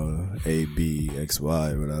Xbox, A, B, X,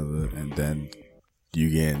 Y, whatever, and then you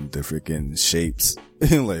get the freaking shapes.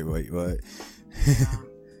 Like, wait, what?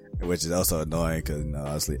 Which is also annoying because,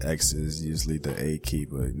 obviously X is usually the A key,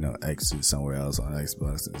 but, X is somewhere else on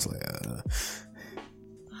Xbox. And it's like,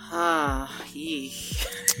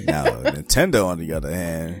 Now, Nintendo, on the other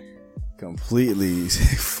hand, completely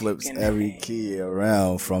flips every key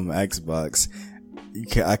around from Xbox.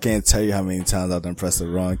 I can't tell you how many times I've done pressed the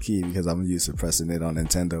wrong key because I'm used to pressing it on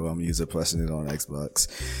Nintendo. I'm used to pressing it on Xbox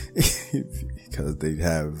because they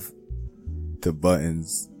have the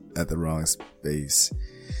buttons at the wrong space.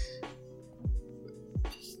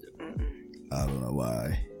 I don't know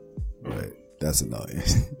why, but that's annoying.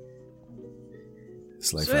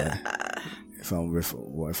 It's like if I'm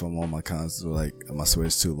on my console, like my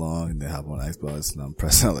Switch too long, and then hop on Xbox and I'm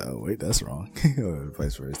pressing, I'm like, oh wait, that's wrong, or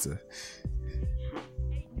vice versa.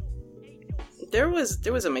 There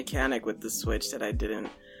was a mechanic with the Switch that I didn't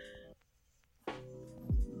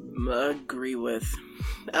agree with.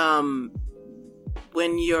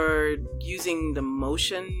 When you're using the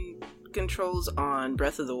motion controls on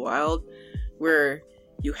Breath of the Wild, where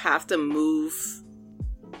you have to move,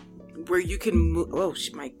 where you can move, oh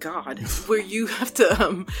my god, where you have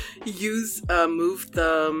to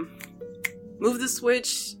move the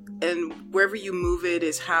Switch, and wherever you move it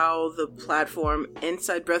is how the platform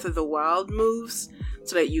inside Breath of the Wild moves,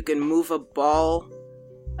 so that you can move a ball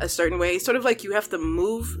a certain way. Sort of like you have to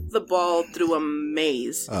move the ball through a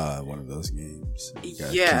maze. One of those games. You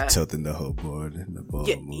gotta keep tilting the whole board and the ball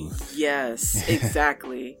moves. Yes,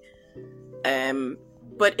 exactly.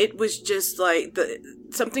 But it was just like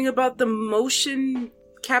something about the motion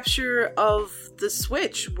capture of the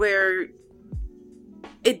Switch where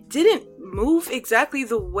it didn't move exactly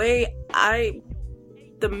the way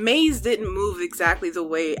the maze didn't move exactly the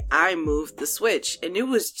way I moved the Switch, and it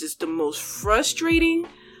was just the most frustrating.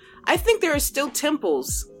 I think there are still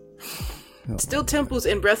temples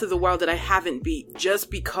in Breath of the Wild that I haven't beat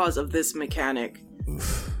just because of this mechanic.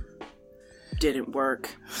 Oof. Didn't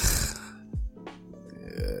work.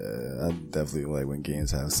 I definitely like when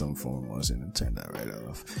games have some form of motion and turn that right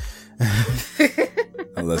off.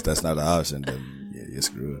 Unless that's not an option, then yeah, you're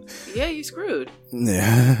screwed. Yeah, you're screwed.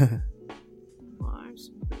 Yeah.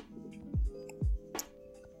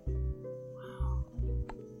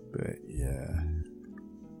 But yeah.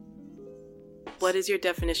 What is your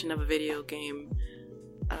definition of a video game?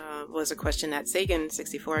 Was a question that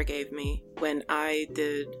Sagan64 gave me when I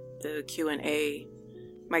did the Q&A,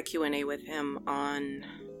 my Q&A with him on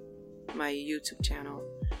my YouTube channel.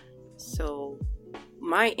 So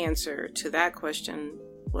my answer to that question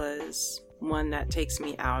was one that takes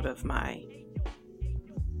me out of my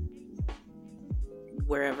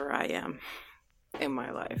wherever I am in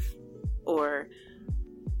my life, or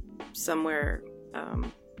somewhere,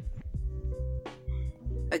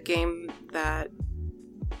 a game that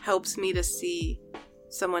helps me to see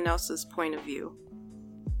someone else's point of view,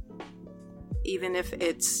 even if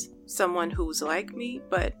it's someone who's like me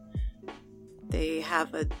but they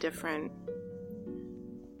have a different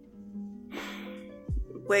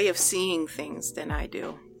way of seeing things than I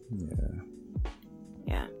do.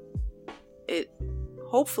 Yeah.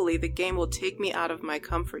 Hopefully the game will take me out of my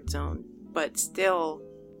comfort zone, but still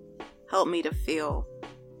help me to feel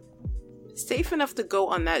safe enough to go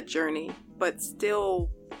on that journey, but still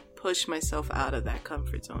push myself out of that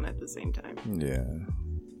comfort zone at the same time. Yeah.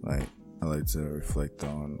 Like, I like to reflect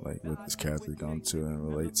on like what this character's gone to and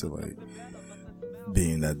relate to like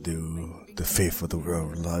being that dude, the faith of the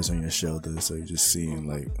world relies on your shoulders. So you're just seeing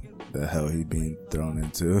like the hell he being thrown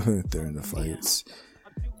into during the fights.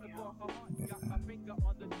 Yeah.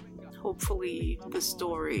 Hopefully the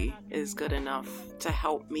story is good enough to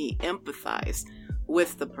help me empathize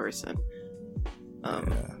with the person.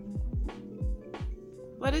 Yeah.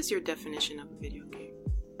 What is your definition of a video game?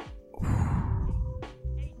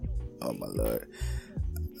 Oh my lord.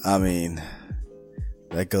 I mean,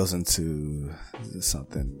 that goes into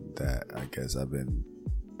something that I guess I've been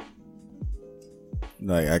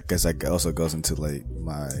like, I guess it also goes into like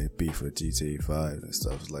my beef with GTA 5 and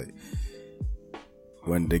stuff. Like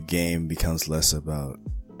when the game becomes less about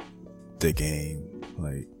the game,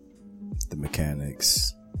 like the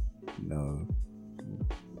mechanics, you know,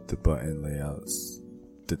 the button layouts,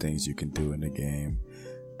 the things you can do in the game,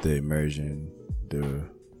 the immersion, the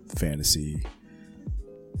fantasy.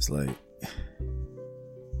 It's like,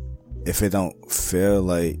 if it don't feel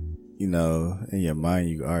like, you know, in your mind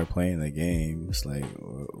you are playing the game, it's like,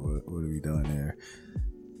 what are we doing there?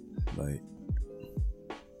 Like,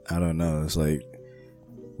 I don't know. It's like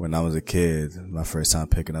when I was a kid, my first time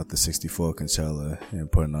picking up the 64 controller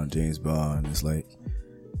and putting on James Bond, it's like,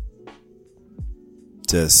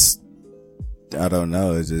 just, I don't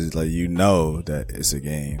know. It's just like, you know that it's a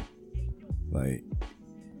game. Like,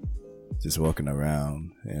 just walking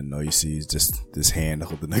around and all you see is just this hand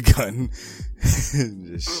holding a gun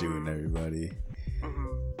just shooting everybody.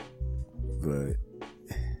 But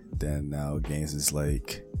then now games is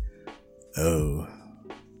like, oh,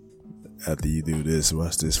 after you do this,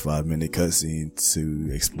 watch this 5-minute cutscene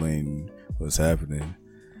to explain what's happening.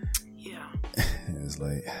 Yeah. It's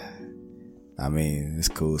like, I mean, it's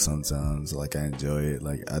cool sometimes. Like, I enjoy it.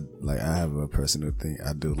 Like I have a personal thing.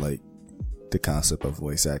 I do like the concept of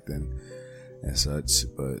voice acting and such,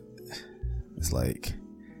 but it's like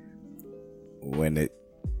when it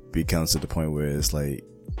becomes to the point where it's like,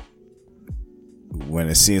 when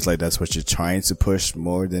it seems like that's what you're trying to push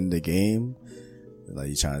more than the game, like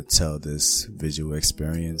you're trying to tell this visual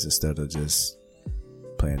experience instead of just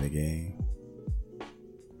playing the game.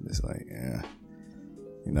 It's like, yeah,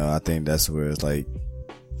 you know, I think that's where it's like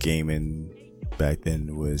gaming back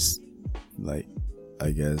then was like,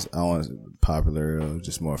 I guess, I don't want to popular or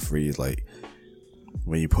just more free. Like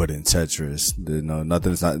when you put in Tetris,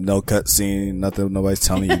 nothing's not, no cutscene, nothing, nobody's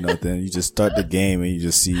telling you nothing. You just start the game and you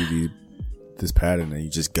just see this pattern and you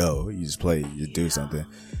just go, you just play, you just do something.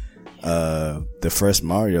 The first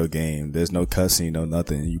Mario game, there's no cutscene, no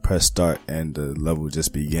nothing. You press start and the level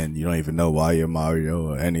just begin. You don't even know why you're Mario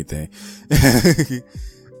or anything. And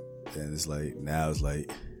it's like, now it's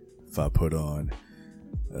like, if I put on,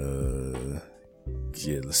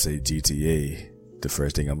 let's say GTA, the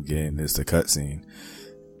first thing I'm getting is the cutscene.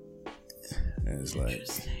 And it's like,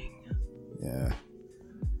 yeah.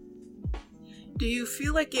 Do you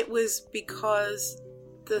feel like it was because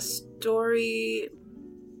the story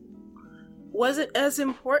wasn't as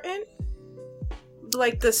important?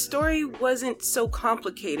 Like the story wasn't so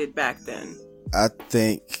complicated back then? I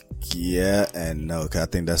think, yeah and no. 'Cause I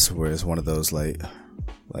think that's where it's one of those like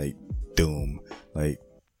Doom. Like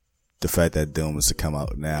the fact that Doom is to come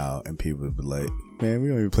out now and people would be like, man, we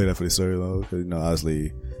don't even play that for the story though. 'Cause, you know,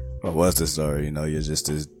 obviously, what was the story? You know, you're just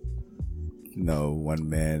this no one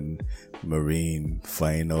man marine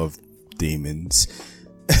fighting off demons.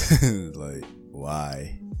 Like,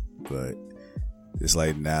 why? But it's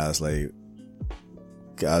like now it's like,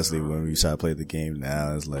 honestly, when we try to play the game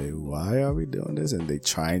now, it's like, why are we doing this? And they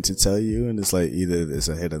trying to tell you, and it's like either it's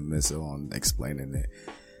a hit or miss on explaining it.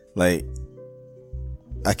 Like,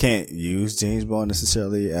 I can't use James Bond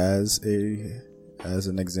necessarily as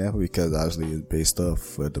an example because obviously it's based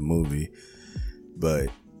off of the movie, but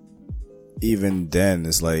even then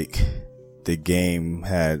it's like the game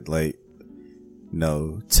had like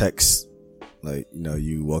text, like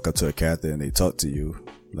you walk up to a character and they talk to you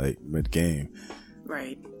like mid game,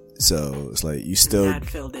 right? So it's like you still that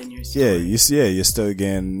filled in your story. you're still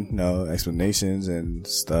getting explanations and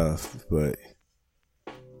stuff, but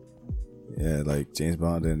yeah, like James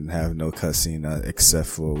Bond didn't have no cutscene except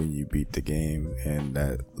for when you beat the game and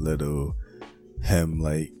that little him,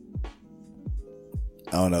 like,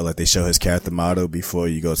 I don't know, like they show his character model before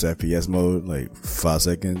you go to FPS mode, like 5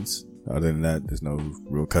 seconds. Other than that, there's no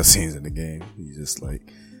real cutscenes in the game. You just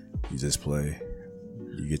play.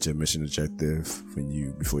 You get your mission objective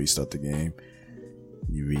before you start the game.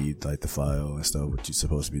 You read like the file and stuff, what you're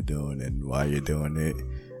supposed to be doing and why you're doing it,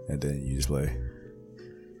 and then you just play.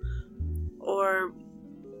 Or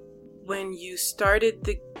when you started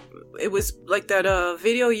it was like that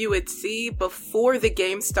video you would see before the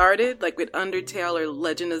game started, like with Undertale or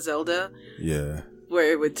Legend of Zelda. Yeah.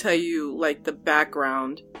 Where it would tell you like the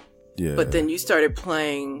background. Yeah. But then you started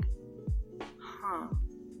playing.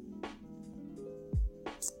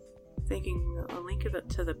 Thinking A Link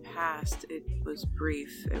to the Past, it was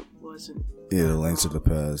brief. It wasn't. Yeah, A Link to the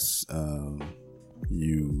Past.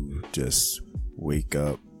 You just wake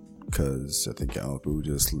up because I think your uncle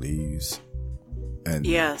just leaves, and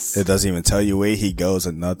yes, it doesn't even tell you where he goes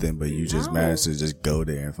or nothing, but you just manage to just go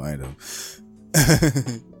there and find him.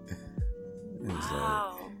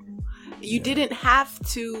 Wow. You didn't have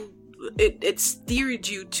to. It steered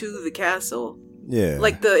you to the castle. Yeah.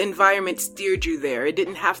 Like the environment steered you there. It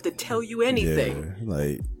didn't have to tell you anything. Yeah.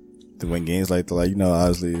 Like when games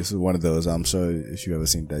obviously this is one of those, I'm sure if you ever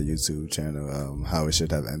seen that YouTube channel, How It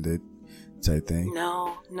Should Have Ended type thing.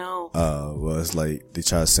 No. Well, it's like they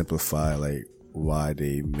try to simplify like why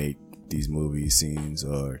they make these movie scenes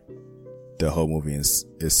or the whole movie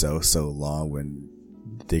itself so long when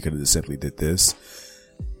they could have just simply did this.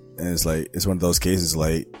 And it's like, it's one of those cases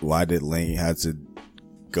like, why did Lane have to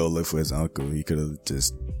go look for his uncle? He could have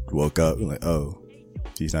just woke up and like, oh,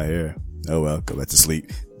 he's not here. Oh well, go back to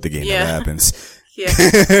sleep. The game never happens. Yeah.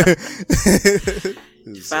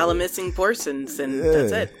 File a missing persons and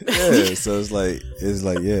that's it. Yeah. So it's like,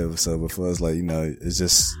 yeah. So before it's like, it's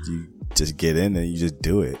just, you just get in and you just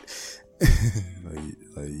do it.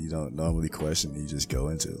 like you don't normally question, you just go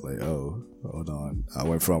into it like, oh, hold on. I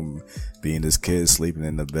went from being this kid sleeping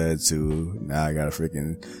in the bed to now I gotta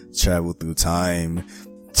freaking travel through time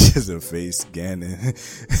just a face scanning.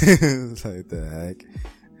 It's like, the heck?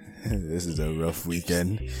 This is a rough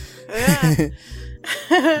weekend. Yeah.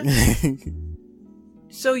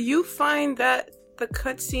 So you find that the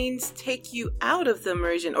cutscenes take you out of the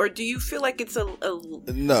immersion, or do you feel like it's no?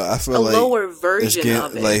 I feel like lower version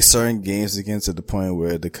of it. Like certain games get to the point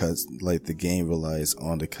where the game relies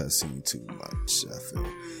on the cutscene too much. I feel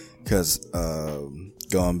because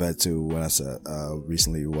going back to when I said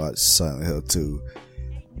recently watched Silent Hill 2,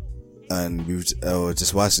 and we were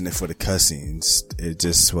just watching it for the cutscenes. It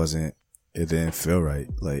just wasn't. It didn't feel right.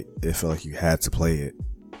 Like it felt like you had to play it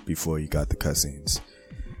before you got the cutscenes.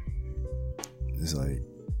 It's like,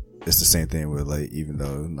 it's the same thing with like, even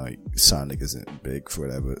though like Sonic isn't big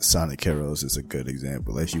for that, but Sonic Heroes is a good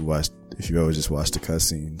example. Like if you ever just watch the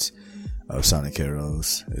cutscenes of Sonic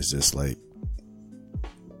Heroes, it's just like,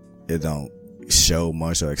 it don't show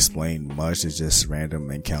much or explain much. It's just random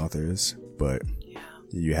encounters, but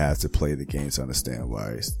you have to play the game to understand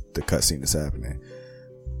why the cutscene is happening.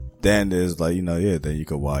 Then there's like, then you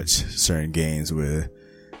could watch certain games with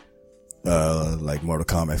like Mortal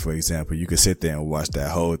Kombat, for example. You could sit there and watch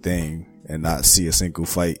that whole thing and not see a single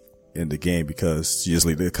fight in the game because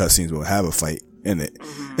usually the cutscenes will have a fight in it.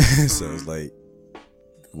 So it's like,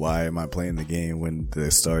 why am I playing the game when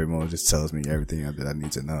the story mode just tells me everything that I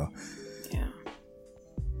need to know? Yeah.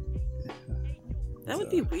 That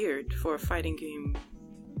would be weird for a fighting game.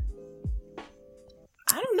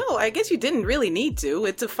 I don't know. I guess you didn't really need to.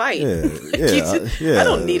 It's a fight. Yeah. I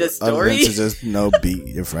don't need a story. To just beat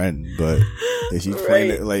your friend. But if you play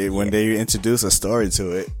it, like when they introduce a story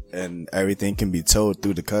to it and everything can be told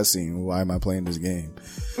through the cutscene, why am I playing this game?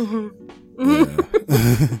 Yeah.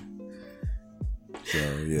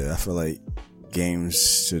 So yeah, I feel like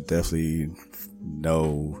games should definitely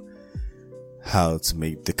know how to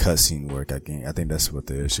make the cutscene work. I think that's what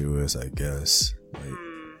the issue is, I guess. Like,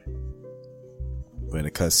 when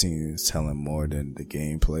the cutscene is telling more than the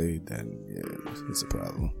gameplay, then yeah, it's a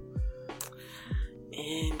problem.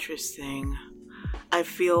 Interesting. I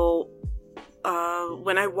feel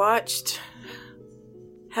when I watched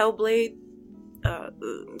Hellblade,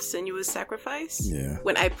 Senua's Sacrifice,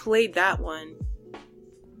 when I played that one,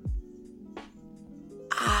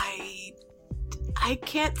 I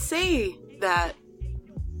can't say that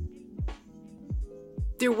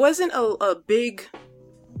there wasn't a big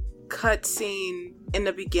cutscene in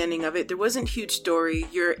the beginning of it. There wasn't huge story.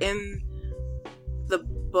 You're in the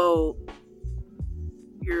boat,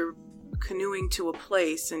 you're canoeing to a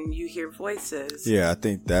place, and you hear voices. Yeah, I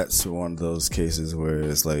think that's one of those cases where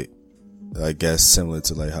it's like, I guess similar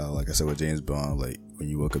to like how, like I said with James Bond, like when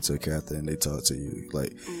you walk up to a captain and they talk to you,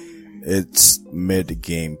 like it's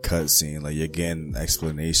mid-game cutscene, like you're getting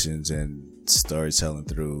explanations and storytelling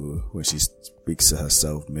through when she speaks to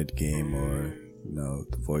herself mid-game, or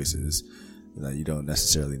the voices. Like, you don't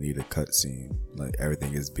necessarily need a cutscene. Like,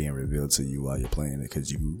 everything is being revealed to you while you're playing it,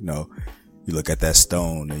 because you look at that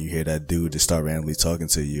stone and you hear that dude just start randomly talking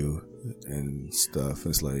to you and stuff.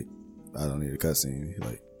 It's like, I don't need a cutscene.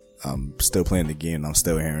 Like, I'm still playing the game and I'm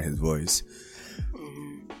still hearing his voice.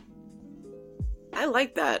 I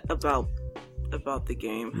like that about the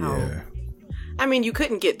game. I mean, you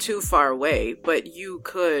couldn't get too far away, but you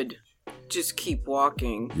could just keep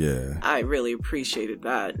walking. Yeah. I really appreciated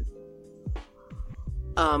that.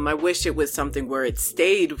 I wish it was something where it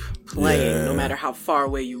stayed playing no matter how far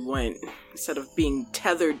away you went, instead of being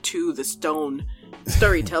tethered to the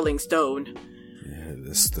storytelling stone. Yeah,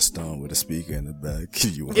 this the stone with a speaker in the back.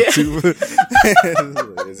 You want to?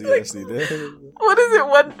 Is he actually there? What is it?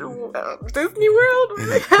 What Disney World?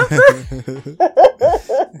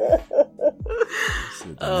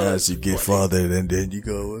 As you get farther, and then you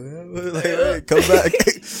go, like, hey, come back.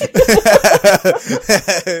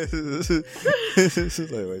 It's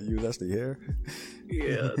like, wait, you actually here?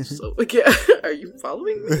 Yeah. So, yeah. Are you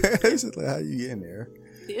following me? It's just like, how you getting there?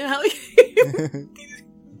 Yeah. How you?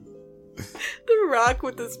 The Rock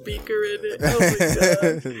with the speaker in it. Oh my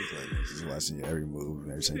god. She's watching your every move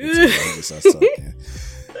and everything. Just starts talking.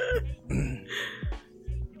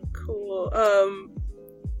 Cool.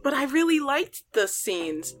 But I really liked the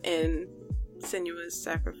scenes in Senua's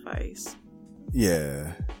Sacrifice.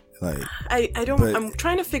 Yeah. Like, I don't. I'm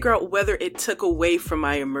trying to figure out whether it took away from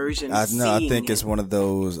my immersion. I think it's one of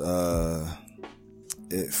those.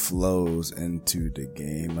 It flows into the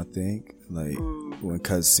game. I think, like, when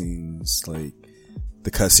cutscenes, like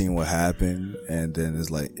the cutscene will happen, and then it's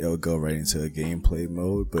like it'll go right into a gameplay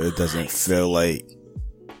mode, but it doesn't feel like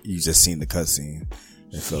you just seen the cutscene.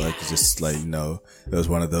 It felt like it's just like, it was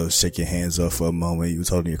one of those shake your hands off for a moment. You was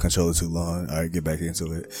holding your controller too long. All right, get back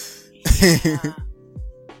into it. Yeah.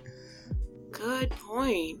 Good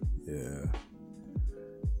point. Yeah.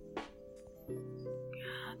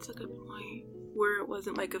 That's a good point. Where it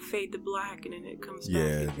wasn't like a fade to black and then it comes back.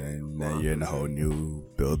 Yeah, then now you're in a whole new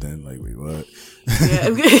building. Like, wait, what? Yeah.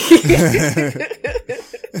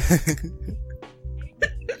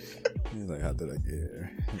 He's like, how did I get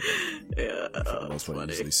here? Yeah. For the most part, you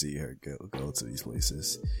usually see her go to these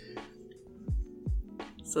places.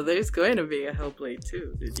 So there's going to be a Hellblade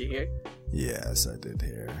 2. Did you hear? Yes, I did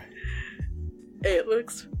hear. It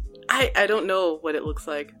looks... I don't know what it looks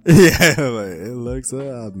like. Yeah, like, it looks...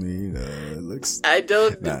 it looks... I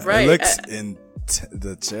don't... right. It looks...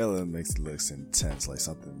 the trailer looks intense, like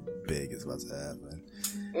something big is about to happen.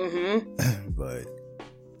 Mm-hmm. But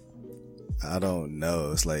I don't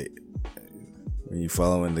know. It's like when you're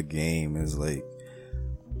following the game, it's like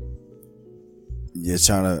you're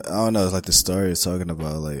trying to. I don't know. It's like the story is talking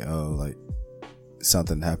about like, like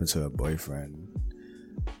something happened to her boyfriend,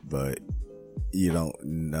 but you don't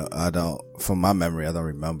know. From my memory, I don't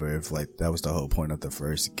remember if like that was the whole point of the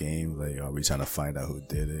first game. Like, are we trying to find out who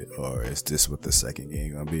did it, or is this what the second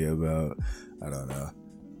game gonna be about? I don't know.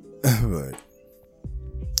 But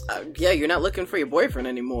yeah, you're not looking for your boyfriend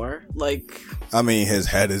anymore. Like, I mean, his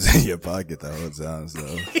head is in your pocket the whole time, so.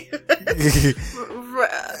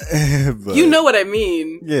 But, you know what I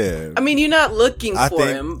mean? Yeah. I mean, you're not looking for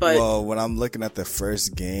him, but well, when I'm looking at the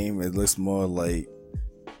first game, it looks more like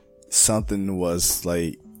something was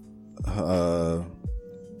like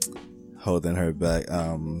holding her back.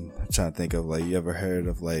 I'm trying to think of, like, you ever heard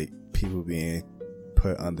of like people being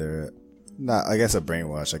put under, not, I guess a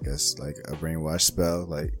brainwash, like a brainwash spell.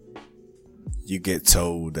 Like, you get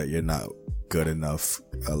told that you're not good enough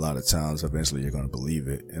a lot of times. Eventually you're going to believe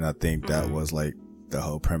it. And I think that was like the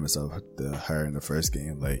whole premise of her in the first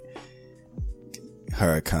game. Like,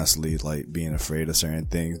 her constantly like being afraid of certain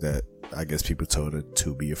things that I guess people told her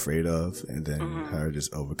to be afraid of, and then her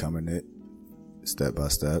just overcoming it step by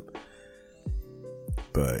step.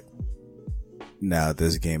 But now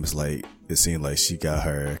this game is like, it seemed like she got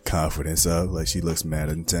her confidence up. Like she looks mad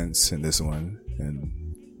intense in this one,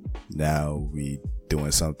 and now we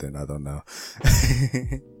doing something. I don't know.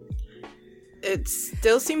 It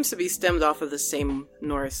still seems to be stemmed off of the same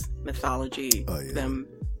Norse mythology. Oh, yeah.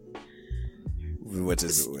 Which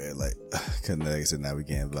is weird. Like, cause like I said, now we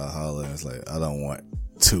getting Valhalla, and it's like I don't want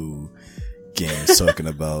 2 games talking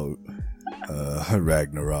about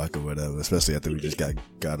Ragnarok or whatever. Especially after we just got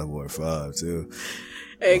God of War 5 too.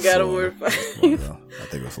 And God of War 5. Well, I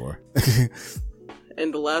think before.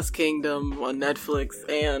 And The Last Kingdom on Netflix,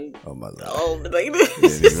 and oh my lord, all the like,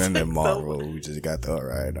 yeah, and then Marvel, we just got the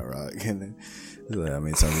Ragnarok, and then I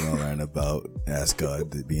mean something gonna learn about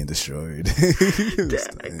Asgard being destroyed,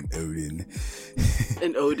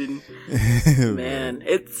 and Odin, man,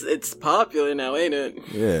 it's popular now, ain't it?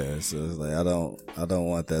 Yeah, so it's like I don't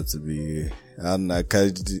want that to be. I'm not,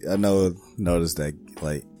 cause I noticed that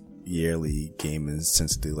like yearly gaming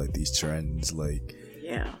tends to do like these trends, like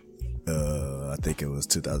yeah. I think it was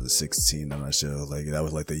 2016. I'm not sure. Like that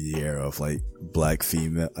was like the year of like black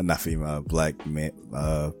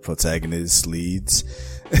protagonists leads.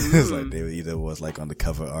 It was like they either was like on the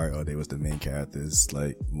cover art or they was the main characters.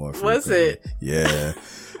 Like more. Was it? Yeah.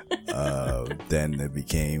 Then it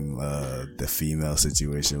became the female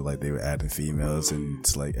situation. Like they were adding females, and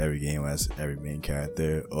it's like every game has every main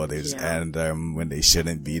character, or they just adding them when they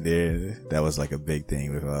shouldn't be there. That was like a big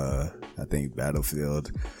thing with I think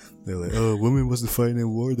Battlefield. They're like, oh, women wasn't fighting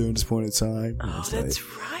in war during this point in time. Oh, that's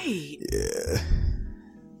right. Yeah.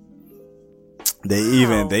 They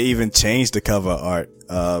even changed the cover art.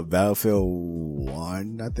 Battlefield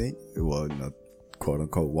 1, I think. Well, no, quote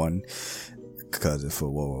unquote 1, because it's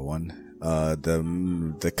for World War 1.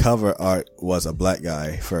 The cover art was a black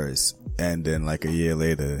guy first, and then like a year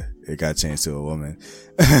later, it got changed to a woman.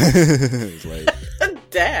 It's like,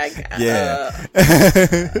 dag. Yeah.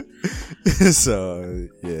 So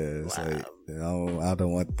yeah, it's like I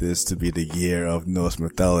don't want this to be the year of Norse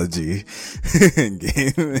mythology in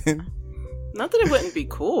gaming. Not that it wouldn't be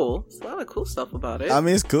cool. There's a lot of cool stuff about it. I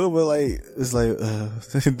mean, it's cool, but like it's like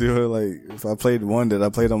do it like if I played one, did I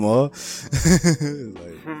play them all? Like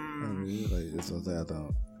I mean, like it's something I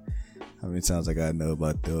don't. How many times I gotta know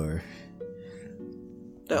about Thor?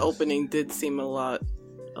 The opening did seem a lot.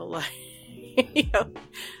 They have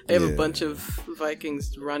a bunch of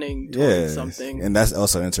Vikings running towards something, and that's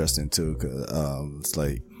also interesting too, because it's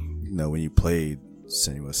like, you know, when you played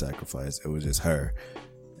Senua's Sacrifice, it was just her,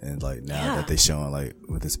 and like now that they showing like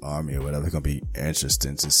with this army or whatever, it's gonna be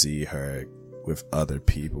interesting to see her with other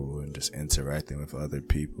people and just interacting with other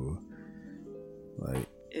people. Like,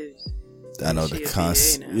 I know the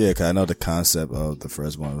concept. Yeah, because I know the concept of the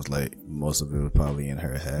first one was like most of it was probably in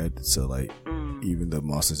her head. So like even the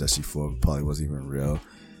monsters that she fought probably wasn't even real.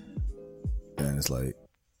 And it's like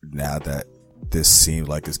now that this seems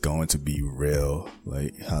like it's going to be real,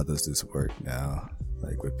 like how does this work now?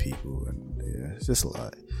 Like with people, and yeah, it's just a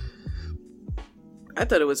lot. I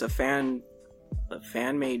thought it was a fan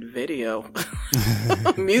made video,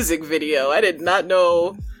 music video. I did not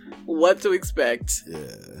know what to expect.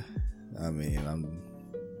 Yeah. I mean, I'm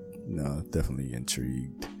definitely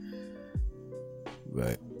intrigued,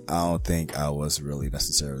 but I don't think I was really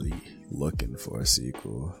necessarily looking for a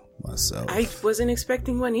sequel myself. I wasn't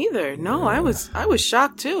expecting one either. No, I was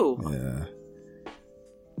shocked too. Yeah.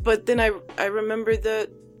 But then I remembered that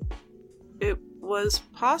it was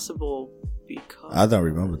possible because I don't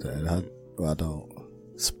remember that. I don't.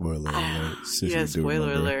 Spoiler alert. Yeah,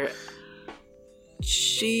 spoiler alert.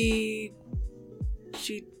 She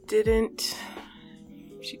didn't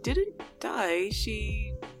die.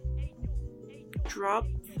 She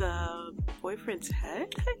dropped the boyfriend's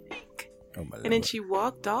head, I think. Oh my and then she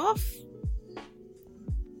walked off.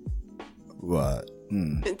 What?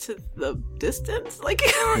 Into the distance? Like,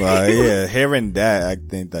 well, yeah, hearing that, I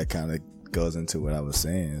think that kind of goes into what I was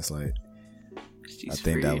saying. It's like, I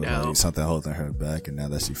think that was like something holding her back, and now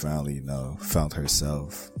that she finally, found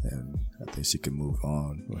herself, and I think she can move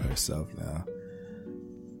on with herself now.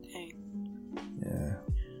 Yeah.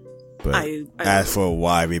 But as for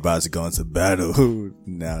why we about to go into battle,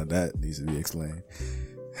 now that needs to be explained.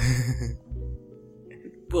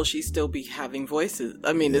 Will she still be having voices?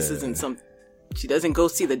 I mean, this isn't she doesn't go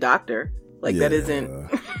see the doctor. Like, that isn't.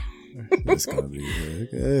 It's gonna be.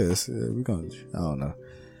 We're gonna. I don't know.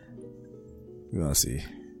 We're gonna see.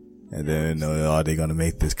 And then, are they gonna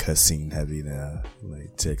make this cutscene heavy now?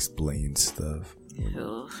 Like, to explain stuff?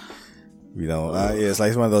 We don't. Yeah, it's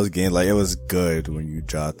like one of those games. Like, it was good when you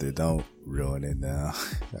dropped it. Don't ruin it now.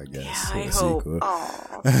 I guess. Yeah, I hope.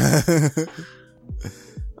 Oh.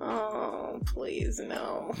 Oh, please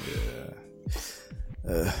no.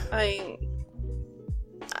 Yeah.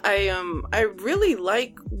 I really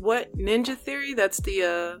like what Ninja Theory, that's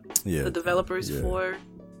the developers for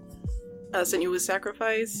Senua's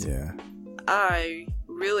Sacrifice. Yeah. I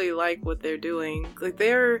really like what they're doing. Like,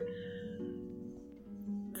 their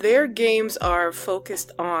games are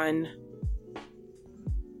focused on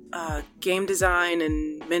game design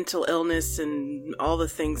and mental illness and all the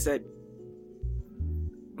things that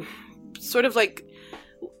sort of like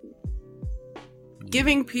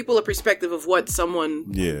giving people a perspective of what someone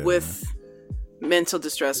with mental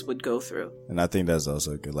distress would go through. And I think that's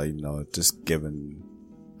also good, like, just giving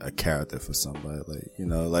a character for somebody, like,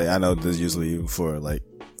 like, I know this usually for like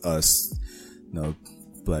us,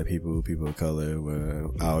 black people of color, where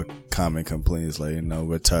our common complaint is like,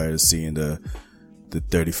 we're tired of seeing the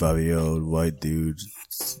 35-year-old white dude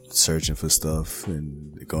searching for stuff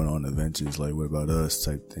and going on adventures. Like, what about us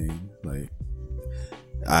type thing. Like,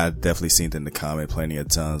 I definitely seen it in the comment plenty of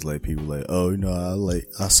times, like, people like, oh,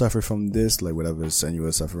 I suffer from this, like, whatever Senua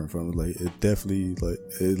is suffering from, like, it definitely,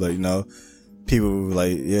 people were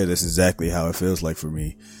like, yeah, that's exactly how it feels like for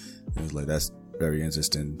me. And it's like, that's very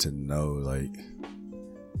interesting to know, like,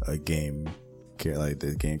 a game, like,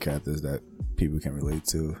 the game characters that people can relate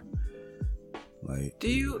to. Like,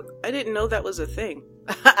 I didn't know that was a thing.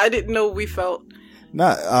 I didn't know we felt.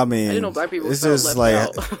 I didn't know black people it's felt just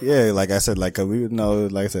left like, out. yeah, like I said, like, we would know,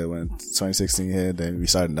 like I said, when 2016 hit, then we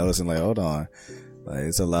started noticing, like, hold on, like,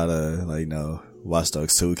 it's a lot of, like, Watch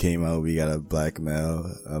Dogs 2 came out, we got a black male,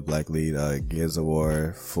 a black lead, Gears of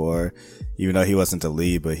War 4, even though he wasn't the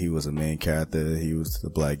lead, but he was a main character, he was the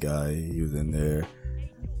black guy, he was in there.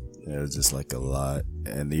 It was just like a lot.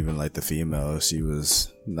 And even like the female, she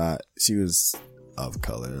was of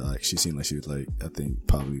color. Like, she seemed like she was, like, I think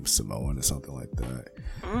probably Samoan or something like that.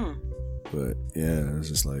 But yeah, it was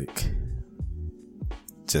just like,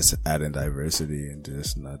 just adding diversity and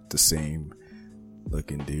just not the same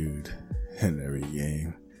looking dude in every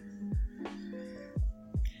game.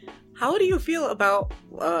 How do you feel about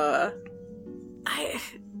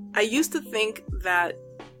I used to think that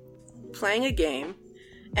playing a game,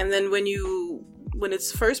 and then when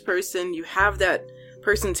it's first person, you have that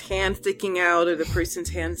person's hand sticking out or the person's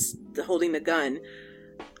hands holding the gun.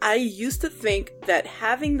 I used to think that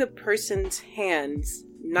having the person's hands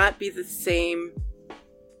not be the same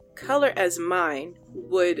color as mine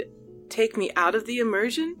would take me out of the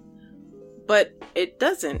immersion, but it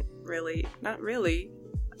doesn't really. Not really.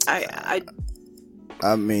 I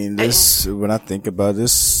mean, when I think about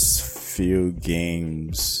this, few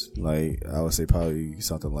games, like, I would say probably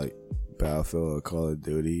something like Battlefield or Call of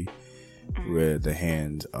Duty, where the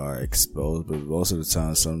hands are exposed, but most of the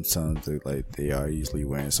time, sometimes they are usually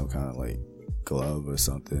wearing some kind of like glove or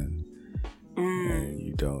something, and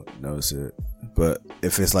you don't notice it. But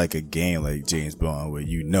if it's like a game like James Bond, where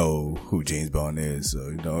you know who James Bond is,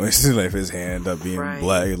 so it's like if his hand up being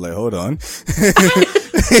black, you're like, hold on.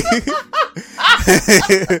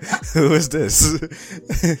 Who is this?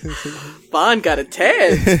 Bond got a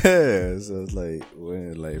 10. Yeah, so it's like,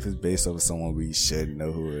 if it's based off of someone we should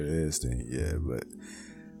know who it is, then yeah.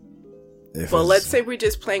 But let's say we're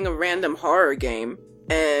just playing a random horror game,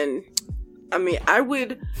 and I mean, I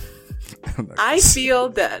feel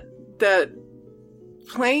that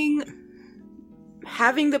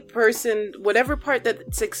having the person, whatever part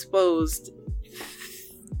that's exposed,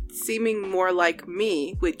 seeming more like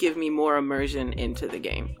me would give me more immersion into the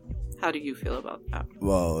game. How do you feel about that?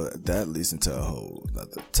 Well, that leads into a whole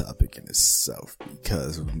other topic in itself,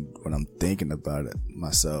 because when I'm thinking about it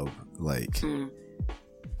myself, like,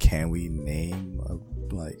 can we name a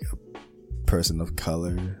person of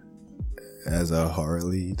color as a horror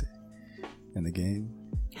lead in the game?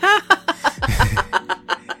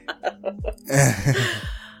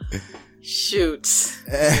 Shoot.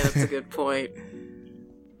 Yeah, that's a good point.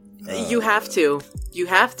 You have to.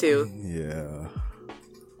 Yeah.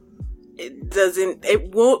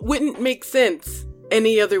 It wouldn't make sense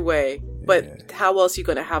any other way. But how else are you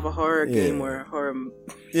gonna have a horror game or a horror?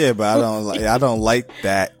 Yeah, but I don't like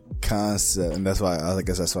that concept, and that's why I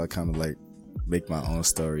guess that's why I kind of like make my own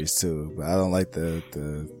stories too. But I don't like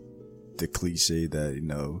the cliche that,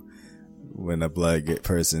 when a black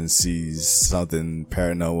person sees something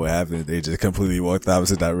paranormal happen, they just completely walk the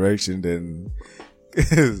opposite direction. Then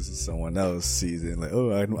someone else sees it and like,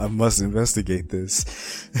 oh, I must investigate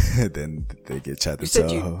this. Then they get chatted. You said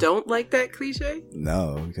you don't like that cliche?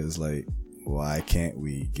 No, because why can't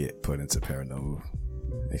we get put into paranormal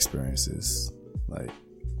experiences. Like,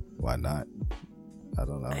 why not? I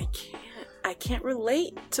don't know. I can't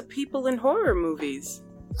relate to people in horror movies.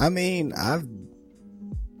 I mean, I've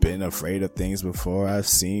been afraid of things before. I've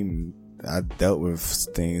dealt with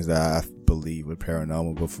things that I believe were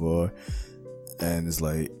paranormal before. And it's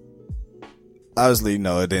like, obviously,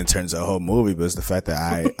 no, it didn't turn into a whole movie, but it's the fact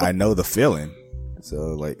that I know the feeling.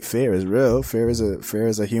 So, like, fear is real. Fear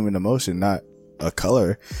is a human emotion, not a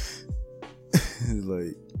color.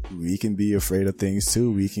 Like, we can be afraid of things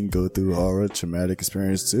too. We can go through horror, traumatic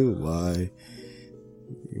experience too. Why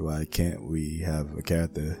can't we have a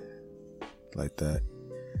character like that?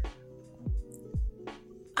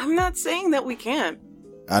 I'm not saying that we can't.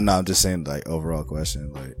 I know, I'm just saying, like, overall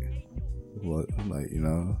question, like, what, like, you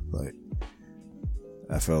know, like,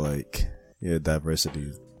 I feel like, yeah,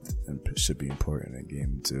 diversity should be important in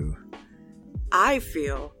gaming too. I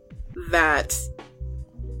feel that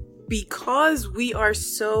because we are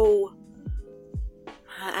so,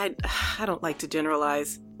 I don't like to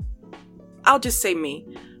generalize. I'll just say me.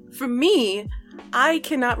 For me, I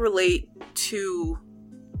cannot relate to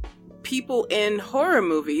people in horror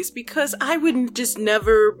movies because I would just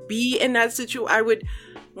never be in that situation. I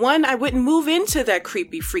wouldn't move into that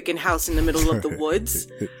creepy freaking house in the middle of the woods.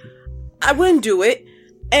 I wouldn't do it.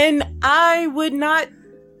 And I wouldn't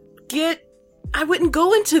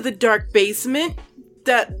go into the dark basement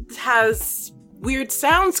that has weird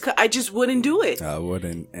sounds. I just wouldn't do it. I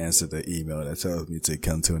wouldn't answer the email that tells me to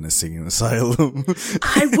come to an insane asylum.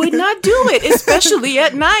 I would not do it, especially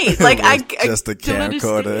at night. Like, just a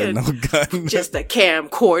camcorder and no gun. Just a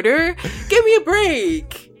camcorder. Give me a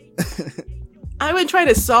break. I wouldn't try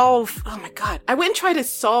to solve. Oh my god! I wouldn't try to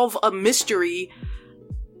solve a mystery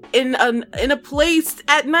in a place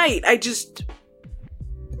at night. I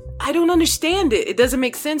don't understand it. It doesn't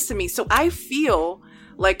make sense to me. So I feel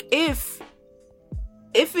like if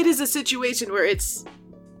it is a situation where it's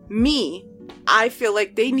me, I feel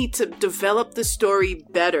like they need to develop the story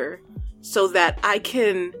better so that I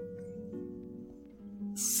can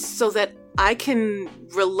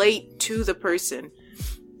relate to the person.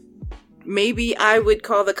 Maybe I would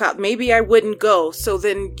call the cop. Maybe I wouldn't go. So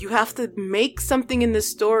then you have to make something in the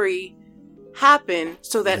story happen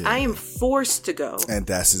so that I am forced to go. And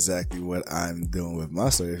that's exactly what I'm doing with my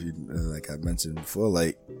story. If you, like I mentioned before,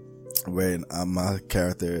 like when my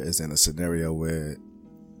character is in a scenario where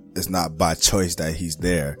it's not by choice that he's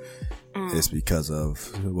there, it's because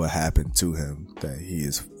of what happened to him that he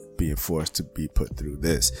is being forced to be put through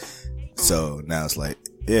this. So now it's like,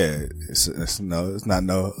 yeah, it's not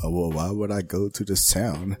well, why would I go to this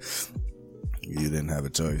town? You didn't have a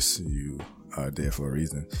choice. You are there for a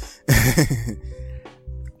reason.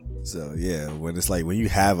 So yeah, when it's like, when you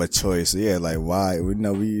have a choice, yeah, like why,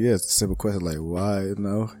 it's a simple question, like why,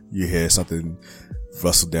 you hear something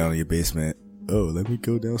rustle down in your basement. Oh, let me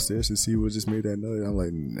go downstairs and see what just made that noise. I'm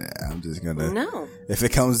like, nah, I'm just gonna, no. If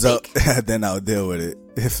it comes up, then I'll deal with it.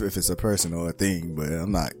 If it's a person or a thing, but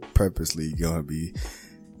I'm not purposely gonna be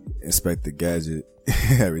Inspector Gadget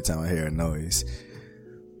every time I hear a noise.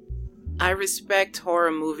 I respect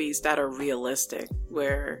horror movies that are realistic,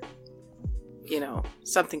 where,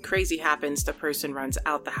 something crazy happens, the person runs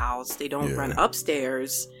out the house, they don't run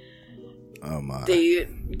upstairs. Oh my. They,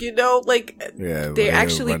 they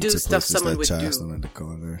actually do stuff someone would do. Them in the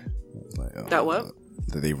corner. Like, oh, that what?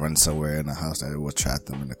 That they run somewhere in the house that will trap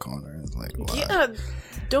them in the corner. It's like, why? Yeah,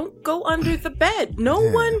 don't go under the bed. No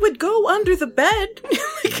one would go under the bed.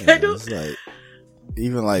 I don't. It's like,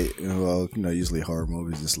 even like, usually horror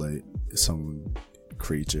movies, it's like some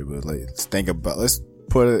creature, but like, let's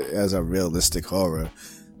put it as a realistic horror,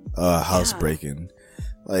 housebreaking.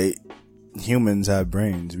 Like, humans have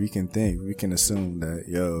brains. We can think. We can assume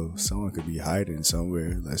that, someone could be hiding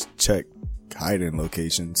somewhere. Let's check hiding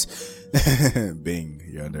locations. Bing,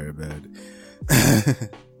 you're under a bed.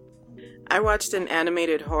 I watched an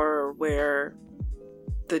animated horror where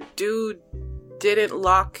the dude didn't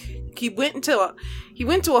lock. He went to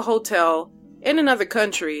a hotel in another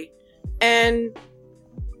country, and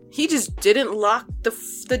he just didn't lock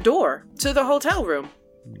the door to the hotel room.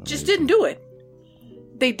 Just didn't do it.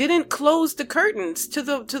 They didn't close the curtains to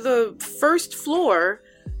the first floor,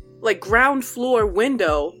 like ground floor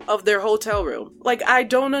window of their hotel room. Like, I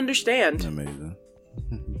don't understand. Amazing.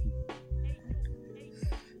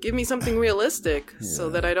 Give me something realistic so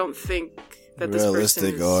that I don't think that this person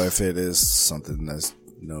is... or if it is something that's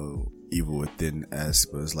evil within us,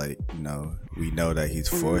 but it's like, we know that he's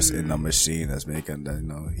forced in a machine that's making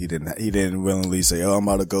that, he didn't willingly say, I'm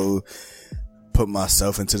about to go put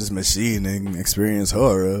myself into this machine and experience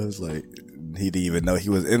horror. It's like, he didn't even know he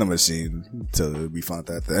was in a machine until we found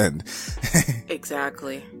that at the end.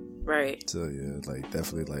 Exactly. Right. So yeah, like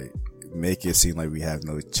definitely like make it seem like we have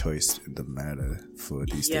no choice in the matter for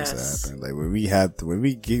these things to happen. Like when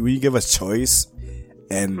you give us choice,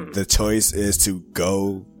 and the choice is to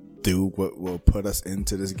go do what will put us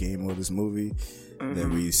into this game or this movie,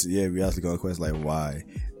 then we have to go and question like why.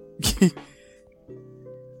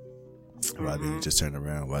 Why didn't you just turn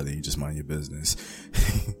around? Why didn't you just mind your business?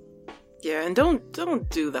 Yeah, and don't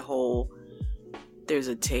do the whole there's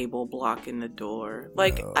a table blocking the door.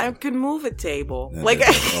 Like, no. I could move a table. And like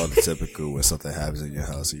all the typical when something happens in your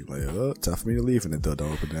house, you're like, oh, time for me to leave, and the door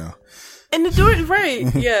don't open now. And the door, right?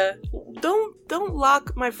 Yeah. Don't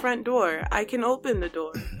lock my front door. I can open the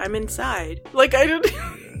door. I'm inside. Like I don't.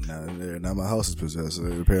 Now my house is possessed. So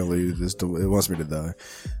apparently, it wants me to die.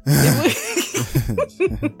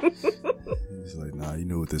 He's like, nah, you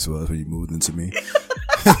knew what this was when you moved into me.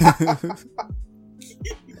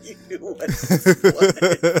 You knew what this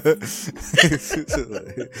was.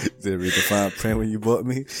 Did read the fine print when you bought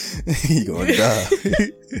me? You gonna die.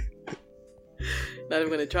 Not even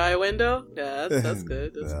gonna try a window? Yeah, that's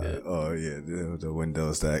good. That's good. Oh yeah, the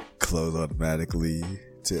windows that close automatically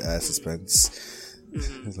to add suspense.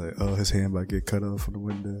 Mm-hmm. It's like, oh, his hand might get cut off from the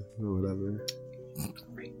window or whatever.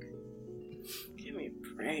 Break. Give me a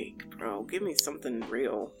break, bro. Give me something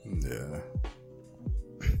real. Yeah.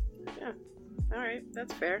 Yeah. All right,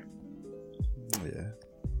 that's fair. Yeah,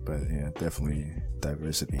 but yeah, definitely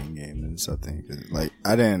diversity in gaming and something. Like,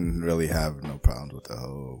 I didn't really have no problems with the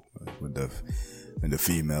whole when the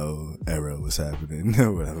female era was happening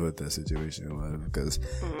or whatever that situation was, because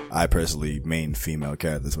I personally main female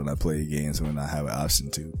characters when I play games when I have an option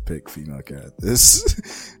to pick female characters.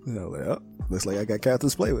 And I'm like, oh, looks like I got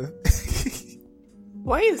characters to play with.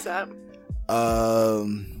 Why is that?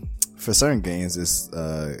 For certain games, it's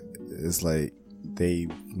like they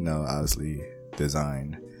obviously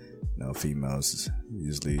design females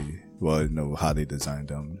usually how they designed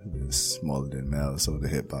them is smaller than males, so the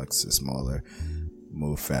hitbox is smaller,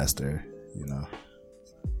 move faster,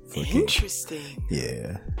 Interesting.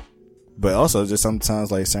 Yeah, but also just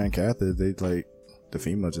sometimes like certain characters, they like the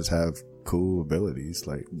female just have cool abilities.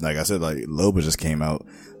 Like I said, like Loba just came out.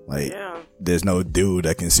 Like there's no dude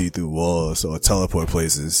that can see through walls or teleport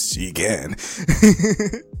places. She can.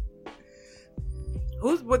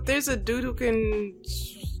 What? There's a dude who can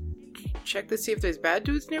check to see if there's bad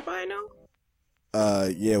dudes nearby now?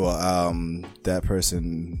 Yeah, well, that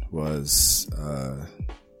person was,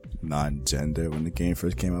 non-gender when the game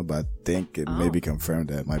first came out, but I think it may be confirmed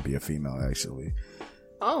that it might be a female, actually.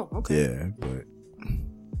 Oh, okay. Yeah, but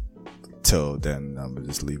till then, I'm gonna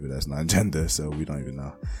just leave it as non-gender, so we don't even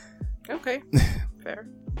know. Okay. Fair.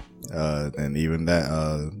 And even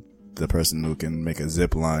that, the person who can make a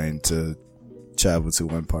zip line to travel to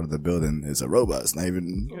one part of the building is a robot. It's not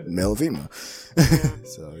even male or female.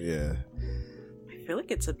 So yeah, I feel like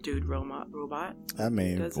it's a dude robot. I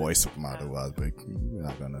mean, voice model was, but we're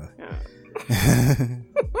not gonna.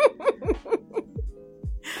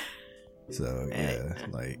 So yeah,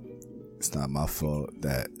 like it's not my fault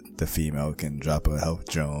that the female can drop a health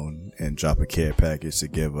drone and drop a care package to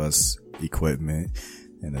give us equipment.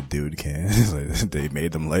 And a dude can. Like, they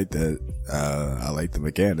made them like that. I like the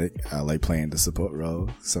mechanic. I like playing the support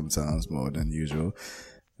role sometimes more than usual.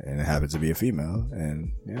 And it happens to be a female.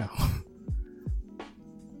 And yeah.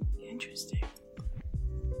 Interesting.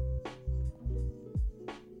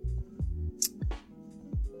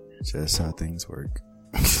 Just how things work.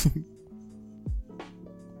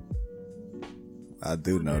 I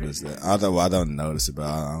do notice that. Although I don't notice it, but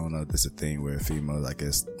I don't know if there's a thing where females, I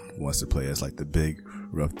guess, wants to play as like the big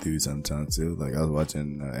rough dude sometimes too. Like I was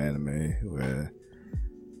watching an anime where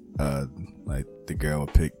like the girl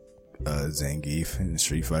would pick Zangief in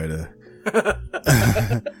Street Fighter.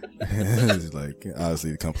 It's like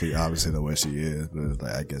obviously the complete opposite of what she is, but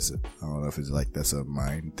like I guess I don't know if it's like that's a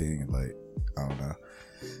mind thing. Like I don't know.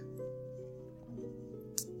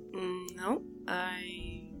 No,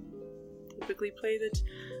 I typically play the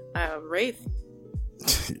Wraith.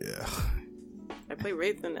 Yeah. I play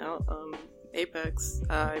Wraith in Apex.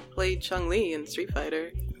 I played Chun-Li in Street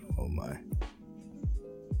Fighter. Oh my.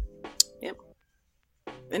 Yep.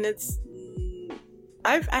 And it's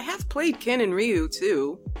I have played Ken and Ryu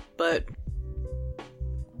too, but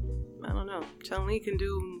I don't know. Chun-Li can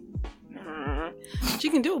do she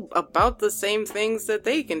can do about the same things that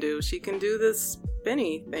they can do. She can do this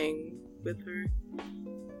spinny thing with her.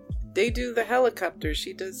 They do the helicopter.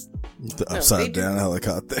 She does the upside down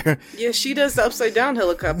helicopter. Yeah, she does the upside down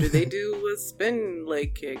helicopter. They do a spin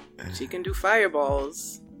leg kick. She can do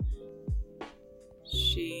fireballs.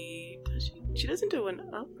 She doesn't do an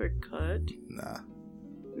uppercut. Nah.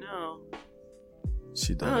 No.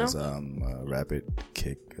 She does rapid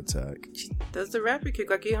kick attack. She does the rapid kick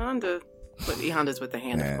like E Honda. But E Honda's with the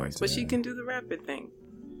hand, of course. But she can do the rapid thing.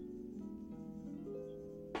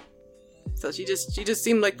 So she just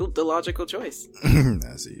seemed like the logical choice.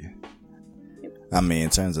 I see. I mean, in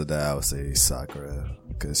terms of that, I would say Sakura,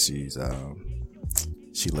 because she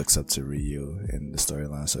looks up to Ryu in the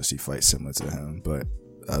storyline, so she fights similar to him. But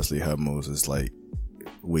obviously, her moves is like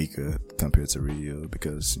weaker compared to Ryu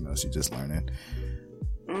because she's just learning.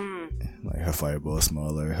 Like her fireball is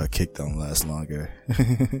smaller, her kick don't last longer.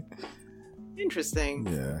 Interesting.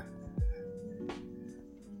 Yeah.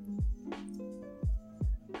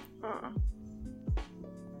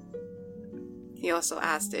 He also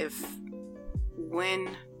asked if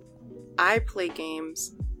when I play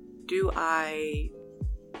games, do I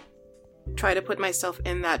try to put myself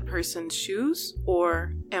in that person's shoes,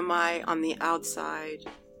 or am I on the outside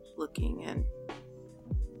looking in?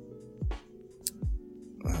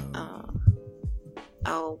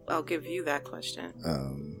 I'll give you that question.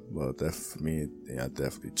 Well, for me, I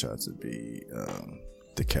definitely try to be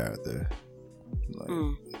the character,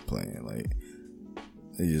 playing like.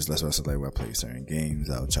 That's why I said, like, when I play certain games,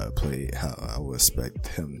 I'll try to play how I would expect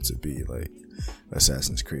him to be. Like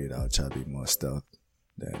Assassin's Creed, I'll try to be more stealth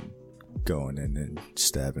than going in and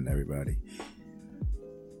stabbing everybody.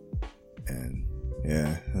 And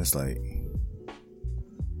yeah, it's like,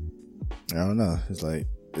 I don't know. It's like,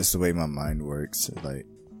 it's the way my mind works. It's like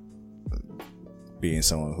being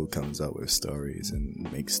someone who comes up with stories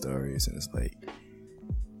and makes stories, and it's like,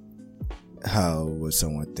 how would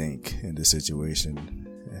someone think in this situation?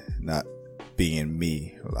 Not being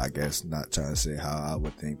me, I guess, not trying to say how I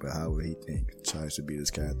would think, but how would he think? Tries to be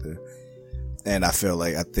this character. And I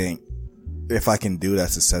think if I can do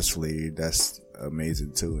that successfully, that's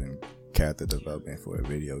amazing too in character development for a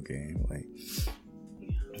video game. Like,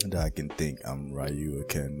 that I can think I'm Ryu or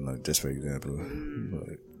Ken, like, just for example.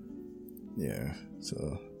 But yeah,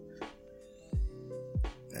 so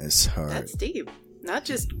it's hard. That's deep. Not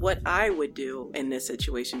just what I would do in this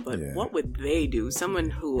situation, but what would they do?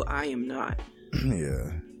 Someone who I am not.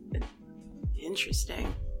 Yeah.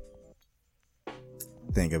 Interesting.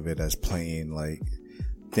 Think of it as playing, like,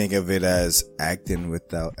 think of it as acting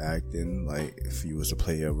without acting. Like, if you was to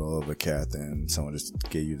play a role of a character and someone just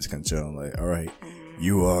gave you this control, like, all right,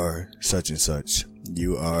 you are such and such.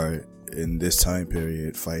 You are in this time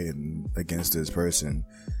period fighting against this person.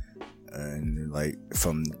 And, like,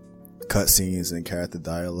 from cutscenes and character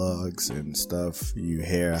dialogues and stuff, you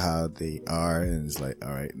hear how they are, and it's like,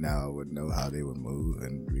 all right, now I would know how they would move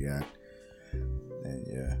and react. And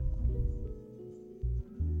yeah,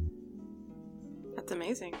 that's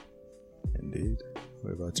amazing. Indeed.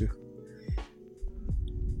 What about you?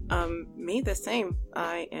 Me the same.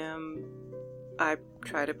 I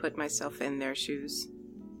try to put myself in their shoes.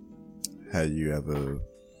 Have you ever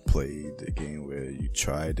played a game where you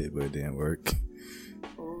tried it but it didn't work?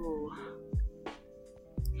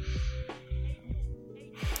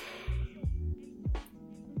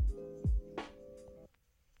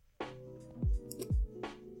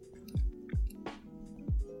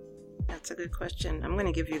 That's a good question. I'm going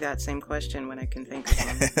to give you that same question when I can think of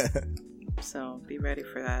one. So be ready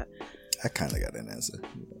for that. I kind of got an answer.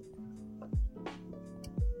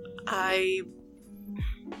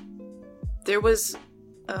 There was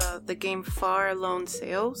the game Far Lone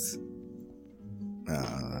Sales.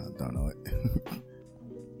 Don't know it.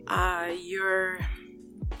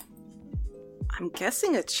 I'm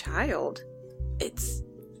guessing a child.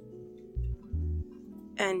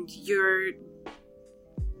 And you're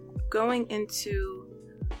going into,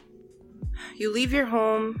 you leave your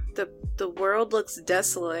home, the world looks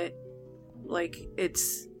desolate, like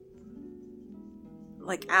it's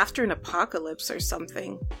like after an apocalypse or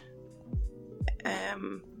something,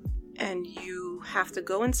 and you have to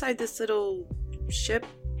go inside this little ship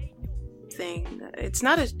thing. It's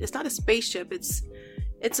not a spaceship,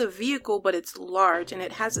 it's a vehicle, but it's large and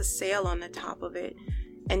it has a sail on the top of it,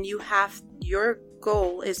 and your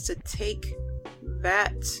goal is to take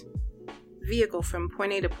that vehicle from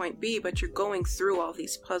point A to point B, but you're going through all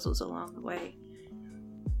these puzzles along the way.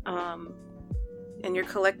 And you're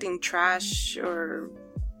collecting trash or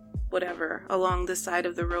whatever along the side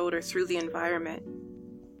of the road or through the environment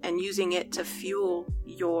and using it to fuel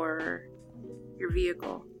your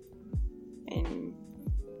vehicle. And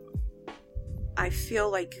I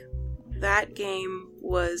feel like that game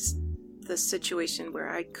was the situation where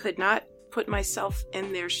I could not put myself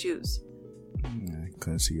in their shoes.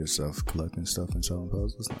 Couldn't see yourself collecting stuff and solving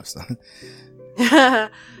puzzles? Not stuff.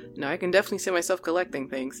 No, I can definitely see myself collecting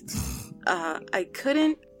things. I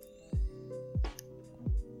couldn't.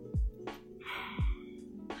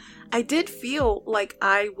 I did feel like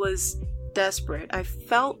I was desperate. I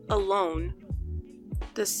felt alone.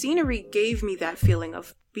 The scenery gave me that feeling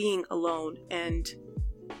of being alone and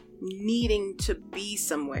needing to be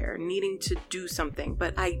somewhere, needing to do something,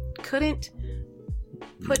 but I couldn't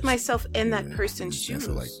put myself in that person's shoes. I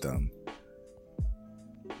feel like dumb.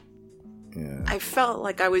 Yeah. I felt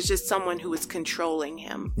like I was just someone who was controlling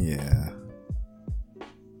him. Yeah.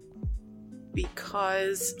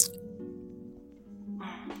 Because,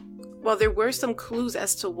 well, there were some clues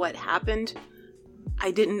as to what happened.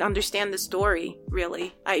 I didn't understand the story,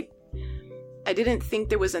 really. I didn't think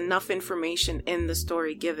there was enough information in the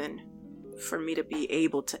story given for me to be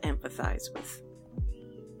able to empathize with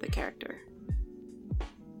the character.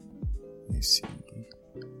 Let me see.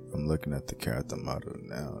 I'm looking at the character model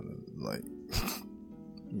now, and like,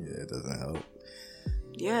 yeah, it doesn't help.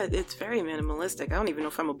 Yeah, it's very minimalistic. I don't even know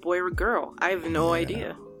if I'm a boy or a girl. I have no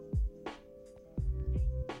idea.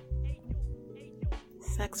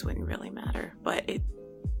 Sex wouldn't really matter, but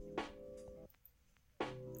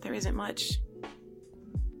there isn't much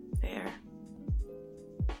there.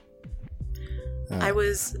 I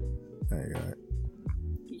was... There you go.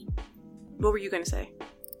 What were you going to say?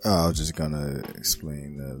 I was just gonna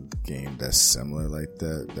explain the game that's similar like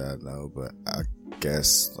that I know, but I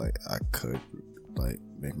guess like I could like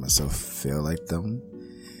make myself feel like them,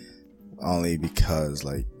 only because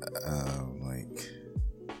like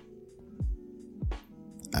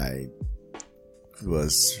I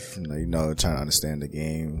was trying to understand the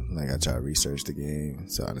game. Like I tried to research the game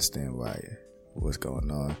to understand what's going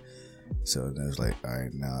on. So then it was like, all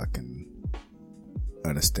right, now I can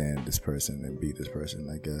understand this person and be this person,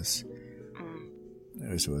 I guess.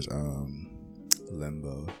 Which was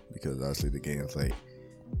Limbo, because obviously the game's like,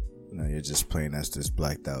 you're just playing as this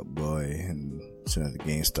blacked out boy, and as soon as the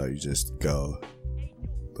game starts, you just go.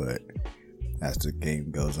 But as the game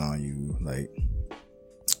goes on, you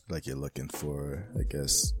like you're looking for, I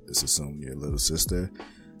guess it's assumed your little sister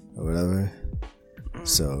or whatever.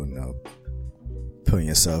 So putting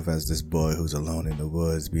yourself as this boy who's alone in the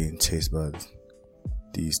woods, being chased by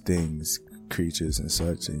these things, creatures and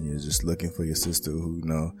such, and you're just looking for your sister who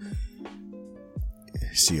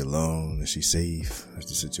is she alone, is she safe, what's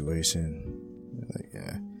the situation, like,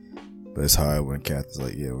 yeah. But it's hard when characters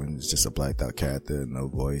like, when it's just a blacked out character, no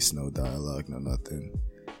voice, no dialogue, no nothing.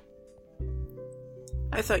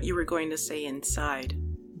 I thought you were going to say Inside.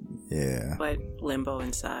 Yeah. But Limbo,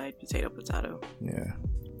 Inside, potato. Yeah.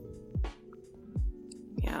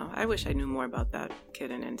 Yeah, I wish I knew more about that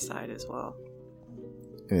kid in Inside as well.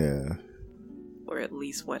 Yeah. Or at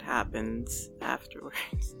least what happens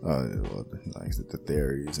afterwards. Oh, well, like the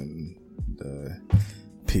theories and the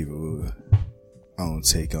people own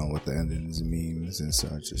take on what the endings means and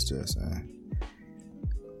such. It's just,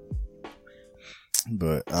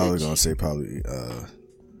 But I was gonna say probably,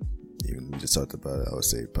 even we just talked about it, I would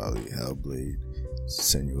say probably Hellblade,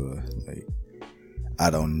 Senua. Like, I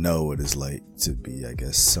don't know what it's like to be, I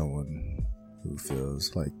guess, someone who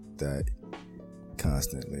feels like that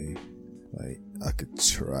constantly. Like, I could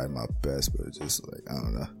try my best, but just like, I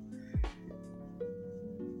don't know.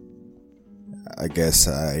 I guess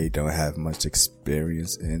I don't have much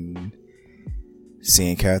experience in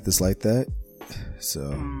seeing characters like that. So,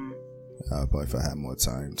 probably if I had more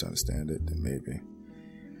time to understand it, then maybe.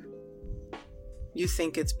 You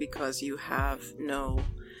think it's because you have no...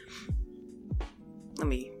 Let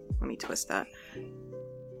me twist that.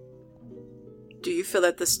 Do you feel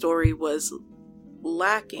that the story was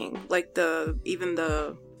lacking, like even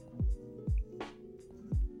the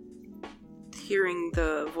hearing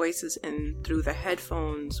the voices in through the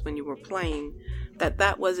headphones when you were playing,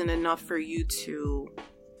 that wasn't enough for you to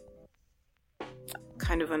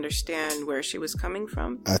kind of understand where she was coming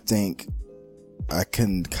from? I think I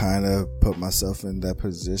can kind of put myself in that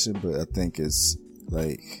position, but I think it's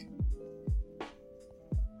like,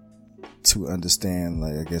 to understand,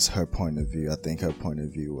 like, I guess her point of view, I think her point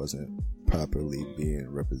of view wasn't properly being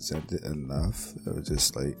represented enough. It was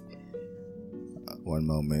just like, one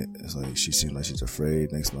moment it's like she seemed like she's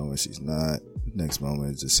afraid, next moment she's not, next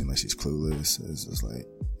moment it just seemed like she's clueless. It's just like,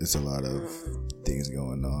 it's a lot of things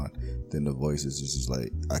going on. Then the voices is just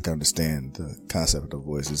like, I can understand the concept of the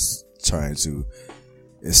voices trying to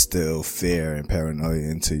instill fear and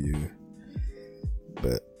paranoia into you,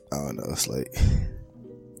 but I don't know, it's like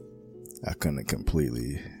I couldn't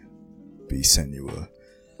completely be Senua.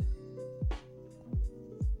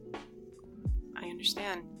 I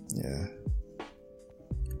understand. Yeah.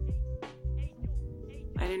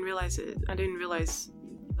 I didn't realize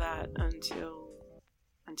that until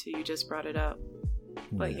you just brought it up.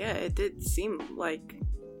 But yeah, it did seem like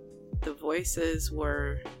the voices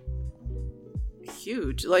were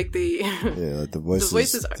huge. Like the like the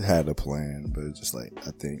voices had a plan, but just like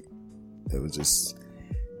I think it was just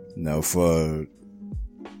for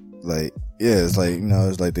like it's like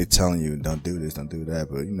it's like they telling you don't do this, don't do that,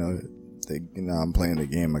 but I'm playing the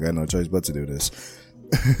game. I got no choice but to do this.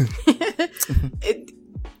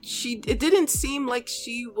 It didn't seem like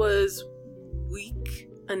she was weak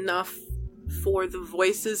enough for the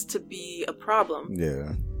voices to be a problem.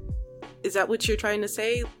 Yeah. Is that what you're trying to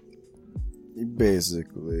say?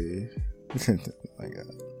 Basically. Oh my God.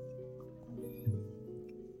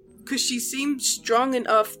 Because she seemed strong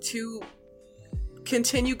enough to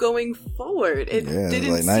continue going forward. It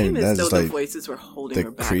didn't seem as though the voices were holding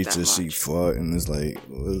her back. The creature she fought, and it's like,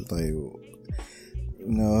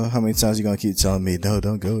 how many times you gonna keep telling me no,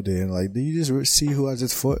 don't go there? And like, do you just see who I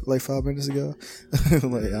just fought like 5 minutes ago?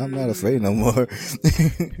 Like, I'm not afraid no more.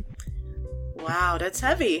 Wow, that's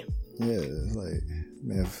heavy. Yeah, it's like,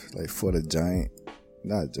 man, like fought a giant,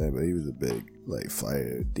 not a giant, but he was a big like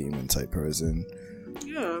fire demon type person.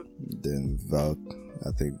 Yeah. Then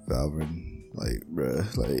Valvin, like,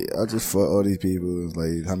 bruh, like I just fought all these people.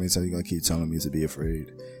 Like, how many times you gonna keep telling me to be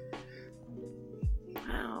afraid?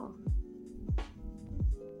 Wow.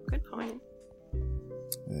 Good point.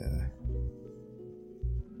 Yeah.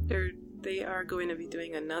 They are going to be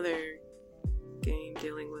doing another game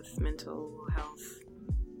dealing with mental health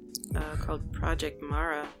called Project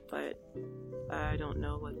Mara, but I don't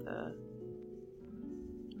know what the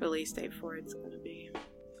release date for it's going to be.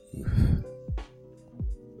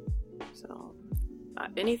 So,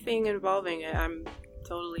 anything involving it, I'm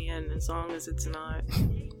totally in, as long as it's not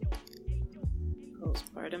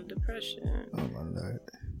postpartum depression. Oh my Lord.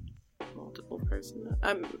 Multiple person.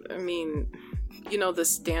 I mean, the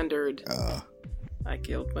standard. I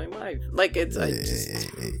killed my wife. Like, it's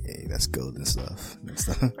hey, that's golden stuff.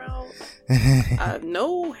 Bro,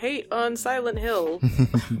 no hate on Silent Hill.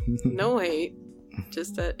 No hate.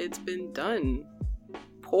 Just that it's been done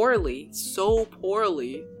poorly, so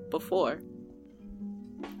poorly before.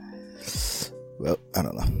 Well, I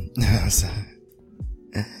don't know.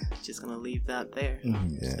 Just gonna leave that there.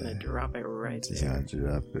 Just gonna drop it right there. Just gonna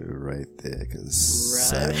drop it right there, because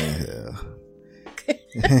Silent Hill.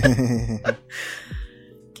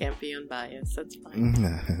 Can't be unbiased. That's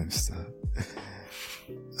fine. Stop.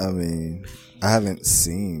 I mean, I haven't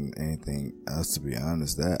seen anything else, to be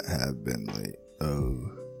honest, that have been like,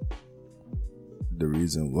 the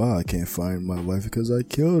reason why I can't find my wife because I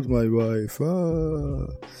killed my wife. I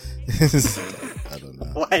don't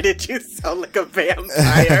know. Why did you sound like a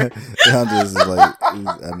vampire? I'm just like,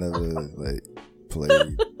 I never like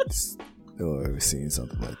played or seen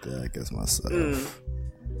something like that, I guess, myself.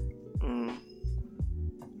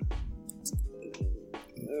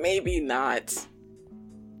 Maybe not.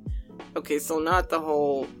 Okay, so not the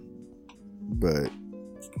whole. But,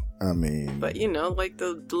 I mean. But, like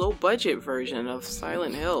the low budget version of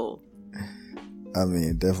Silent Hill. I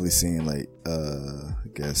mean, definitely seeing like, I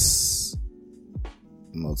guess,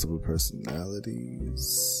 multiple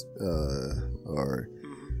personalities, or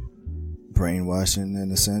brainwashing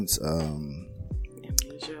in a sense.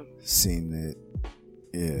 Amnesia. Seeing it,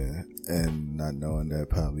 yeah, and not knowing that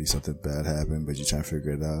probably something bad happened, but you're trying to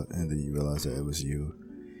figure it out, and then you realize that it was you,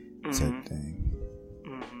 type thing.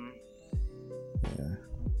 Yeah.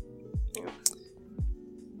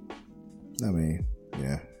 I mean,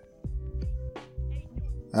 yeah.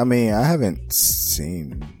 I mean, I haven't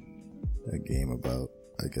seen a game about,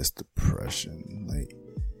 I guess, depression, like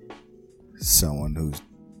someone who's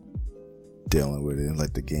dealing with it, and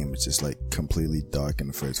like the game is just like completely dark in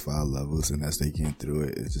the first 5 levels, and as they get through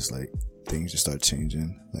it, it's just like things just start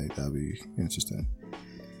changing. Like, that'd be interesting.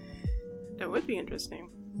 That would be interesting.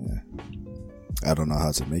 Yeah. I don't know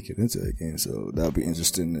how to make it into a game, so that'll be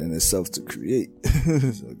interesting in itself to create.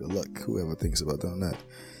 So good luck, whoever thinks about doing that.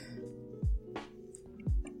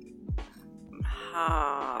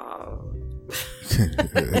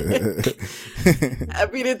 I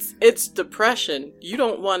mean, it's depression. You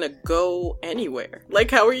don't want to go anywhere.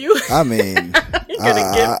 Like, how are you? I mean,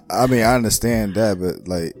 I mean, I understand that, but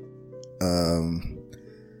like,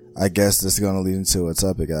 I guess this is gonna lead into a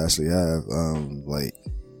topic I actually have. Like,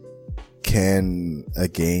 can a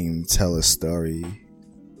game tell a story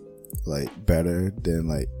like better than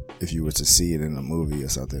like if you were to see it in a movie or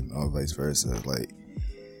something, or vice versa? Like,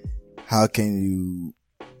 how can you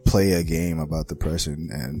play a game about depression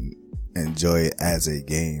and enjoy it as a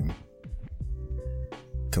game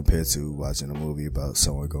compared to watching a movie about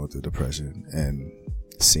someone going through depression and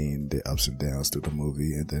seeing the ups and downs through the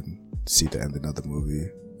movie, and then see the ending of the movie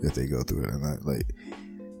if they go through it or not? Like,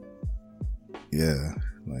 yeah,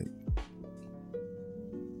 like,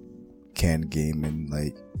 can gaming,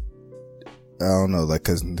 like, I don't know, like,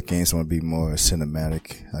 cause the games want to be more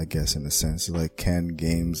cinematic, I guess, in a sense. Like, can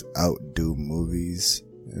games outdo movies,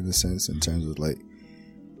 in a sense, in terms of, like,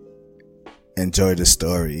 enjoy the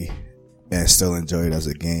story and still enjoy it as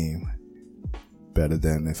a game better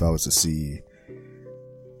than if I was to see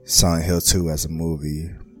Silent Hill 2 as a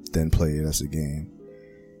movie, then play it as a game?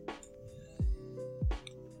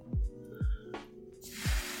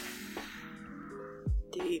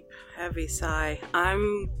 Deep, heavy sigh.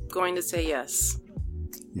 I'm going to say yes.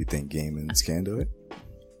 You think gaming can do it?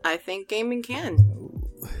 I think gaming can. Ooh.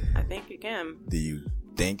 I think it can. Do you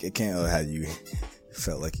think it can, or have you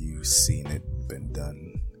felt like you've seen it been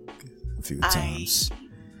done a few times?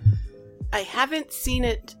 I haven't seen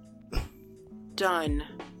it done.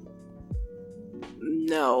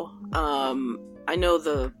 No. I know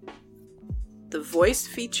the voice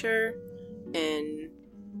feature in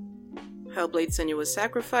Hellblade: Senua's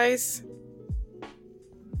Sacrifice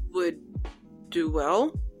would do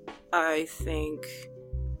well. I think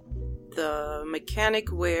the mechanic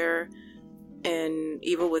where in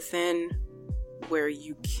Evil Within, where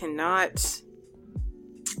you cannot,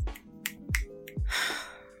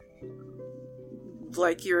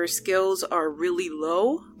 like, your skills are really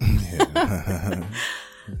low. Yeah.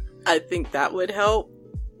 I think that would help,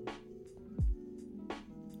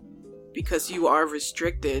 because you are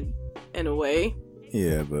restricted in a way.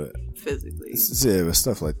 Yeah, but physically. Yeah, but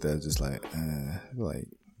stuff like that, just like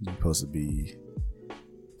you're supposed to be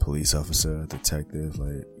police officer, detective,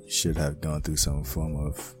 like, you should have gone through some form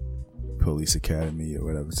of police academy or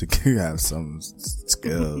whatever to have some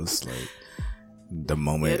skills. Like, the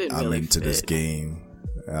moment I'm really into this game,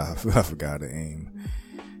 I forgot to aim.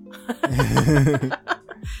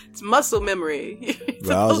 It's muscle memory.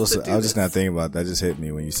 But I was just not thinking about that. Just hit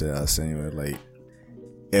me when you said Senua. Like,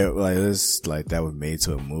 it's like that was made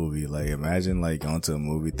to a movie. Like, imagine like going to a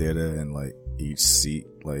movie theater and like each seat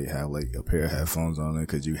like have like a pair of headphones on it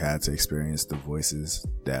because you had to experience the voices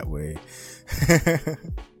that way.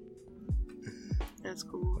 That's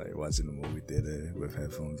cool. Like watching the movie theater with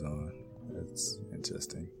headphones on. That's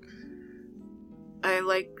interesting.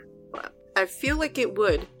 I feel like it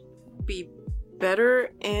would be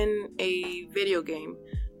better in a video game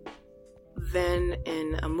than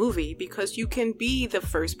in a movie, because you can be the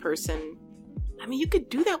first person. I mean, you could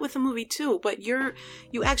do that with a movie too, but you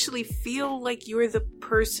actually feel like you're the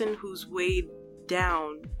person who's weighed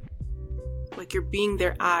down, like you're being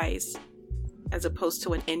their eyes, as opposed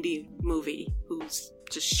to an indie movie who's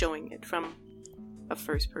just showing it from a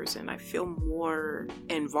first person. I feel more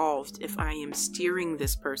involved if I am steering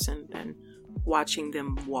this person than watching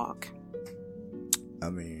them walk. I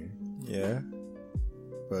mean, yeah,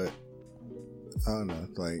 but I don't know,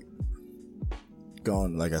 like,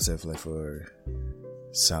 going, like I said, for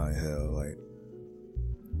Silent Hill, like,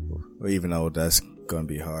 well, even though that's gonna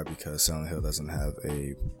be hard because Silent Hill doesn't have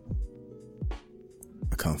a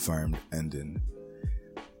confirmed ending,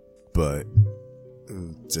 but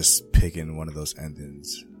just picking one of those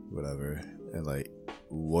endings, whatever, and like,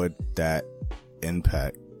 would that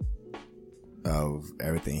impact of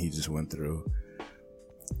everything he just went through,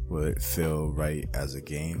 would it feel right as a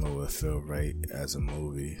game, or would it feel right as a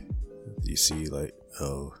movie? You see, like,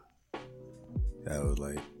 oh, that was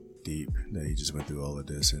like deep, that he just went through all of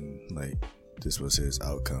this and like this was his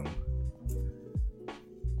outcome.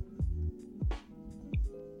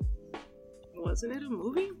 Wasn't it a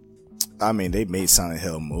movie? I mean, they made Silent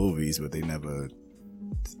Hill movies, but they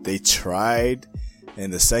tried.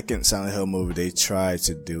 In the second Silent Hill movie, they tried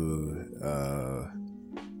to do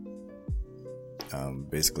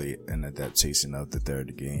basically an adaptation of the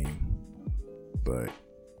third game, but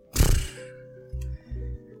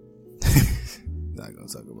not gonna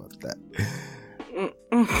talk about that.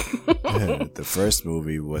 The first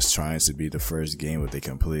movie was trying to be the first game, but they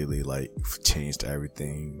completely like changed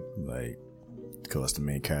everything. Like, because the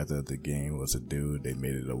main character of the game was a dude, they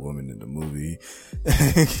made it a woman in the movie.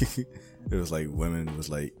 It was like women was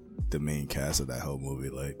like the main cast of that whole movie.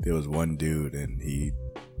 Like, there was one dude and he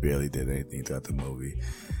barely did anything throughout the movie.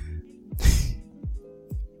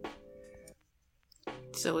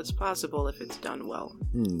 So it's possible if it's done well.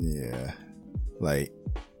 Yeah. Like,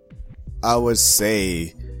 I would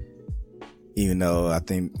say, even though I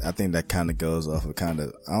think that kind of goes off of I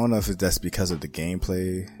don't know if that's because of the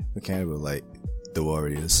gameplay mechanic, but like the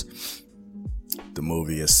Warriors, the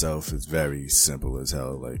movie itself is very simple as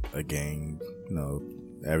hell. Like, a gang,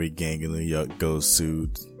 every gang in New York goes to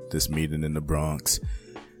this meeting in the Bronx.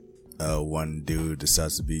 One dude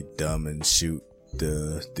decides to be dumb and shoot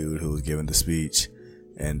the dude who was giving the speech,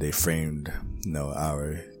 and they framed,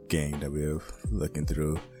 our gang that we were looking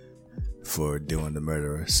through. for doing the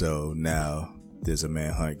murder. So now there's a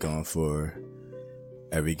manhunt going for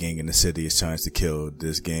every gang in the city is trying to kill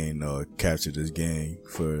this gang or capture this gang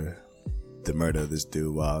for the murder of this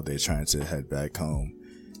dude while they're trying to head back home.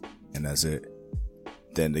 And that's it.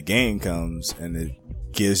 Then the game comes and it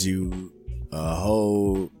gives you a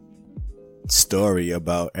whole story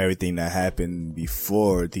about everything that happened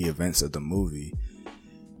before the events of the movie.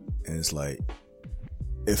 And it's like,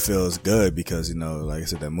 it feels good because, you know, like I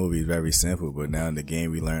said, that movie is very simple, but now in the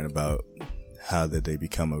game we learn about how did they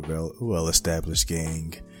become a well-established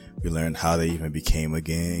gang. We learn how they even became a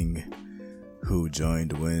gang, who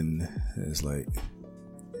joined when. It's like,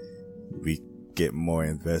 we get more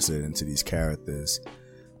invested into these characters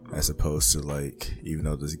as opposed to, like, even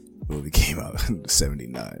though this movie came out in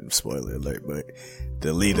 79, spoiler alert, but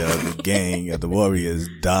the leader of the gang of the Warriors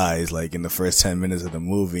dies like in the first 10 minutes of the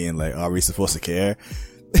movie, and like, are we supposed to care?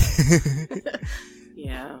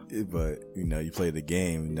 Yeah. But, you know, you play the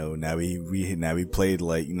game, you know, now we played,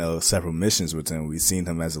 like, you know, several missions with him. We've seen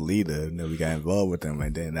him as a leader, you know, we got involved with him,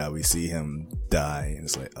 and then now we see him die, and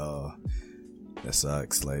it's like, oh, that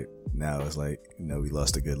sucks. Like, now it's like, you know, we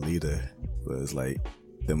lost a good leader, but it's like,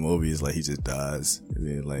 the movie is like, he just dies. I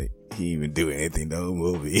mean, like, he didn't even do anything the whole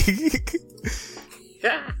movie.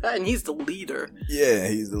 Yeah, and he's the leader. Yeah,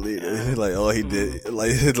 he's the leader. Like, all he did,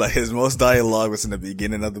 like his most dialogue was in the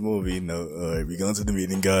beginning of the movie. No, alright, we going to the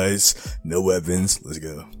meeting, guys. No weapons. Let's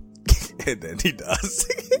go. And then he dies.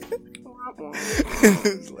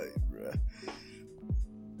 It's like, bruh.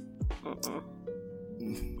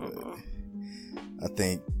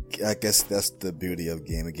 I guess that's the beauty of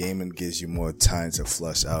gaming. Gaming gives you more time to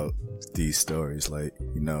flush out these stories. Like,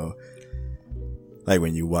 you know, like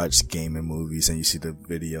when you watch gaming movies and you see the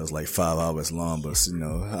videos like 5 hours long, but, you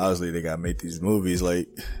know, obviously they gotta make these movies like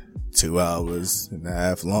 2 hours and a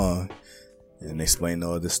half long and explain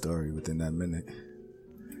all the story within that minute.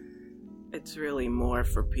 It's really more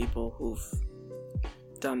for people who've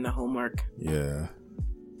done the homework. Yeah.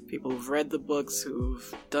 People who've read the books,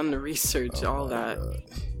 who've done the research, all that. God.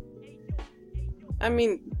 I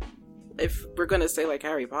mean, if we're gonna say like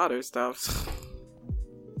Harry Potter stuff,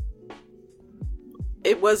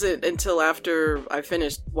 it wasn't until after I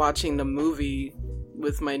finished watching the movie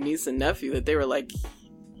with my niece and nephew that they were like,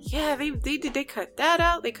 yeah, they cut that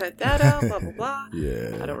out, blah, blah, blah.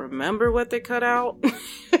 Yeah. I don't remember what they cut out.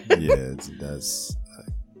 Yeah, that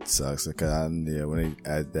sucks. When they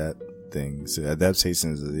add that thing, so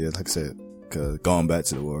adaptations, yeah, like I said, cause going back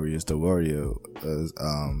to the Warrior is,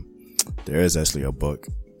 there is actually a book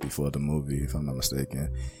before the movie, if I'm not mistaken.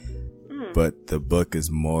 But the book is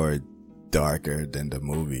more darker than the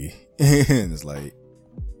movie. And it's like,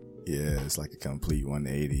 yeah, it's like a complete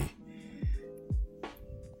 180.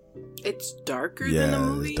 It's darker than the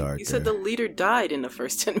movie? It's darker. You said the leader died in the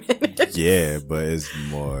first 10 minutes. Yeah, but it's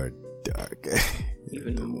more dark.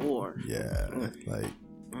 Even more. Yeah, like,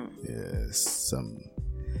 yeah,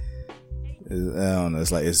 I don't know.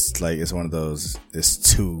 It's it's one of those. It's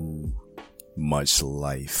too much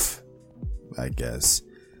life, I guess.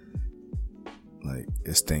 Like,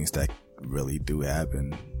 it's things that really do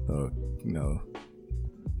happen, or, you know,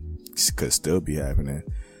 could still be happening.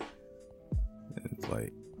 It's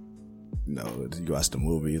like, you know, you watch the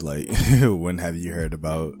movie. Like, when have you heard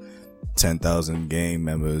about 10,000 gang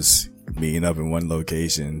members meeting up in one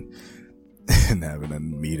location and having a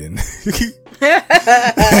meeting?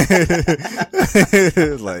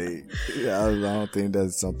 Like, yeah, I don't think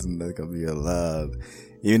that's something that can be allowed.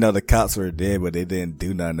 Even though the cops were there, but they didn't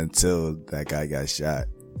do nothing until that guy got shot.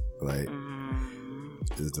 Like,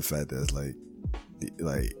 it's the fact that it's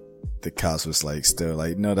like the cops was like still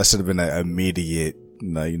like, no, that should have been an immediate,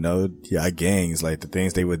 you know, yeah, gangs, like the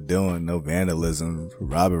things they were doing, no vandalism,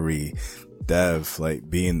 robbery, theft, like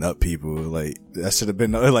beating up people, like that should have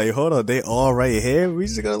been like, hold on, they all right here, we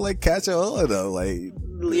just gotta like catch all of them, like,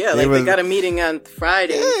 yeah, like they got a meeting on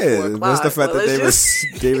Friday. Yeah, that's the fact that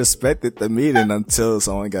they respected the meeting until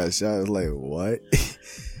someone got shot. It's like, what?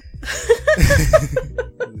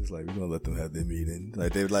 It's like, we're gonna let them have their meeting.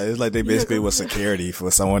 Like it's like they basically were security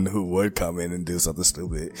for someone who would come in and do something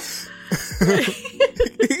stupid.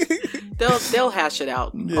 They'll hash it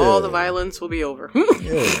out. Yeah. All the violence will be over.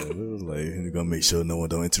 Yeah, it was like, we're gonna make sure no one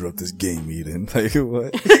don't interrupt this game meeting. Like,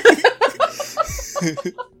 what?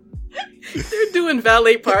 They're doing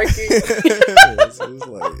valet parking. So it's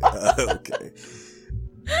like, okay.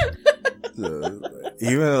 So,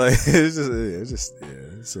 even like, it's just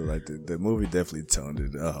yeah. So like the movie definitely toned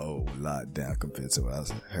it a whole lot down compared to what I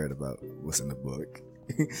heard about what's in the book.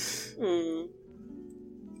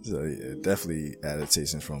 So yeah, definitely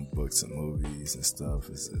adaptations from books and movies and stuff.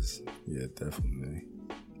 It's just, yeah, definitely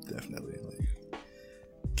definitely. Like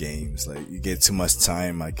games, like you get too much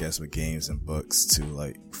time, I guess, with games and books to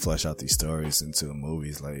like flesh out these stories into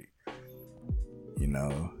movies. Like, you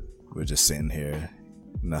know, we're just sitting here.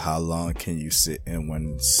 You know, how long can you sit in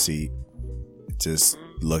one seat just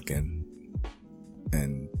looking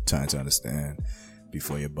and trying to understand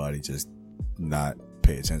before your body just not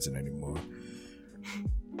pay attention anymore?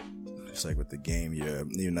 It's like with the game,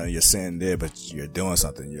 you're sitting there, but you're doing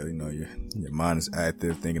something. Your mind is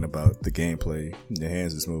active, thinking about the gameplay. Your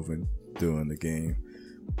hands is moving, doing the game.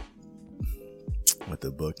 With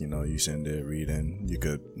the book, you sitting there reading. You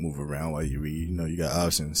could move around while you read. You got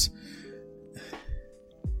options.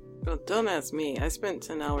 Well, don't ask me. I spent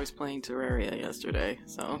 10 hours playing Terraria yesterday,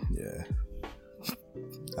 so. Yeah.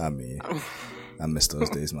 I mean, I miss those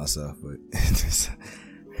days myself, but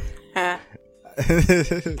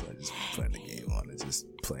like just playing the game on it, just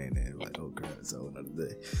playing it, like, oh crap, it's all another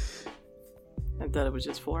day. I thought it was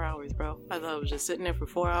just 4 hours, bro. I thought I was just sitting there for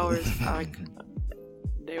 4 hours.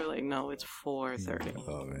 They were like, no, it's 4:30.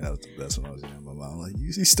 Oh man, that was the best when I was young. My mom like,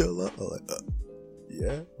 you still up? I'm like,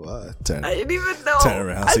 yeah, why? I didn't even know. Turn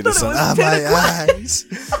around, see the sun. My eyes.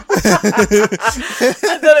 I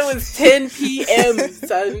thought it was 10 p.m.,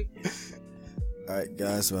 son. Alright,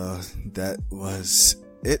 guys, well, that was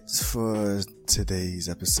it for today's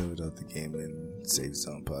episode of the Gaming Safe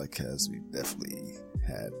Zone podcast. We definitely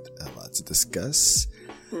had a lot to discuss.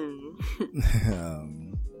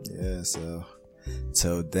 Yeah, so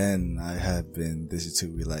till then, I have been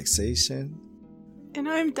Digital Relaxation. And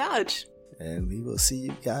I'm Dodge. And we will see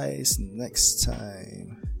you guys next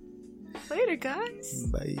time. Later, guys.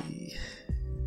 Bye.